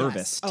like a Yes.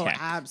 nervous Oh, tick.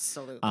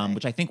 absolutely.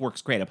 Which I think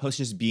works great. Opposed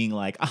to just being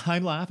like,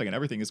 I'm laughing and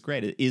everything is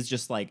great. It is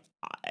just like,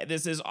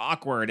 this is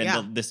awkward. And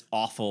Yeah. this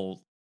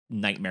awful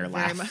nightmare Very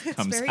laugh much- it's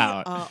comes very,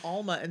 out.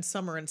 Alma and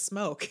Summer and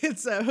Smoke.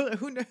 It's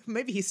who knows,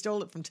 maybe he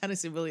stole it from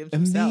Tennessee Williams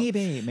himself. Maybe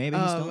he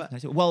stole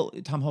it. Well,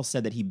 Tom Hulse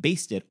said that he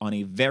based it on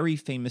a very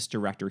famous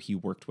director he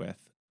worked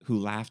with who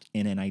laughed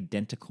in an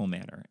identical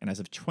manner. And as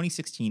of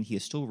 2016, he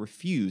has still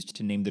refused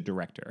to name the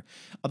director.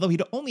 Although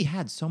he'd only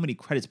had so many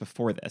credits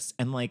before this.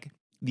 And like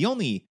the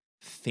only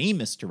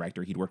famous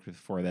director he'd worked with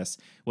before this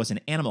was in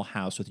Animal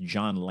House with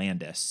John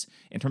Landis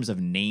in terms of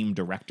name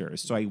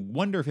directors. So I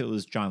wonder if it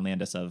was John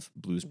Landis of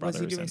Blues Brothers.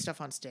 Was he doing and- stuff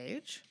on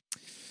stage?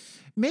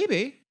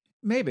 Maybe.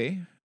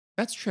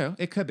 That's true.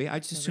 It could be. I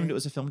just assumed Maybe. it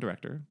was a film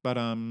director, but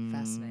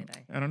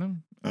Fascinating. I don't know.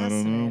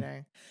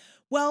 Fascinating.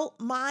 Well,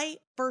 my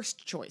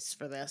first choice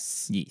for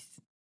this, Yeeth.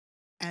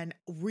 and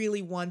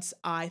really once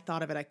I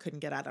thought of it, I couldn't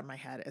get out of my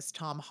head, is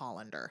Tom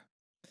Hollander.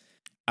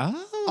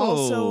 Oh,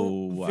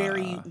 Also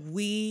very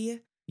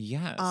wee.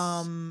 yes.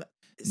 Not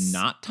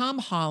Not Tom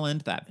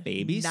Holland, that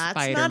baby That's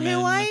Spider-Man. not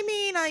who I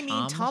mean. I mean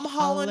Tom Tom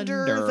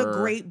Hollander, the Hollander.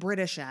 great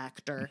British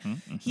actor.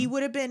 He Mhm.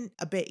 would have been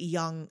a bit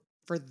young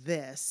for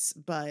this,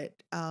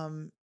 but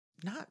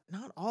not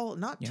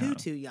Yeah.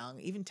 too young.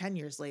 Even 10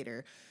 years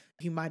later,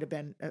 he might have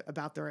been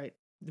about the right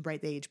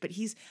age. But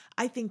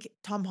I think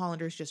Tom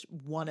Hollander is just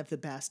one of the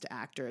best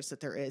actors that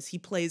there is. He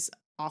plays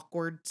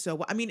awkward.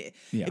 So I mean,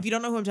 Yeah. if you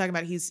don't know who I'm talking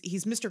about, he's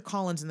Mr.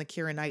 Collins in the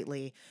Keira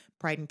Knightley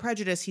Pride and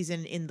Prejudice. He's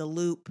in The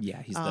Loop.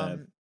 Yeah, he's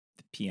Um,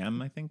 the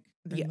PM, I think.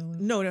 Yeah, in the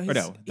loop. no, Or he's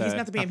no,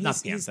 not the PM. not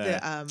He's PM, he's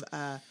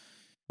the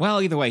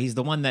Well, either way, he's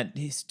the one that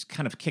he's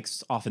kind of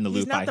kicks off in the he's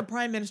loop not by the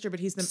prime minister, but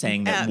he's the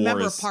saying that war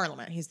member is- of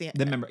parliament. He's the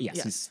member. Yes,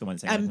 yes. he's the one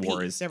saying like, MP.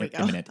 war is There we go.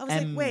 imminent. I was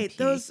like, wait, MP.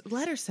 those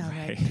letters sound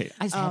right. Right.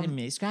 I just had Um,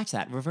 him scratch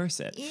that, reverse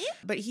it.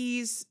 But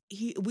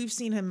we've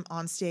seen him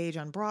on stage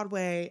on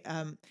Broadway.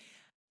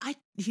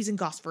 He's in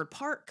Gosford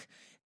Park.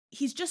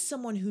 He's just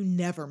someone who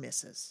never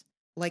misses.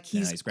 Like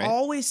he's he's great.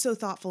 always so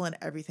thoughtful in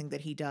everything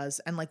that he does.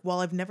 And like while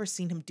I've never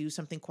seen him do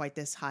something quite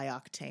this high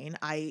octane,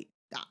 I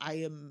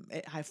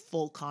have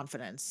full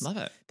confidence Love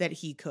it. that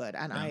he could,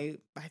 and Yeah.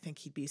 I think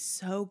he'd be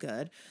so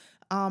good.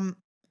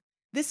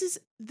 This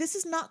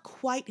is not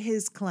quite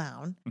his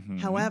clown. Mhm.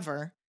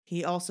 However,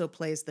 he also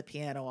plays the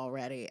piano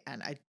already,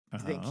 and I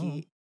think Oh.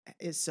 he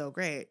is so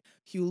great.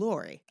 Hugh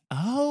Laurie.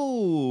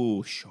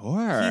 Oh,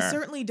 sure. He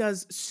certainly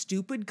does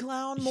stupid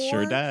clown more.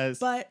 Sure does.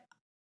 But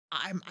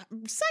I'm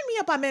sign me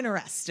up. I'm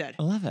interested.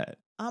 I love it.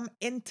 I'm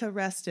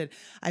interested.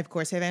 I of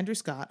course have Andrew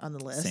Scott on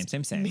the list.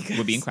 Same. because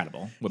Would be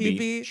incredible. Would he'd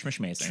be be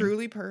schmishmazing.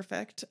 Truly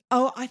perfect.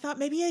 Oh, I thought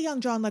maybe a young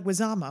John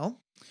Leguizamo,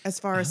 as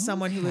far as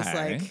someone who was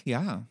Okay. like,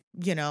 yeah,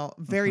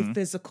 very Mhm.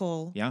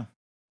 physical. yeah.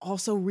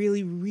 Also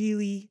really,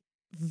 really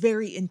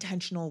very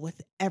intentional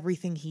with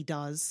everything he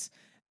does.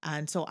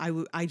 And so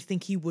I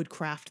think he would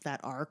craft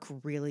that arc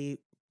really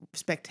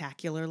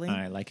spectacularly.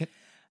 I like it.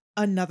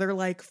 Another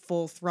like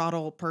full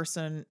throttle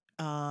person.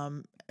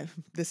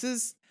 This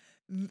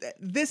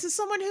is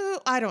someone who,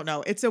 I don't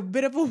know, it's a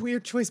bit of a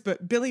weird choice,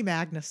 but Billy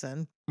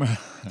Magnuson.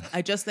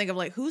 I just think of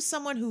like, who's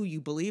someone who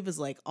you believe is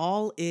like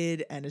all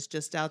id and is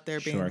just out there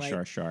being Sure.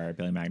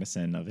 Billy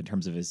Magnuson, in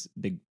terms of his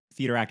big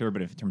theater actor,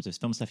 but in terms of his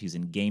film stuff, he was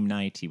in Game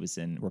Night. He was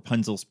in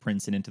Rapunzel's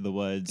Prince and Into the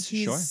Woods.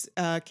 He's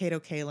Kato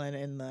Kalin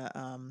in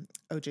the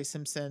O.J.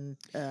 Simpson,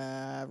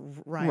 Ryan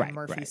Right,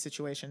 Murphy right.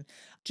 situation.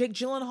 Jake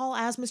Gyllenhaal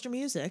as Mr.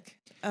 Music.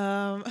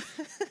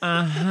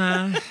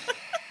 Uh-huh.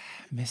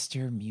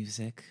 Mr.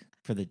 Music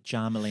for the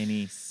John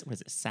Mulaney,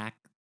 was it Sack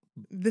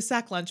The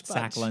Sack Lunch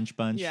Bunch. Lunch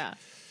Bunch? Yeah.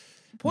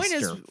 Point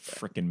is, Mr.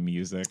 Frickin'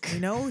 Music. you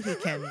know he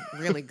can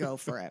really go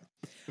for it.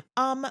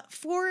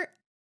 For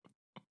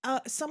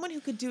someone who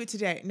could do it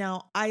today.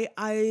 Now,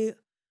 I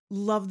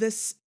love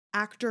this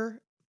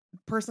actor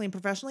personally and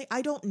professionally.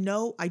 I don't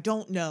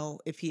know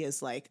if he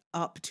is like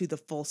up to the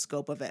full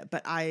scope of it,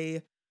 but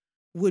I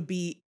would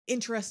be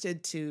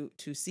interested to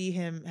see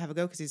him have a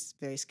go because he's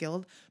very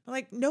skilled. But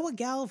like Noah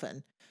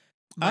Galvin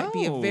might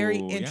be a very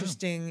Oh, yeah.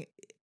 interesting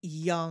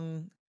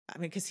young. I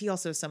mean, because he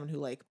also is someone who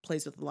like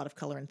plays with a lot of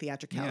color and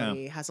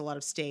theatricality, has a lot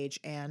of stage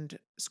and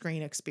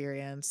screen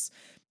experience.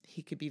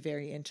 He could be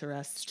very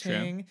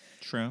interesting.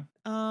 True.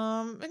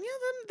 And yeah,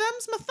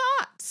 them's my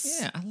thoughts.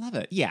 Yeah, I love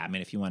it. Yeah, I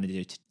mean, if you want to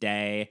do it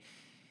today,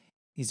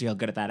 he's real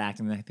good at that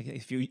acting. I think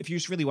if you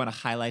just really want to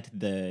highlight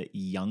the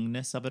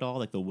youngness of it all,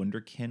 like the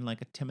wunderkind,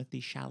 like a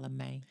Timothy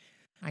Chalamet,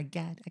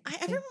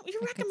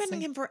 You're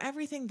recommending him for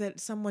everything that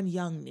someone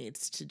young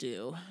needs to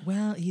do.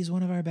 Well, he's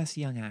one of our best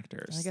young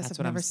actors. I guess That's I've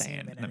what I'm never seen him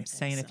saying. in And I'm anything,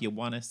 saying so. if you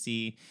want to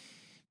see,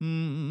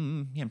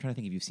 I'm trying to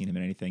think if you've seen him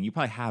in anything. You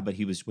probably have, but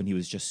when he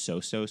was just so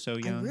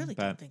young. I really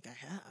but, don't think I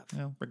have.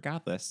 Well,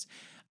 regardless,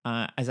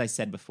 as I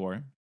said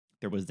before,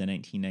 there was the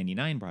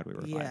 1999 Broadway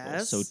revival.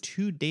 Yes. So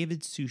to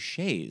David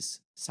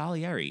Suchet's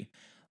Salieri,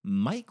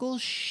 Michael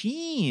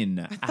Sheen.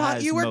 I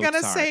thought you were going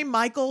to Mozart. say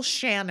Michael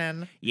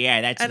Shannon.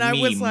 Yeah, that's And me,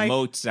 I was like-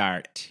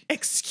 Mozart.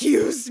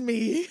 Excuse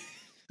me.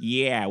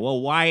 Yeah,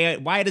 well,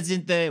 why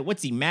doesn't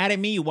what's he mad at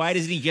me? Why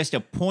doesn't he just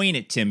appoint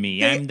it to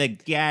me? I'm the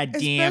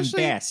goddamn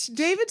Especially best.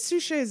 David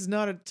Suchet is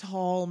not a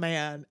tall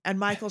man, and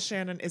Michael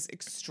Shannon is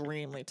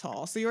extremely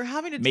tall. So you're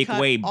having to Make cut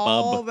way, bub.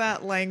 all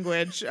that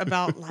language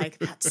about like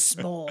that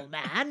small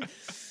man.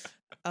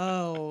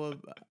 Oh,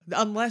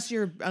 unless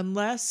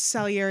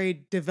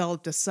Salieri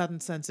developed a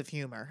sudden sense of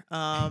humor.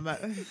 No,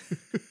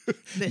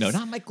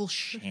 not Michael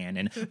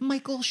Shannon.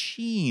 Michael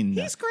Sheen.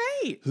 He's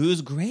great.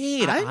 Who's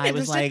great. I'm I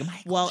was interested. like,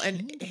 Michael well, Sheen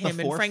and him and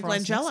before Frank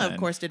Frost Langella, Nixon. of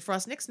course, did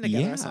Frost Nixon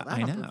together. Yeah, so that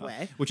I on know.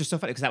 Broadway. Which is so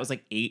funny because that was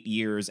like 8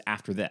 years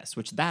after this,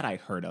 which that I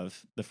heard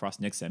of, the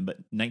Frost Nixon, but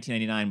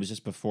 1999 was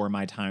just before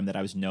my time that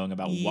I was knowing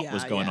about what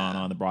was going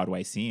on the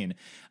Broadway scene.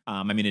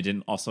 I mean, it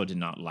did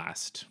not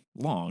last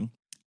long,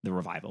 the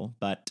revival,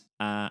 but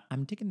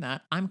I'm digging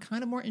that. I'm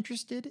kind of more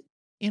interested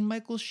in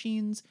Michael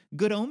Sheen's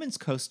Good Omens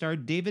co-star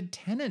David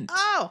Tennant.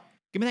 Oh,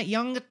 Give me that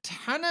young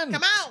Tennant.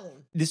 come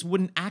on. This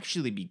wouldn't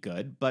actually be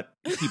good, but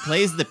he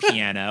plays the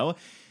piano.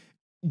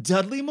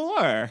 Dudley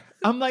Moore.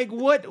 I'm like,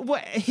 what?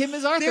 Him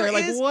as Arthur?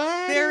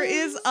 What? There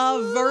is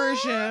a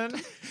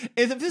version.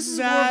 If this is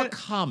more of a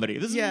comedy,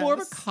 more of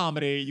a Yes.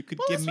 comedy. You could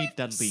give me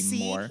Dudley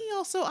Moore.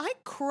 I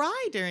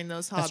cry during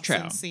those That's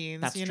Hobson true.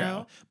 scenes. That's you true.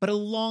 know. But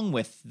along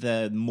with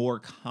the more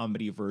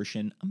comedy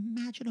version,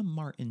 imagine a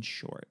Martin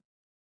Short.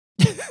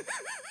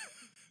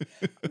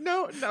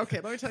 No, okay,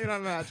 let me tell you what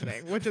I'm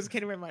imagining, which just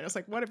came to my mind. I was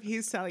like, what if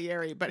he's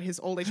Salieri, but his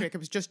old age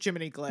makeup is just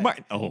Jiminy Glick?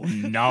 Martin. Oh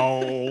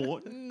no,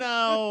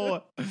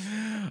 no.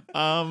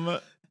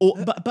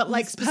 But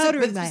like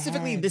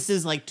specifically, this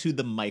is like to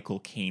the Michael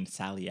Caine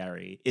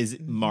Salieri is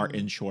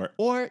Martin Short,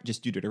 or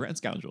just do Dirty Rotten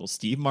Scoundrels.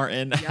 Steve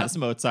Martin as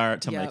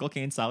Mozart to Michael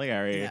Caine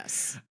Salieri.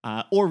 Yes.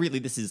 Or really,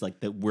 this is like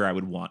where I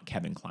would want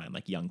Kevin Kline,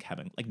 like young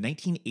Kevin, like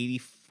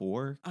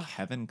 1984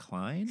 Kevin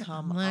Kline.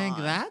 come like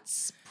on.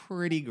 that's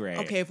pretty great.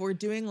 Okay, if we're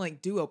doing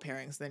like duo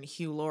pairings, then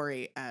Hugh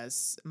Laurie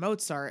as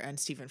Mozart and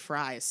Stephen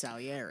Fry as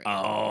Salieri.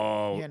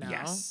 Oh, You know?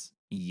 yes.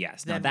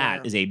 Now Then that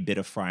we're- is a bit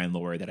of Fry and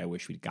Laurie that I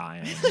wish we'd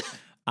gotten.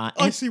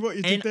 I see what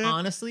you did And there.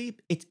 honestly,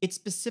 it's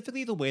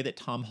specifically the way that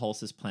Tom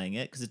Hulse is playing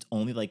it, because it's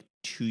only like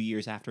 2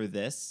 years after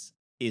this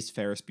is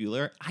Ferris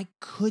Bueller. I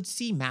could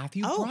see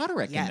Matthew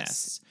Broderick in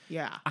this.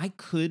 Yeah. I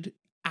could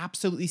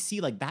absolutely see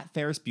like that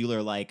Ferris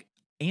Bueller, like,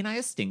 ain't I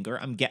a stinker?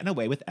 I'm getting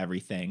away with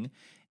everything.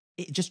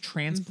 It just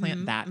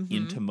transplant that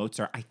into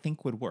Mozart, I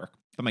think would work.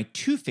 But my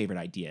two favorite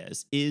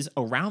ideas is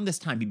around this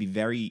time, he'd be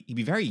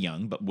very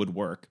young, but would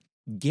work.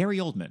 Gary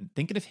Oldman.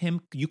 Thinking of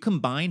him, you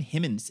combine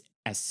him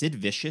as Sid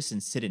Vicious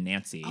and Sid and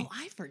Nancy. Oh,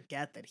 I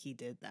forget that he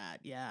did that.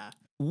 Yeah.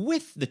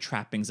 With the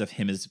trappings of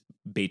him as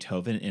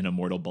Beethoven in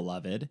Immortal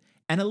Beloved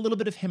and a little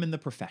bit of him in The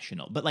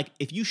Professional. But like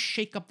if you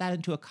shake up that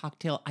into a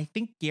cocktail, I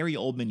think Gary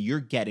Oldman, you're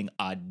getting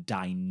a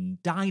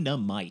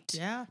dynamite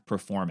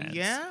performance.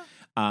 Yeah.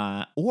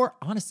 Or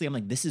honestly, I'm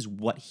like, this is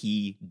what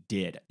he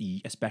did,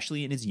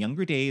 especially in his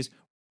younger days,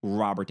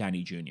 Robert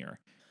Downey Jr.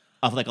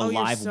 Of like a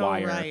Live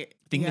Wire. Right.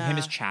 Think of him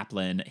as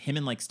Chaplin, him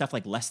in like stuff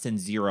like Less Than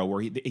Zero, where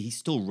he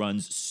still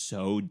runs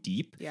so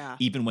deep,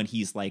 even when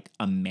he's like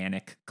a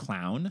manic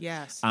clown.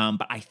 Yes.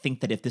 But I think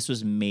that if this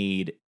was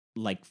made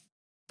like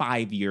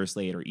 5 years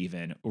later,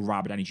 even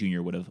Robert Downey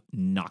Jr. would have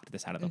knocked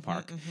this out of the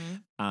park.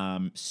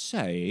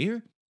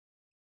 So,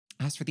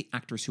 as for the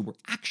actors who were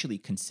actually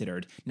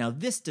considered, now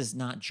this does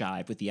not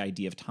jive with the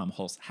idea of Tom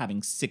Hulse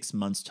having 6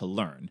 months to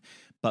learn.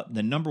 But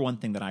the number one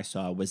thing that I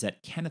saw was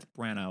that Kenneth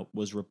Branagh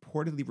was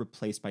reportedly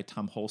replaced by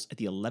Tom Hulse at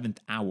the 11th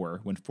hour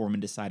when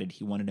Foreman decided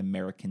he wanted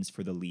Americans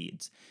for the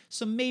leads.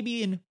 So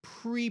maybe in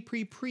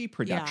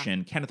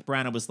pre-production, Kenneth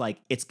Branagh was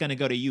like, it's going to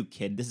go to you,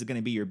 kid. This is going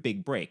to be your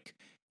big break.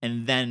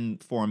 And then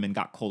Foreman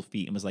got cold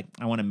feet and was like,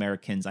 I want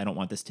Americans. I don't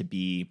want this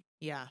to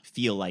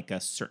feel like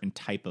a certain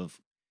type of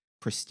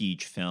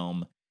prestige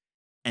film.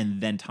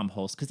 And then Tom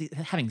Hulse, because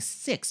having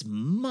 6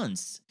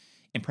 months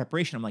in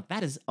preparation, I'm like,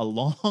 that is a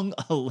long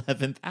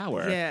 11th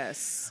hour.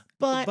 Yes.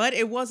 But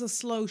it was a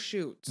slow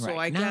shoot. So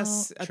I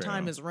guess a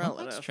time is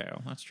relative.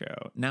 That's true.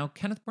 Now,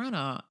 Kenneth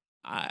Branagh,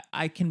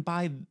 I can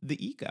buy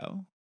the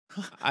ego.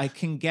 I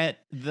can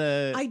get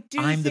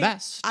I'm the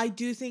best. I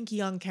do think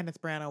young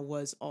Kenneth Branagh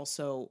was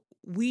also,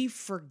 we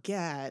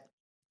forget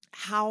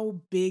how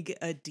big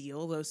a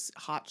deal those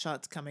hot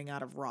shots coming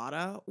out of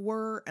RADA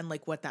were and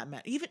like what that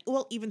meant.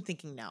 Even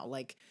thinking now,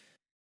 like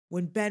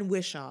when Ben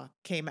Whishaw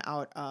came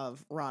out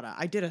of RADA,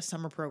 I did a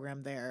summer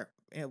program there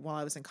while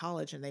I was in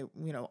college, and they,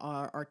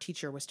 our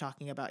teacher was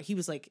talking about, he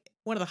was like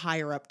one of the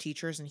higher up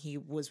teachers, and he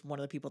was one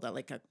of the people that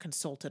like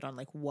consulted on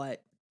like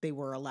what they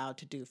were allowed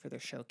to do for their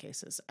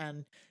showcases.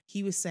 And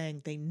he was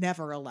saying they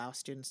never allow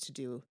students to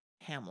do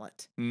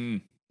Hamlet.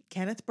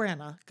 Kenneth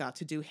Branagh got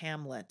to do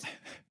Hamlet.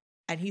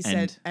 And he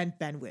said, and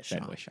Ben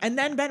Whishaw. And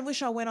then Ben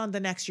Whishaw went on the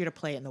next year to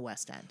play it in the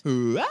West End.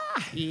 Ooh,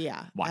 ah!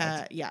 Yeah.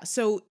 Wild. Yeah.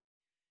 So,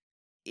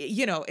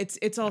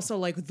 it's also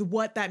like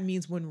what that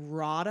means when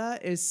RADA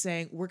is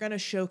saying, we're going to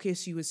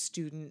showcase you as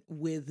student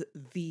with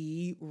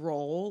the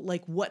role,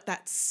 like what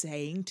that's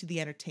saying to the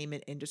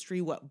entertainment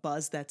industry, what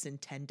buzz that's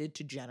intended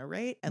to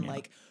generate. And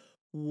like,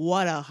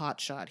 what a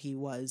hotshot he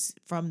was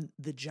from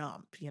the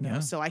jump,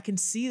 So I can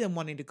see them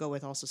wanting to go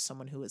with also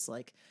someone who is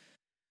like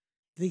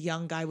the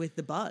young guy with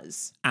the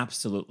buzz.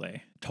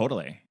 Absolutely.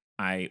 Totally.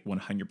 I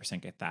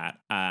 100% get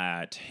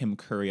that. Tim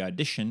Curry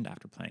auditioned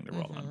after playing the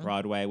role on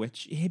Broadway,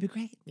 which he'd be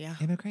great. Yeah.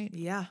 He'd be great.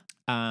 Yeah.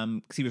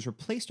 Because he was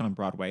replaced on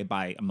Broadway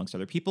by, amongst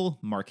other people,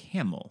 Mark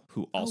Hamill,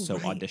 who also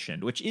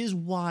auditioned, which is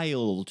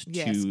wild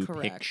to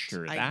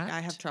picture that.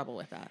 I have trouble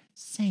with that.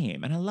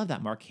 Same. And I love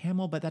that Mark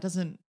Hamill, but that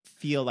doesn't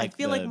feel like I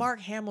feel like Mark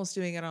Hamill's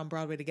doing it on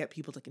Broadway to get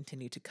people to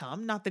continue to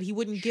come. Not that he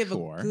wouldn't give a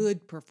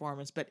good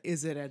performance, but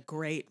is it a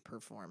great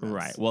performance?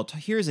 Right. Well,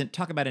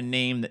 talk about a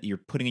name that you're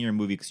putting in your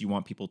movie because you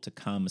want people to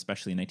come,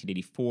 especially in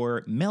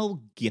 1984.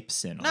 Mel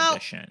Gibson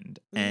auditioned.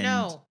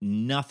 And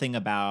nothing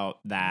about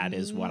that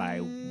is what I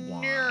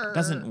want.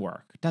 Doesn't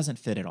work. Doesn't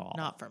fit at all.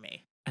 Not for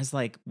me. As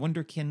like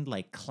wonderkind,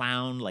 like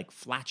clown, like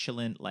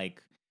flatulent,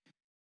 like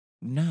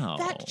no.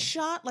 That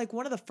shot, like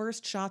one of the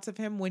first shots of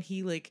him when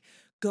he like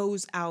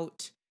goes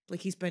out,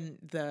 like he's been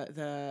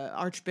the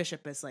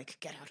archbishop is like,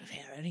 get out of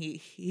here, and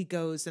he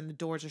goes and the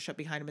doors are shut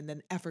behind him, and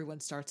then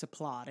everyone starts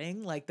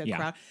applauding, like the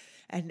crowd,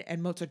 and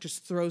Mozart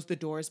just throws the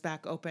doors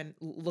back open,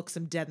 looks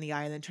him dead in the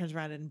eye, and then turns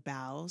around and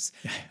bows.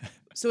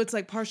 So it's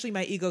like partially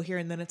my ego here,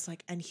 and then it's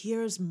like, and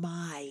here's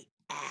my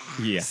ass.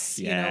 Yes,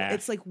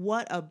 It's like,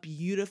 what a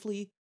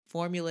beautifully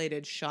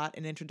formulated shot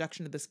and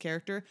introduction to this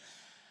character.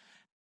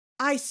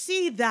 I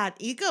see that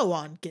ego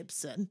on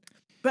Gibson,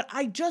 but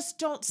I just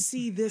don't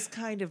see this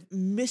kind of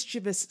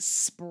mischievous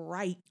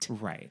sprite.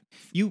 Right.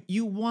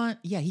 You want,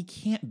 he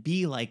can't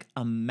be like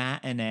a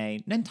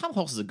matinee. And Tom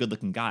Hulce is a good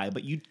looking guy,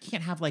 but you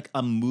can't have like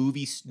a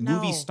movie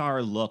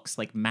star looks,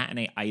 like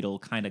matinee idol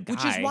kind of guy.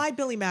 Which is why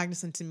Billy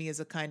Magnuson to me is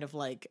a kind of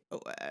like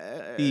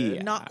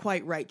not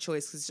quite right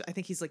choice, because I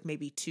think he's like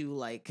maybe too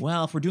like.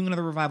 Well, if we're doing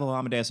another revival of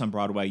Amadeus on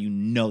Broadway,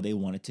 they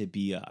want it to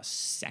be a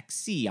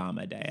sexy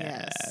Amadeus.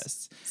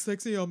 Yes.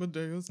 Sexy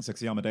Amadeus.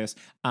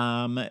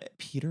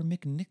 Peter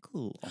McNichol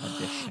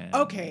audition.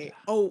 Okay.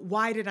 Oh,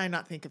 why did I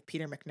not think of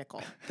Peter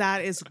McNichol?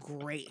 That is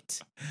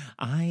great.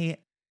 I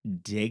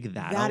dig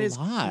that a lot. That is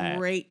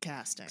great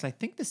casting. Because I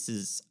think this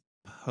is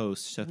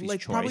post Sophie's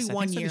like Choice. Probably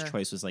one year. Sophie's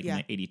Choice was like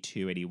in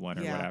 82, 81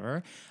 or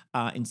whatever.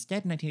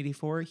 Instead, in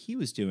 1984, he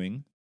was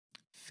doing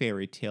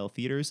Fairy Tale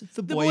Theater's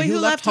The Boy Who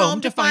Left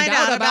Home to Find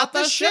Out About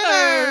the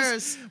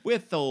Shivers,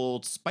 with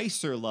old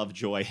Spicer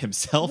Lovejoy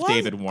himself,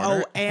 David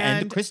Warner,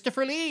 and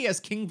Christopher Lee as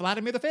King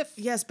Vladimir V.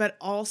 Yes, but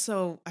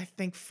also I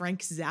think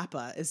Frank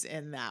Zappa is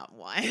in that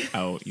one.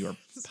 Oh, you are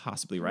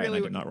possibly right. Really,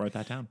 and I did not write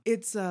that down.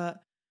 It's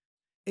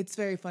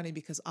very funny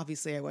because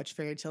obviously I watched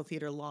Fairy Tale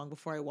Theater long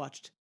before I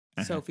watched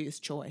Sophie's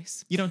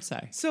Choice. You don't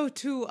say. So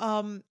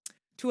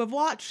to have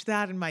watched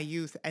that in my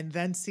youth and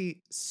then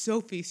see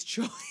Sophie's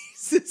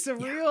Choice is a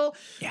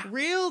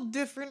real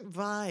different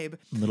vibe.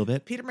 A little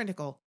bit. Peter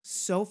McNichol,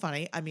 so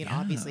funny. I mean,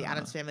 obviously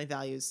Addams Family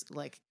Values,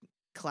 like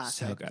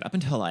classic. So good. Up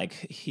until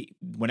like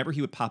whenever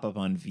he would pop up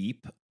on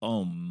Veep,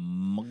 oh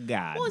my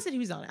God. What was it he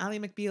was on? Ally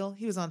McBeal?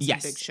 He was on some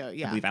big show.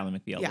 Yeah. I believe Ally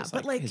McBeal was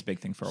like his big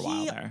thing for a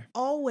while there.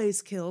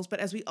 Always kills,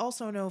 but as we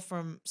also know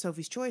from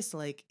Sophie's Choice,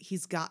 like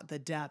he's got the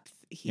depth.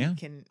 He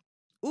can,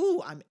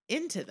 I'm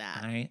into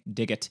that. I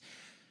dig it.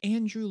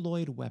 Andrew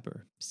Lloyd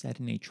Webber said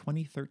in a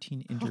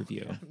 2013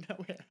 interview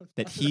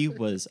that he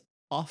was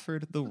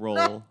offered the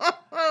role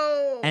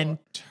and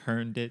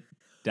turned it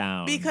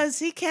down. Because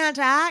he can't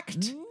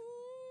act?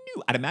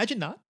 No, I'd imagine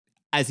not.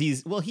 As he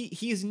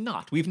is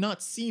not. We've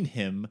not seen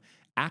him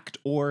act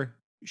or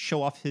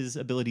show off his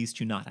abilities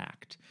to not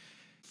act.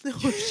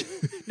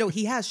 No,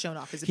 he has shown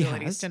off his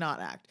abilities to not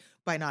act.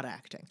 By not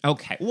acting.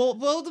 Okay. Well,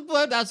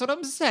 that's what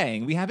I'm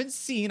saying. We haven't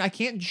seen, I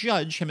can't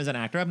judge him as an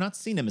actor. I've not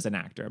seen him as an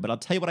actor, but I'll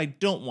tell you what I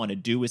don't want to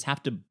do is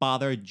have to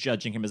bother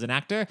judging him as an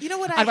actor. You know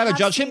what? I'd rather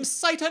judge him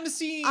sight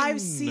unseen.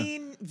 I've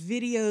seen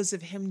videos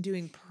of him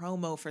doing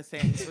promo for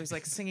things where he's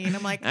like singing, and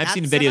I'm like, I've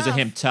seen videos of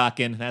him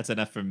talking. That's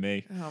enough for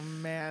me. Oh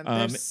man.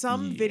 There's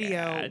some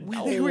video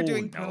where they were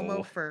doing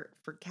promo for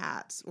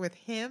Cats with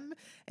him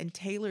and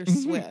Taylor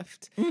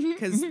Swift,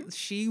 because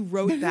she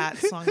wrote that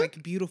song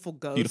like Beautiful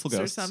Ghosts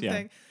or something.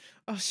 Yeah.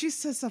 Oh, she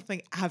says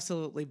something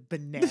absolutely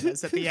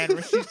bananas at the end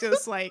where she's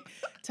just like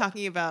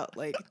talking about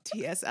like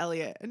T.S.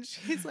 Eliot. And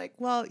she's like,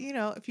 well,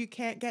 if you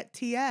can't get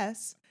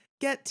T.S.,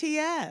 get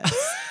TS.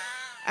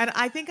 And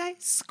I think I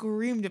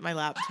screamed at my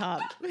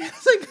laptop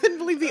because I couldn't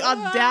believe the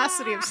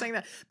audacity of saying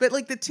that. But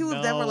like the two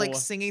of them were like No.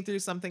 singing through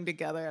something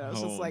together, and I was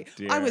just Oh, like,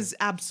 dear. I was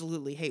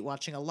absolutely hate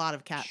watching a lot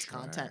of Cats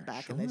content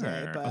back in the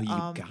day. Sure.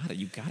 But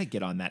you gotta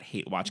get on that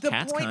hate watch the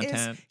Cats point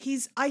content.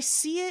 is, I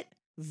see it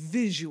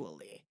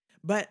visually,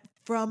 but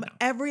from No.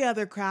 every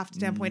other craft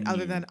standpoint,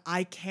 other than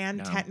I can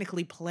No.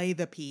 technically play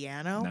the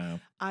piano, No,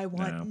 I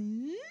want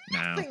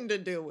nothing to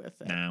do with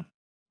it. no.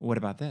 What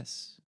about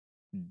this?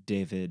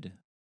 David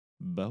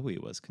Bowie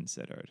was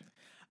considered.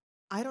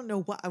 I don't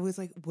know what I was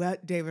like.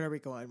 What David are we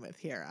going with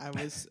here? I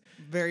was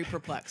very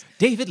perplexed.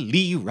 David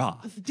Lee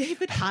Roth.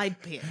 David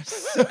Hyde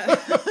Pierce.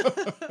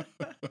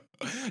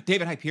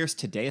 David Hyde Pierce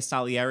today as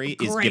Salieri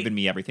is Great. giving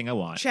me everything I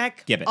want.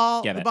 Check Give it.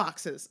 all give the it.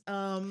 boxes.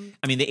 I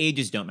mean, the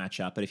ages don't match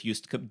up, but if you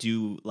used to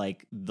do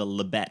like the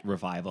Libet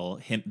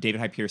revival, David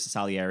Hyde Pierce as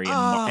Salieri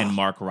and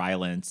Mark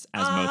Rylance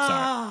as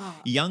Mozart.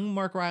 Young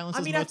Mark Rylance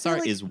as I feel Mozart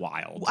like- is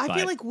wild. I feel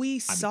but like we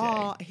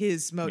saw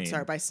his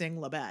Mozart mean, by seeing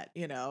Libet,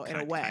 in a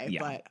kinda, way. yeah,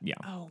 but yeah,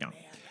 oh yeah. man,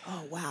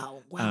 oh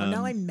wow.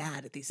 Now I'm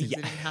mad at these things that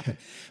didn't happen.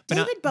 But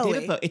now, David Bowie.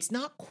 David Bowie, it's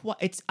not quite.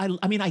 It's.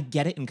 I mean, I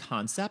get it in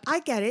concept. I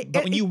get it,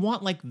 But when you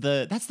want like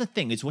that's the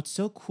thing is what's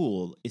so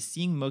cool is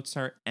seeing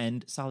Mozart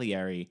and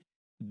Salieri,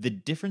 the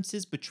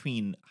differences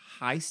between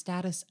high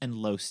status and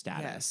low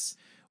status. Yes.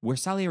 Where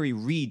Salieri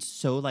reads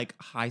so like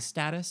high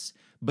status,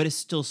 but is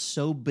still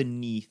so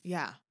beneath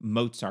Yeah.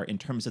 Mozart in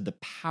terms of the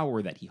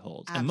power that he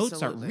holds. And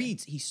Mozart Absolutely.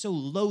 reads, he's so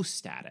low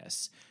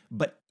status,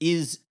 but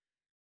is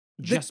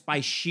just by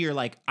sheer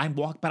like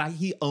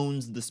he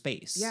owns the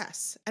space.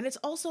 Yes. And it's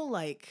also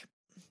like,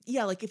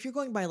 yeah, like if you're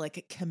going by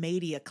like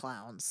commedia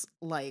clowns,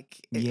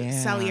 like Yeah.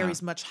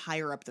 Salieri's much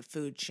higher up the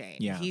food chain.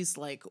 Yeah. He's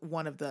like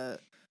one of the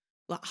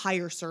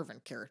higher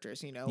servant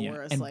characters, Yeah.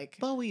 whereas and like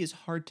Bowie is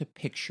hard to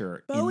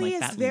picture Bowie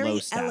in like is that very low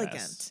status.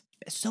 elegant.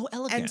 So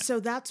elegant. And so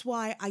that's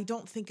why I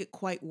don't think it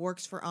quite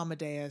works for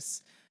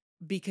Amadeus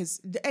because,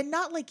 and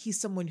not like he's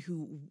someone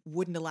who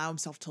wouldn't allow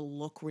himself to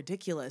look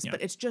ridiculous, Yeah.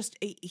 but it's just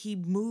he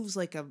moves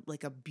like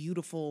a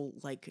beautiful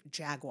like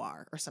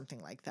jaguar or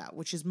something like that,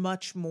 which is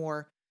much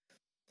more,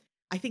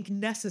 I think,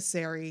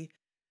 necessary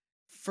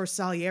for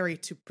Salieri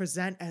to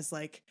present as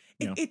like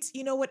Yeah. it's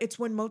it's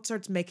when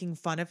Mozart's making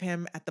fun of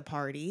him at the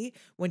party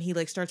when he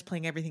like starts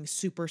playing everything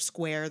super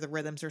square, the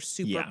rhythms are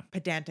super Yeah.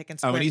 pedantic and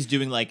square. Oh, and he's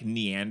doing like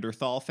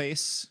Neanderthal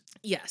face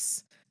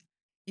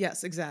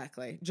Yes,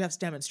 exactly. Jeff's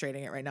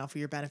demonstrating it right now for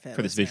your benefit.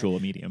 for this listener. visual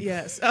medium.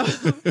 Yes.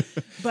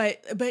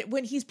 But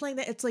when he's playing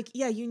that, it's like,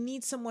 yeah, you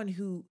need someone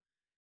who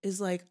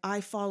is like,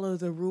 I follow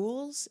the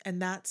rules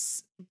and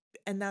that's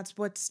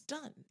what's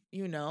done,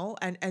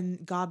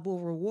 and God will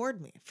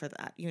reward me for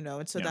that,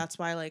 and so Yeah. that's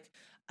why like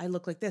I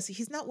look like this.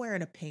 He's not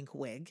wearing a pink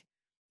wig,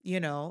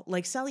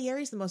 like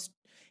Salieri's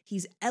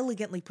he's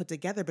elegantly put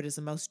together, but is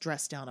the most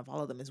dressed down of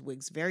all of them. His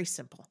wig's very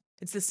simple.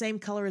 It's the same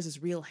color as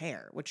his real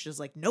hair, which is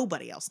like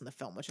nobody else in the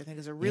film, which I think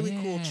is a really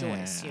cool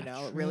choice.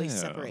 Yeah, It really true.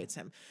 separates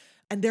him.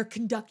 And their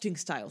conducting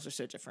styles are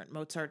so different.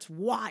 Mozart's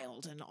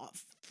wild and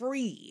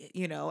free,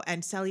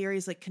 and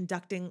Salieri's like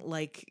conducting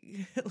like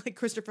like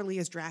Christopher Lee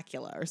as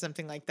Dracula or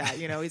something like that.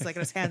 He's like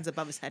his hands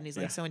above his head and he's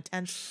like Yeah. so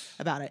intense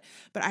about it.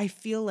 But I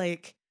feel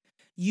like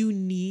you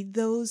need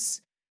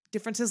those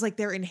differences, like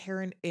they're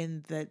inherent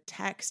in the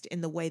text,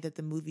 in the way that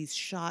the movie's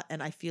shot.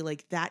 And I feel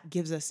like that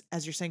gives us,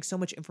 as you're saying, so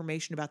much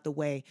information about the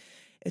way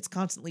it's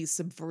constantly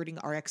subverting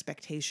our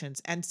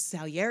expectations and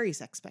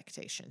Salieri's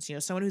expectations.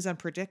 Someone who's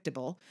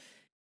unpredictable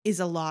is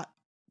a lot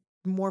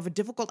more of a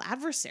difficult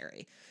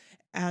adversary.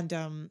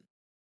 And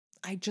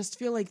I just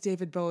feel like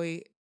David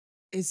Bowie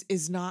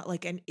is not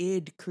like an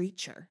id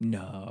creature.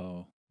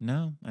 No,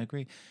 I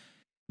agree.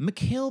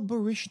 Mikhail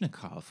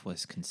Baryshnikov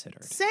was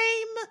considered. Same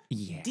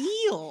Yeah.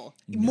 deal.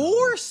 No.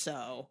 More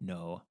so.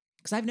 No.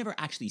 Because I've never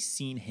actually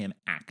seen him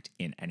act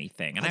in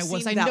anything. And I've I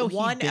seen know that he'd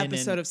one been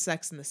episode in, of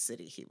Sex in the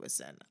City he was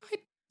in. I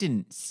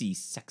didn't see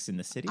Sex in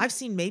the City. I've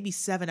seen maybe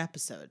 7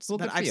 episodes, Well,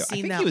 but good for I've you. seen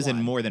I think that he was in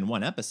one. more than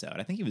one episode.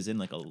 I think he was in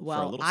like for a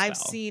Well, little I've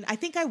spell. seen. I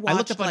think I watched. I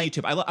looked up on like,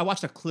 YouTube. I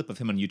watched a clip of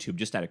him on YouTube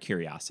just out of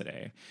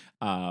curiosity,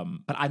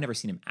 but I've never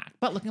seen him act.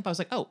 But looking up, I was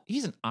like, oh, he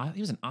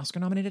was an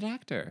Oscar-nominated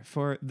actor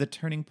for The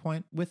Turning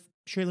Point with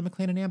Shirley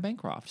MacLaine and Anne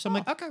Bancroft. So I'm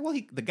like, okay, well,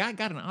 the guy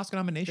got an Oscar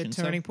The nomination.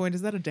 Turning Point,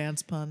 is that a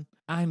dance pun?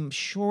 I'm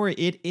sure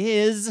it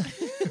is.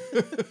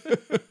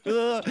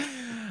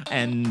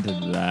 And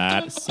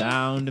that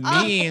sound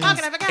means how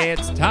can I forget?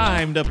 it's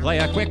time to play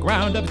a quick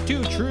round of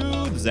Two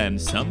Truths and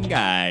Some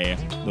Guy.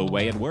 The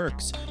way it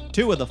works,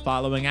 2 of the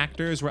following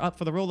actors were up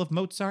for the role of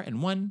Mozart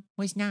and 1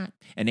 was not.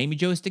 And Amy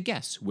Jo is to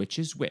guess which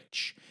is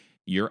which.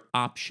 Your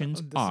options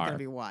This is are gonna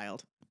be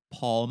wild.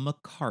 Paul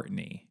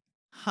McCartney,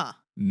 Huh.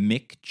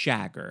 Mick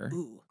Jagger,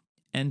 Ooh.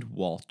 and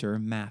Walter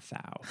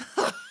Matthau.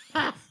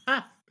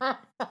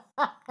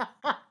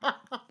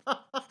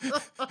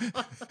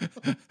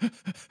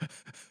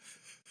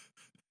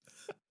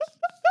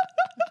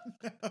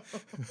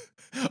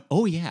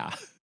 Oh, yeah.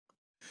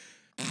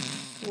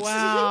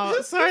 Wow.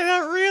 Sorry, that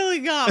really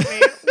got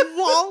me.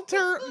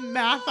 Walter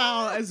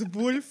Matthau as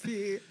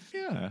Wolfie.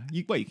 Yeah.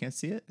 You can't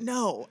see it?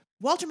 No.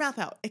 Walter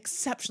Matthau,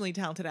 exceptionally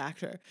talented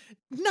actor.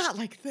 Not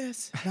like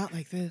this. Not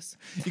like this.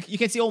 You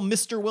can't see old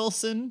Mr.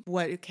 Wilson.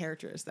 What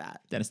character is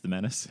that? Dennis the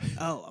Menace.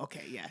 Oh,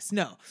 okay. Yes.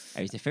 No.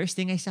 That was the first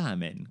thing I saw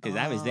him in because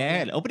I was Oh, there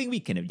yeah. at the opening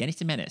weekend of Dennis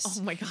the Menace.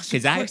 Oh my gosh.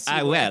 Because of course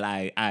you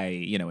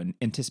would. in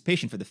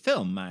anticipation for the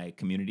film, my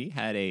community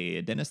had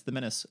a Dennis the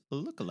Menace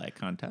lookalike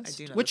contest,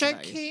 do know which this I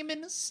about you. came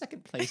in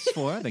second place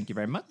for. Thank you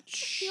very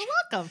much. You're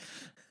welcome.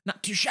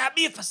 Not too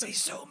shabby if I say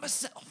so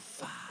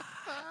myself.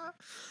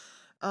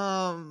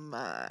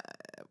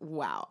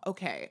 Wow.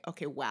 Okay.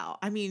 Wow.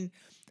 I mean,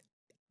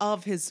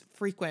 of his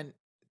frequent,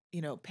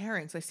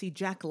 pairings, I see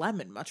Jack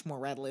Lemmon much more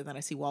readily than I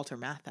see Walter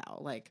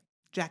Matthau. Like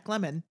Jack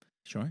Lemmon,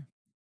 Sure.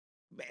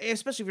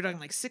 especially if you're talking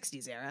like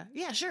 60s era.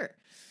 Yeah, sure.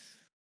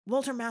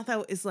 Walter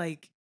Matthau is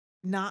like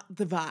not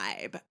the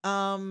vibe.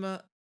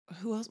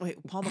 Who else?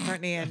 Wait, Paul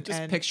McCartney and I'm just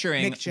and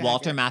picturing Mick Jagger.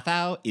 Walter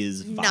Matthau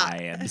is Not-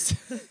 vibes.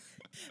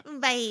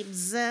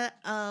 Babes.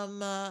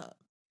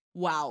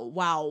 Wow.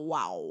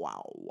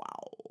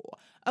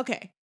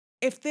 Okay.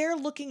 If they're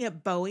looking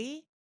at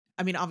Bowie,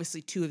 I mean,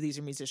 obviously 2 of these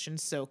are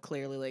musicians, so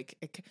clearly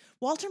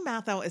Walter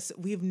Matthau is,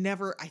 we've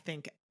never, I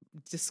think,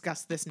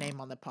 discussed this name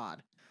on the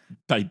pod.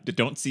 I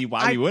don't see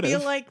why we would I feel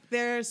have. like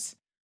there's,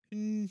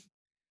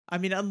 I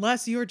mean,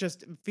 unless you're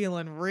just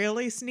feeling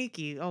really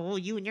sneaky. Oh,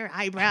 you and your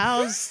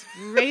eyebrows,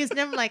 raising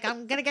them like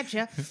I'm going to get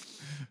you.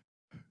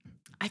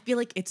 I feel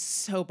like it's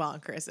so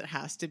bonkers it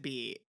has to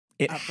be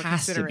It up for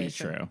has to be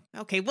consideration.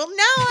 true. Okay, well, now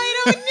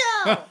I don't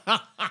know.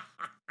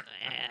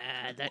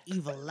 That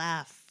evil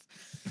laugh.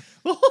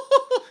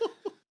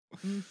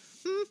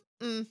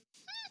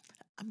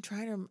 I'm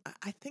trying to.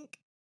 I think.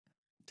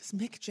 Does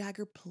Mick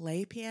Jagger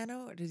play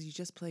piano or does he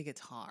just play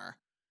guitar?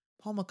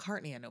 Paul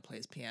McCartney, I know,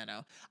 plays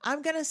piano.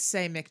 I'm gonna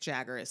say Mick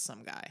Jagger is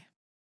some guy.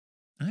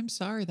 I'm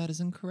sorry, that is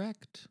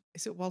incorrect.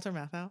 Is it Walter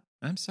Matthau?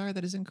 I'm sorry,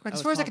 that is incorrect. Oh,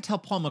 As far as I Paul- could tell,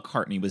 Paul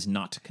McCartney was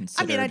not I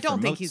considered. mean, I for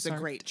don't think he's a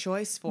Mozart. great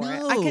choice for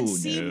it. I can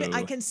see No.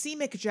 I can see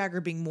Mick Jagger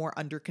being more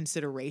under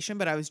consideration,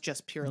 but I was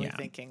just purely Yeah.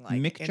 thinking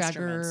like Mick instruments.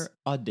 Jagger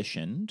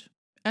auditioned,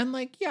 and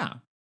yeah,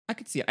 I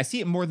could see it. I see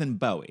it more than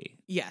Bowie.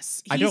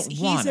 Yes, I don't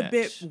he's want a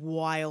bit it.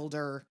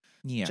 wilder,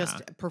 Yeah.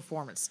 just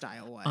performance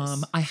style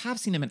wise. I have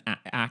seen him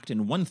act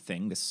in one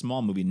thing, this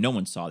small movie no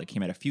one saw that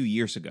came out a few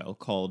years ago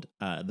called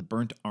The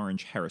Burnt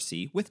Orange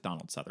Heresy with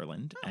Donald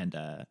Sutherland and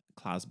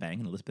Klaus Bang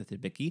and Elizabeth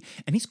Debicki,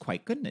 and he's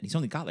quite good in it. He's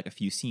only got like a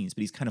few scenes,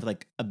 but he's kind of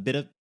like a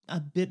bit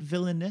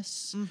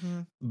villainous.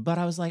 Mm-hmm. But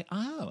I was like,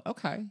 oh,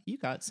 okay, you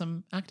got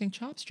some acting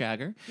chops,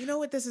 Jagger. You know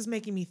what this is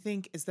making me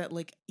think is that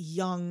like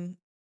young,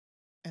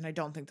 and I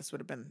don't think this would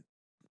have been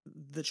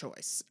the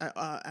choice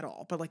at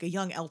all, but like a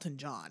young Elton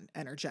John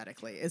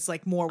energetically is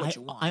like more what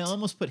you want. I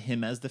almost put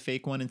him as the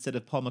fake one instead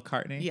of Paul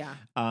McCartney. Yeah.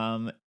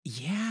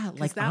 Yeah,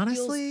 like that feels-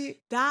 honestly,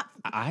 that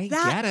I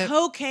that get it.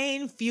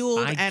 cocaine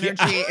fueled I get-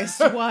 energy is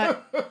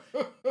what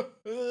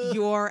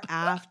you're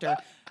after.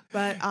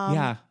 But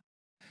yeah,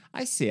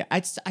 I see it.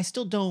 I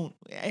still don't.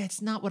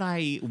 It's not what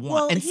I want.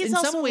 Well, and he's in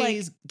some also, like-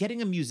 ways,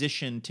 getting a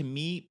musician to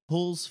me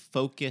pulls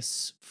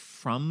focus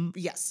from.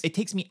 yes. It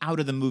takes me out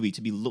of the movie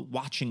to be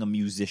watching a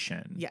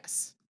musician.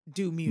 Yes.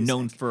 Do music.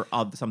 Known for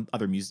some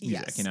other music.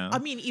 Yes. You know. I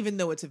mean, even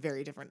though it's a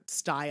very different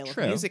style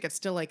True. of music, it's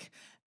still like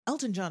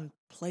Elton John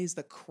plays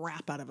the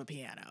crap out of a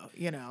piano,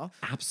 you know?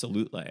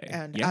 Absolutely.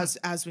 And yeah.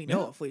 as we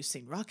know, Yeah. if we've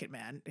seen Rocket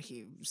Man,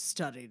 he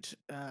studied,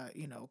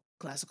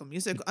 classical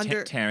music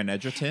under. Taron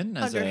Egerton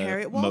as under a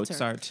Harriet Walter.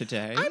 Mozart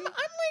today. I'm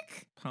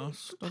like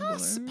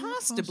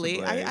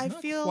possibly. I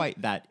Not feel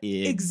quite that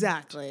id.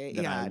 exactly.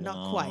 that Yeah, I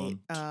not quite.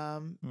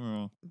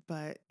 Oh.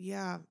 But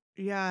yeah.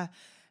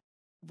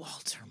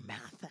 Walter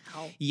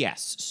Matthau.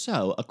 Yes.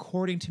 So,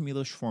 according to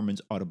Milos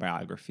Forman's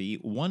autobiography,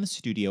 one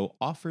studio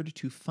offered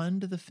to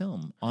fund the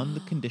film on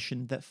the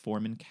condition that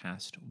Forman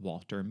cast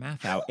Walter Matthau.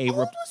 How old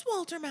was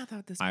Walter Matthau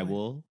at this point? I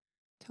will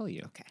tell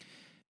you. Okay.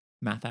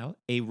 Matthau,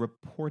 a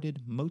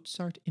reported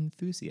Mozart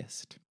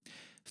enthusiast.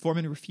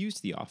 Forman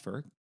refused the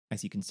offer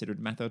as he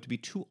considered Matthau to be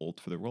too old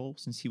for the role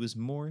since he was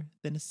more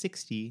than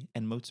 60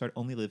 and Mozart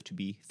only lived to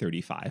be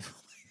 35.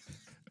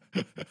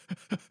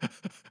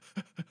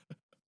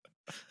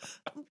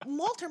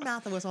 Walter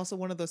Matthau was also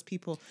one of those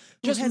people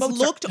who Just has Mozart.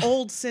 looked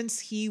old since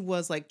he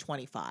was like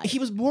 25. He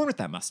was born with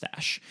that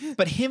mustache,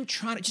 but him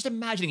just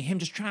imagining him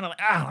just trying to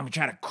let me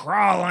try to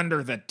crawl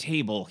under the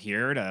table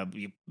here to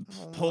be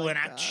pulling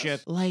my at gosh.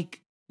 shit.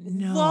 Like,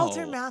 no.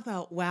 Walter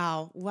Matthau.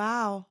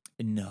 Wow.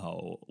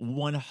 No,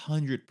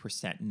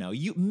 100% no.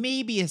 You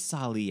maybe as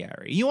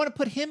Salieri. You want to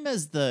put him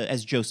as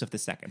Joseph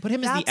II. Put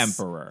him as the That's-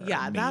 emperor.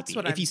 yeah, that's maybe.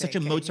 what If I'm he's such a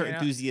thinking, Mozart you know?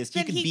 enthusiast,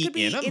 Then he could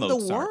be in a the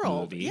Mozart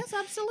world. movie. Yes,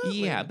 absolutely.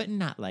 Yeah, but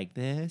not like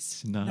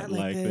this. Not like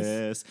like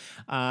this.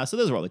 this. So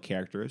those are all the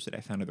characters that I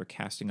found other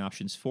casting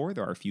options for.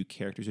 There are a few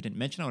characters I didn't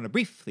mention. I want to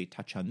briefly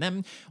touch on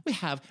them. We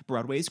have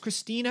Broadway's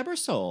Christine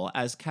Ebersole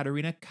as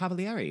Caterina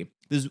Cavalieri.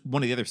 This is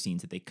one of the other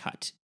scenes that they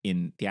cut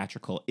in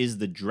theatrical is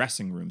the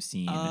dressing room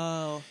scene.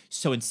 Oh.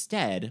 So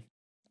instead,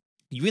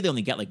 you really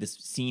only get like this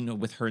scene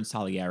with her and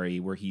Salieri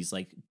where he's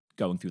like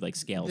going through like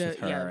scales with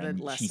her and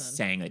she's lesson.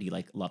 saying that he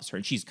like loves her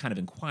and she's kind of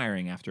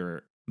inquiring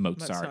after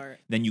Mozart. Mozart.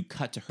 Then you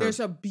cut to her.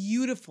 There's a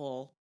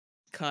beautiful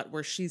cut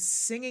where she's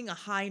singing a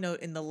high note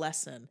in the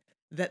lesson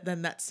that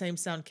then that same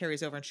sound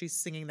carries over and she's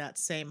singing that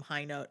same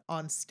high note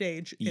on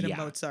stage in a Yeah.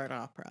 Mozart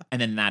opera.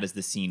 And then that is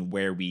the scene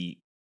where we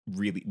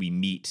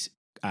meet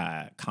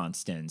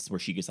Constance, where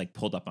she gets like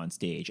pulled up on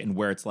stage, and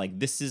where it's like,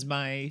 this is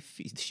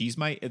she's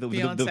my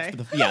Fiance.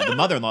 the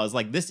mother-in-law is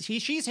like, this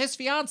she's his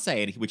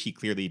fiance, and which he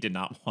clearly did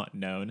not want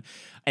known.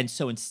 And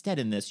so instead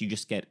in this, you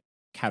just get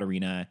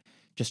Katerina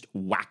just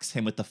whacks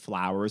him with the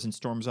flowers and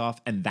storms off,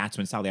 and that's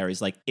when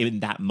Salieri's like, in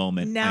that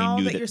moment, Now I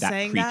knew that you're that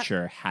saying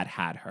creature had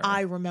her.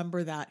 I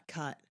remember that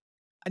cut.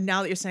 And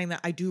now that you're saying that,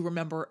 I do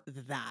remember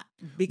that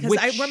because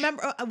I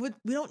remember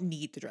we don't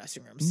need the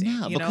dressing room scene.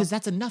 No, because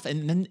that's enough.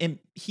 And then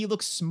he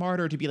looks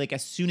smarter to be like,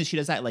 as soon as she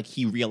does that, like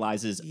he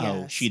realizes,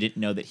 oh, she didn't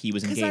know that he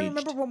was engaged. Because I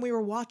remember when we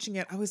were watching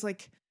it, I was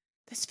like,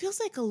 this feels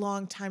like a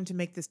long time to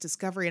make this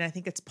discovery. And I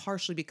think it's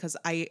partially because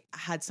I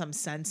had some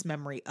sense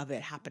memory of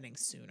it happening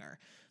sooner.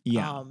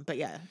 Yeah. But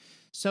yeah.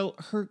 So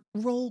her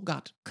role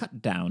got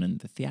cut down in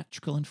the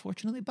theatrical,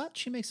 unfortunately, but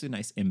she makes a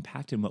nice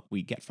impact in what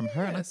we get from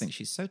her. And I think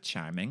she's so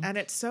charming. And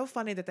it's so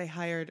funny that they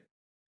hired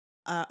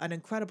an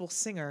incredible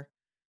singer,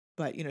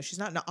 but, you know, she's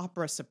not an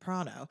opera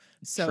soprano.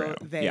 So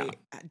they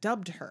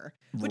dubbed her,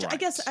 which I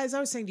guess, as I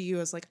was saying to you,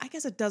 is like, I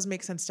guess it does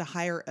make sense to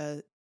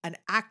hire an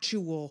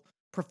actual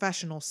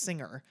professional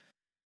singer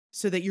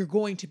so that you're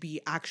going to be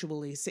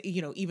actually,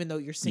 you know, even though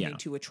you're singing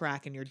to a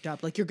track and you're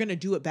dubbed, like you're going to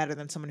do it better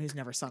than someone who's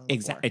never sung before.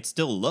 Exactly. It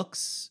still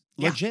looks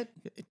legit.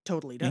 It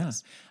totally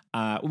does.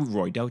 Yeah.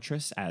 Roy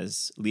Dotrice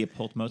as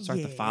Leopold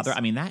Mozart, the father.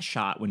 I mean, that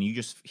shot when he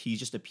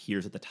just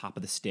appears at the top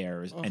of the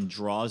stairs and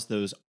draws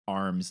those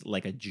arms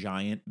like a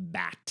giant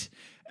bat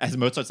as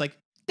Mozart's like,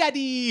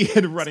 Daddy,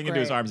 and running into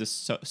his arms is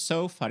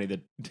so funny.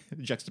 The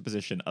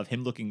juxtaposition of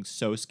him looking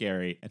so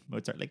scary and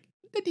Mozart like,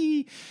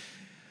 Daddy.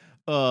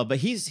 But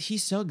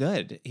he's so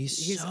good.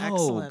 He's so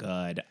excellent.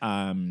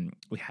 good.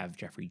 We have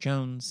Jeffrey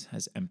Jones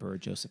as Emperor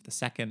Joseph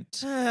II.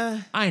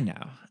 I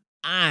know.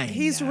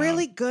 He's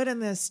really good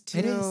in this too.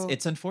 It is.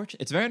 It's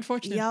unfortunate. It's very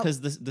unfortunate because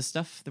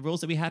the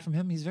roles that we had from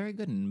him, he's very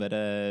good in. But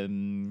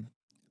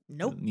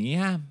nope.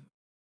 Yeah.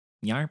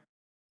 Yarp.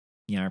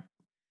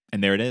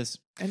 And there it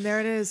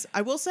is.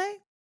 I will say,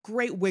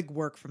 great wig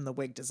work from the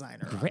wig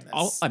designer. Great.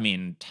 I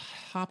mean,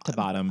 top to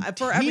bottom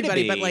for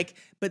everybody,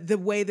 but the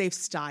way they've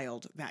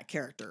styled that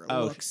character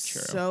looks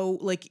so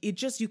like it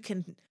just you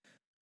can.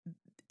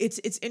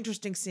 It's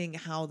interesting seeing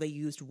how they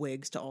used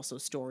wigs to also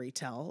story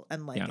tell,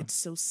 and like it's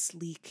so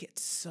sleek,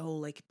 it's so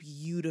like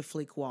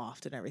beautifully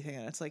coiffed and everything,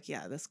 and it's like,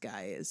 yeah, this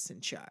guy is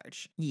in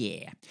charge.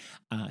 Yeah,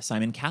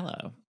 Simon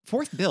Callow,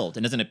 fourth build,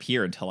 and doesn't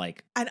appear until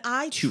like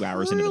 2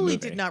 hours into the movie. I truly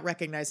did not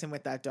recognize him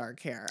with that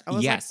dark hair. I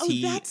was like, oh,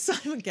 that's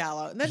Simon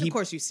Callow, and then of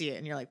course you see it,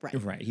 and you're like,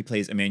 right. He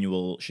plays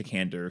Emanuel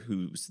Schikaneder,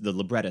 who's the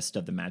librettist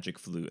of the Magic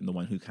Flute, and the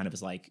one who kind of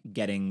is like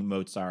getting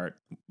Mozart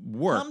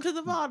work. Come to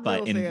the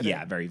vaudeville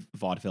theater. Very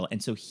vaudeville,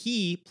 and so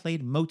he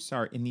played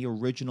Mozart in the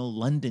original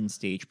London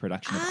stage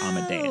production of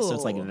Amadeus. So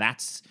it's like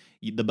that's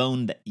the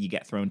bone that you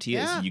get thrown to you.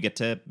 Yeah. You get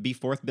to be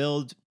fourth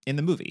build in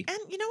the movie. And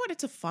you know what?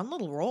 It's a fun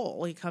little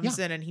role. He comes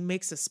in and he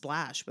makes a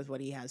splash with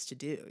what he has to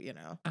do, you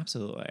know?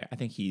 Absolutely. I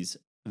think he's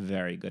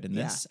very good in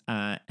this.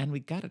 And we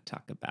got to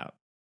talk about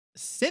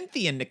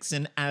Cynthia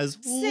Nixon as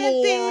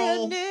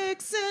Laurel.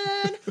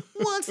 Nixon.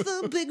 What's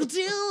the big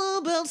deal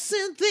about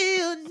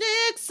Cynthia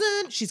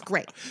Nixon? She's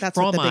great. That's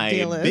For what the all big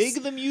deal my is.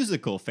 Big the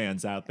Musical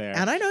fans out there.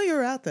 And I know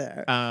you're out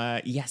there.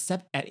 Yes,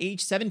 at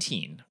age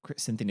 17,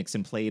 Cynthia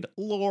Nixon played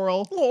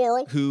Laurel.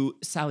 Who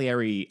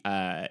Salieri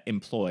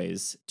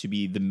employs to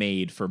be the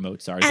maid for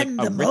Mozart. And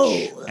the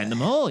mole. And the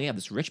mole, yeah.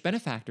 This rich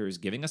benefactor is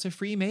giving us a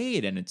free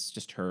maid, and it's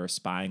just her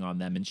spying on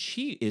them. And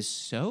she is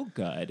so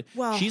good.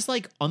 Well, she's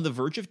like on the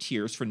verge of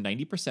tears for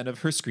 90% of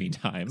her screen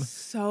time.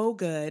 So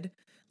good.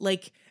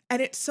 Like,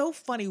 and it's so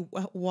funny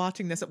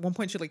watching this. At one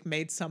point, she like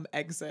made some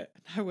exit.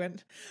 I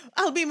went,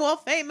 "I'll be more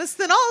famous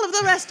than all of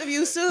the rest of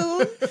you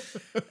soon."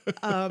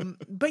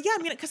 But yeah,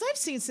 I mean, because I've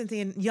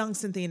seen young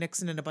Cynthia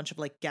Nixon in a bunch of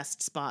like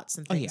guest spots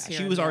and things.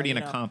 She was already an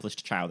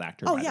accomplished child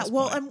actor. Oh yeah,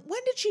 well,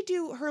 when did she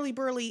do Hurly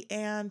Burly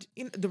and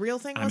The Real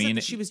Thing?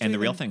 She was doing The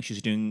Real Thing. She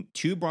was doing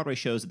 2 Broadway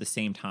shows at the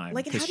same time.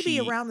 Like it had to be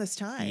around this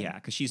time. Yeah,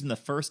 because she's in the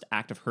first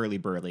act of Hurly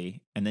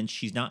Burly, and then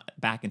she's not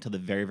back until the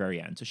very,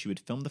 very end. So she would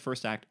film the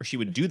first act, or she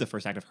would do the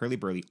first act of Hurly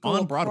Burly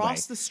on Broadway.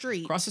 Across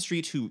the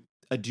street to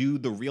do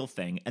The Real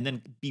Thing, and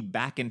then be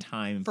back in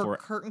time for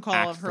curtain call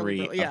Act of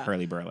Hurly Burly. of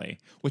Hurly Burly,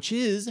 which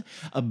is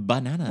a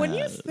banana. When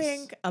you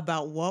think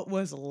about what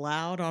was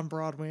loud on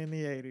Broadway in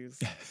the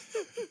 80s,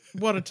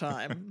 what a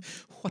time.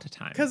 What a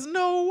time. Because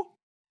no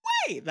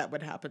way that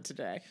would happen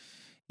today.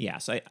 Yeah,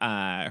 so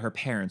her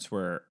parents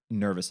were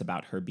nervous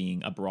about her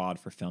being abroad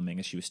for filming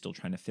as she was still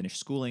trying to finish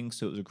schooling,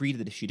 so it was agreed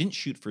that if she didn't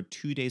shoot for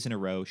 2 days in a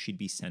row, she'd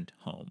be sent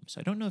home.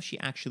 So I don't know if she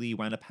actually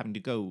wound up having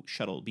to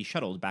be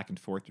shuttled back and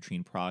forth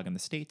between Prague and the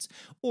States,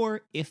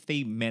 or if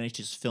they managed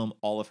to just film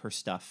all of her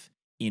stuff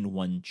in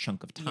one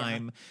chunk of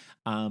time.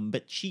 Yeah.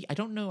 But I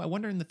don't know, I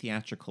wonder in the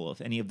theatrical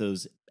if any of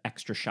those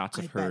extra shots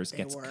of hers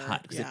gets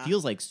cut, because it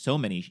feels like so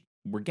many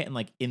we're getting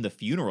like in the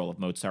funeral of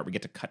Mozart, we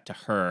get to cut to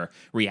her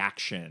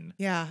reaction.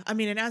 Yeah. I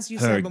mean, and as you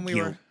Her said when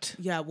guilt.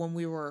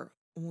 we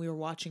were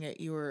watching it,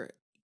 you were,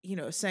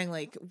 saying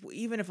like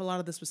even if a lot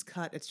of this was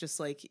cut, it's just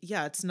like,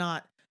 yeah, it's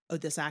not, oh,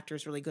 this actor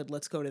is really good,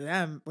 let's go to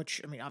them, which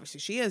I mean, obviously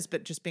she is,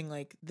 but just being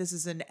like, this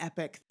is an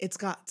epic, it's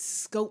got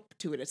scope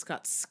to it, it's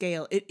got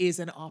scale, it is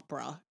an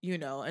opera,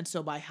 and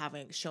so by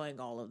showing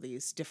all of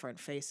these different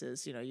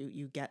faces,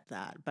 you get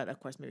that. But of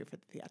course, maybe for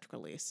the theatrical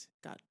release,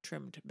 got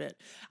trimmed a bit.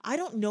 I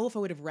don't know if I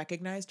would have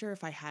recognized her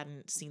if I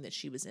hadn't seen that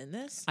she was in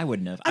this. I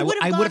wouldn't have. I would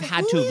have I would have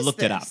gone, had "Who to have is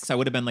looked it up this?" because I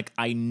would have been like,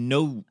 I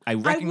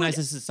recognize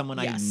this as someone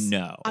Yes. I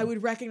know. I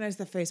would recognize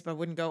the face, but I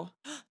wouldn't go,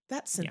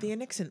 that's Cynthia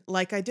Nixon,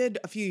 like I did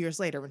a few years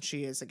later when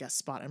she is a guest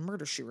spot in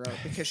Murder, She Wrote,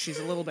 because she's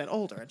a little bit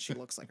older and she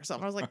looks like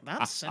herself. I was like,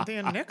 that's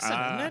Cynthia Nixon,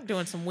 isn't it?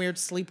 Doing some weird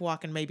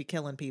sleepwalking, maybe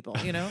killing people,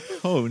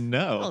 Oh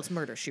no. Well, it's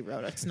Murder, She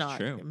Wrote. It's not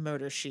True.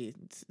 Murder,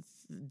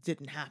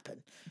 didn't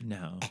happen.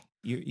 No.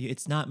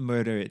 It's not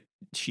murder.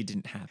 She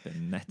didn't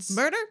happen. That's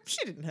Murder,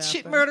 she didn't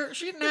happen. Murder.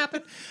 She didn't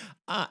happen.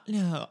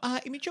 No.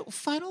 I mean, Joe,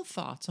 final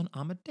thoughts on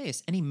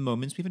Amadeus. Any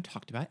moments we haven't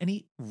talked about?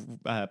 Any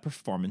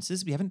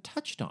performances we haven't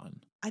touched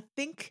on? I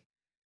think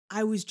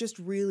I was just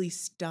really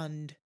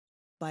stunned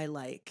by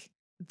like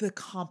the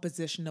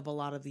composition of a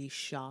lot of these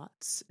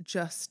shots,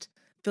 just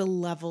the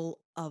level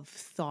of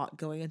thought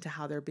going into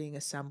how they're being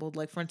assembled.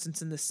 Like, for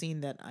instance, in the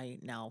scene that I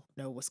now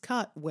know was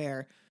cut,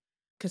 where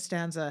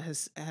Costanza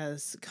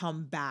has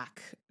come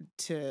back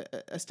to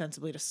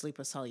ostensibly to sleep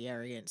with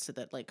Salieri, and so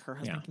that like her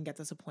husband can get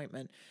this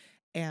appointment,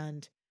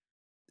 and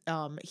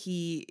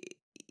he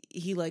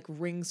like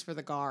rings for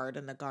the guard,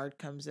 and the guard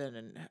comes in,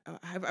 and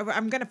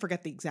I'm gonna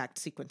forget the exact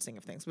sequencing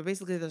of things, but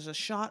basically there's a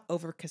shot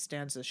over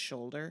Costanza's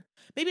shoulder.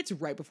 Maybe it's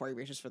right before he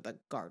reaches for the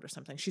guard or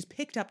something. She's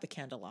picked up the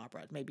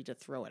candelabra, maybe to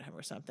throw at him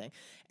or something,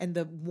 and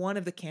the one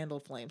of the candle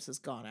flames has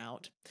gone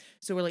out.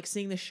 So we're like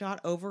seeing the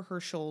shot over her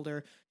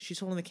shoulder. She's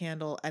holding the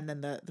candle, and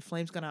then the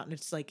flame's gone out, and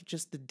it's like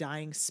just the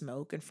dying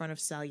smoke in front of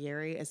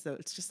Salieri, as though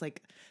it's just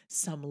like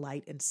some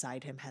light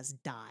inside him has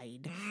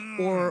died,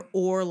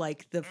 or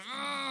like the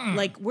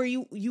like where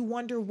you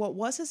wonder what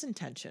was his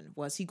intention.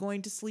 Was he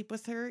going to sleep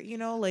with her?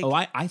 Like, Oh,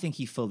 I think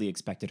he fully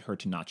expected her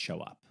to not show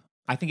up.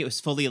 I think it was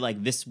fully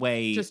like this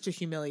way, just to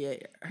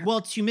humiliate her. Well,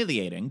 it's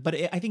humiliating, but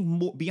I think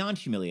more beyond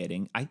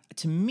humiliating.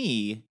 To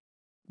me,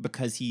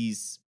 because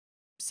he's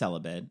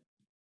celibate,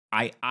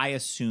 I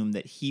assume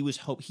that he was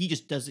he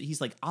just does it.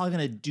 He's like, I'm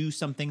gonna do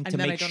something to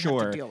make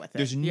sure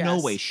there's no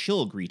way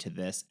she'll agree to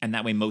this, and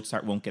that way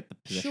Mozart won't get the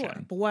position. Sure,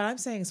 but what I'm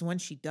saying is when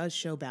she does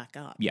show back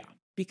up,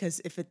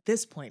 because if at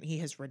this point he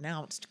has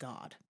renounced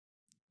God,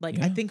 like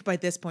I think by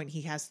this point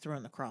he has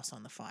thrown the cross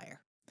on the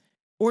fire.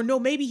 Or no,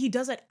 maybe he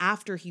does it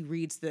after he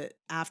reads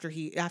after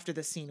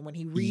the scene, when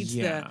he reads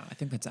I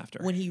think that's after.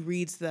 When he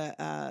reads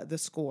the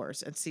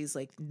scores and sees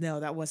like,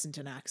 no, that wasn't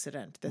an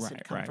accident. This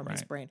had come from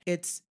his brain.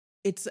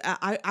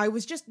 I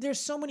was just, there's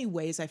so many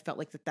ways I felt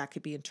like that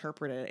could be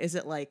interpreted. Is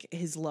it like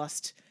his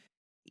lust,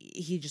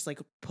 he just like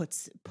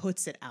puts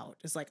it out?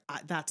 It's like,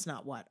 that's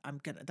not how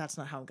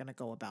I'm gonna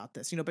go about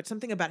this, but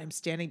something about him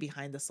standing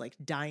behind this like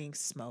dying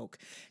smoke,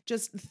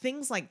 just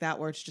things like that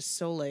where it's just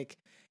so like,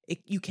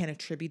 you can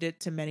attribute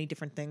it to many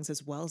different things,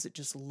 as well as it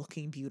just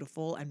looking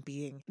beautiful and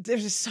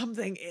there's just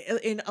something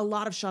in a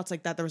lot of shots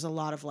like that. There was a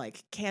lot of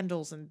like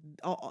candles and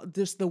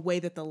just the way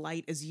that the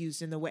light is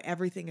used and the way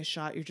everything is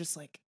shot. You're just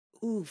like,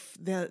 oof,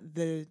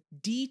 the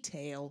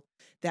detail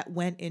that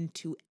went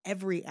into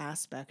every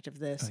aspect of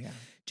this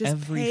just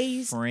every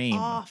pays frame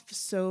off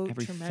so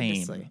every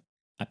tremendously. Frame,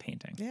 a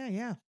painting.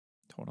 Yeah.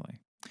 Totally.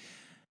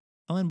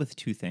 I'll end with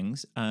two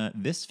things.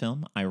 This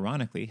film,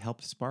 ironically,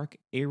 helped spark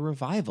a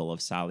revival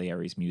of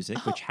Salieri's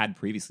music, which had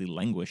previously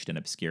languished in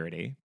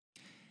obscurity.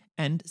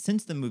 And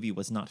since the movie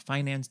was not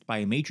financed by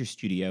a major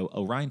studio,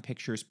 Orion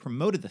Pictures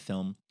promoted the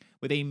film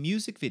with a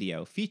music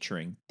video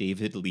featuring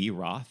David Lee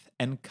Roth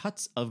and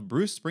cuts of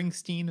Bruce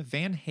Springsteen,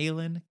 Van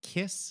Halen,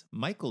 Kiss,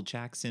 Michael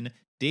Jackson,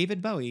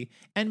 David Bowie,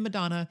 and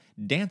Madonna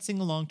dancing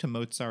along to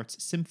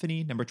Mozart's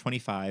Symphony No.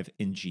 25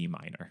 in G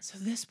minor. So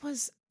this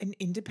was an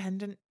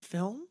independent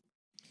film?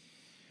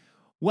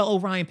 Well,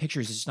 Orion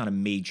Pictures is just not a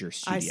major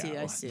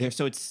studio. I see.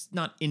 So it's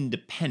not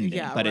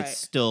independent, but it's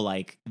still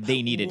like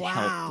they needed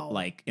help,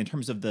 like in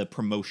terms of the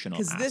promotional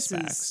aspects.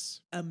 Because this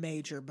is a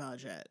major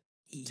budget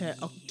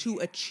to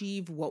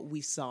achieve what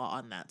we saw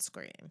on that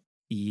screen.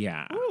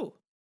 Yeah.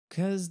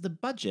 Because the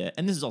budget,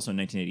 and this is also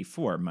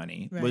 1984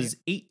 money, was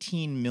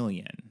 $18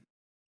 million.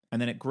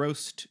 And then it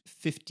grossed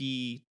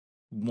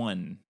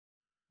 $51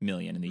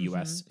 million in the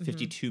US,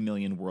 $52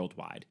 million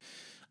worldwide.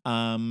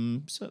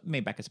 So it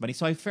made back its money.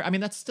 So I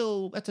mean, that's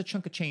a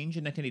chunk of change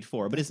in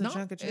 1984, but it's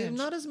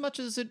not as much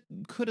as it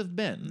could have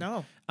been.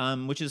 No.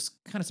 Which is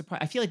kind of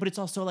surprising. I feel like, but it's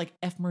also like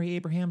F. Murray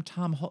Abraham,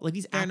 Tom Holt, like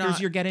these actors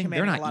you're getting,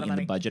 they're not eating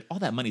the budget. All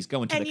that money's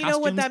going to the costumes and you know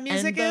what that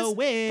music and is? the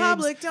wigs.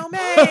 Public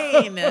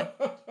domain.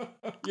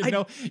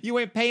 You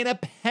ain't paying a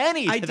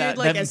penny to that. I did,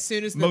 like, as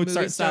soon as the Mozart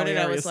movie started,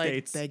 I was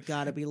estates. like, they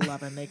gotta be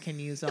loving. They can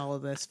use all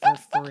of this for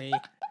free.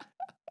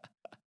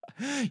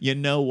 You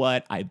know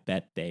what? I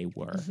bet they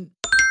were.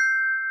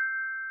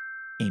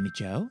 Amy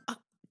Jo,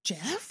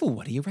 Jeff,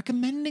 what are you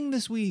recommending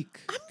this week?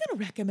 I'm going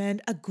to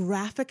recommend a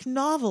graphic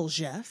novel,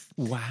 Jeff.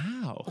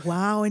 Wow.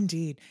 Wow,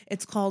 indeed.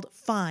 It's called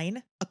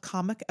Fine, a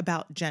comic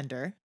about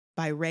gender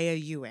by Rhea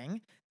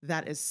Ewing.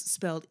 That is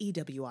spelled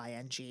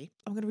Ewing.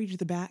 I'm going to read you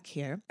the back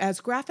here. As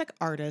graphic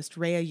artist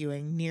Rhea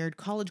Ewing neared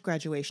college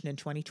graduation in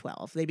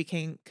 2012, they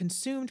became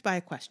consumed by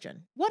a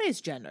question. What is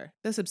gender?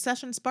 This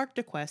obsession sparked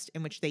a quest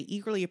in which they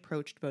eagerly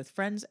approached both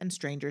friends and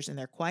strangers in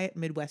their quiet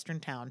Midwestern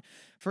town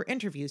for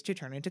interviews to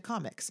turn into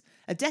comics.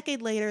 A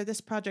decade later,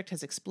 this project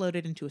has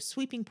exploded into a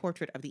sweeping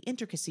portrait of the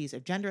intricacies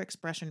of gender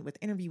expression with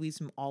interviewees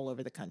from all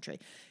over the country.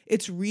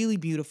 It's really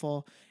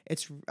beautiful.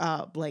 It's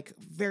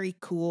very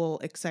cool,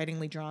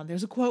 excitingly drawn.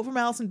 There's a quote from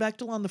Alison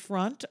Bechtel on the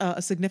front,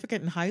 a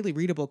significant and highly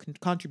readable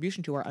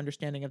contribution to our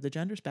understanding of the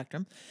gender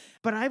spectrum.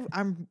 But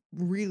I'm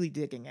really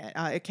digging it.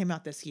 It came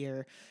out this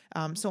year.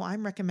 So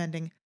I'm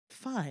recommending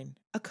Fine,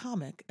 a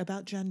comic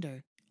about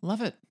gender.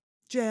 Love it.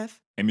 Jeff,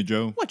 Amy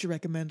Jo. what you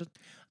recommended?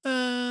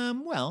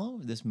 Well,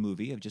 this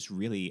movie of just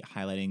really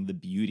highlighting the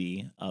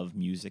beauty of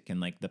music and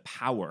like the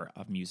power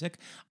of music.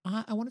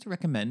 I wanted to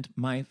recommend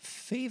my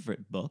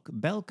favorite book,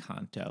 Bel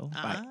Canto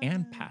by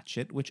Anne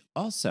Patchett, which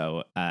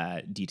also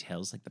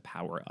details like the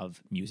power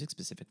of music,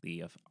 specifically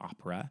of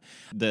opera.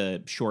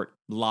 The short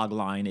log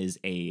line is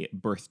a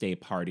birthday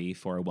party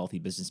for a wealthy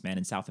businessman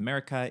in South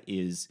America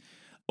is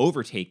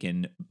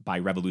overtaken by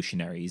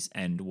revolutionaries,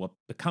 and what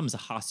becomes a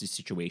hostage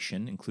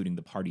situation, including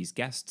the party's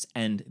guests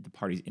and the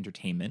party's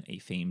entertainment, a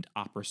famed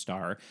opera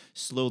star,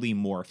 slowly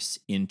morphs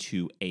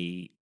into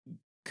a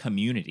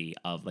community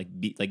of like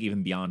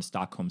even beyond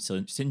Stockholm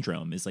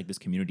syndrome is like this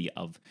community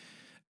of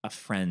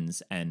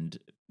friends and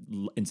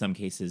in some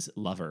cases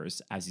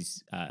lovers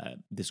as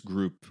this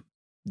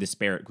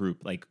disparate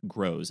group like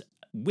grows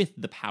with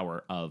the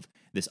power of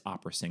this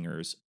opera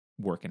singer's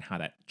work and how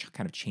that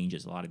kind of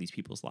changes a lot of these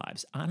people's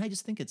lives. And I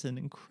just think it's an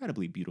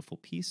incredibly beautiful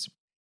piece.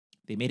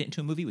 They made it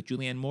into a movie with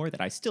Julianne Moore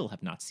that I still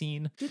have not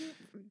seen.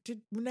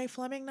 Did Renee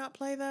Fleming not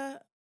play the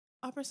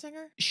opera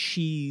singer?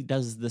 She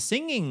does the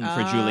singing for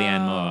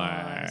Julianne Moore.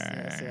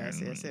 Yes.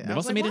 They've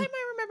also made why an am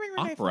I remembering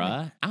Renee Fleming?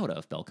 opera out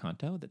of Bel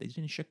Canto that they did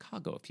in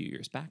Chicago a few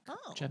years back,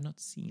 which Oh. I've not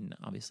seen,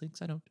 obviously,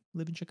 because I don't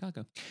live in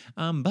Chicago.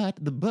 But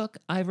the book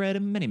I've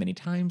read many, many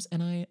times,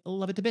 and I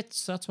love it to bits.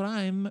 So that's what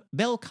I'm.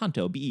 Bel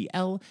Canto,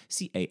 Belcanto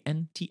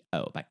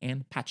by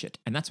Anne Patchett.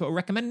 And that's what we're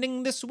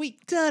recommending this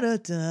week.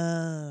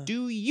 Da-da-da.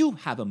 Do you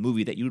have a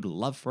movie that you'd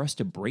love for us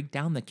to break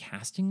down the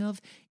casting of?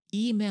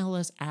 Email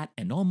us at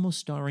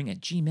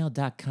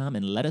andalmoststarring@gmail.com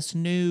and let us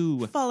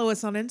know. Follow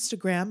us on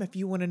Instagram if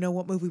you want to know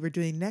what movie we're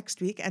doing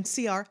next week and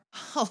see our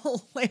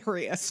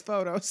hilarious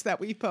photos that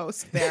we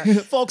post there.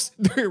 Folks,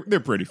 they're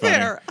pretty funny.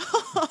 They're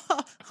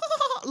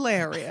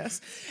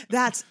hilarious.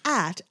 That's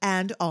at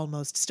And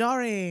Almost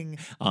Starring.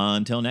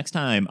 Until next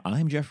time,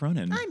 I'm Jeff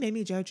Ronan. I'm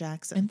Amy Jo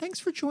Jackson. And thanks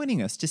for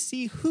joining us to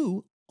see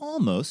who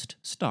almost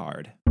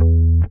starred.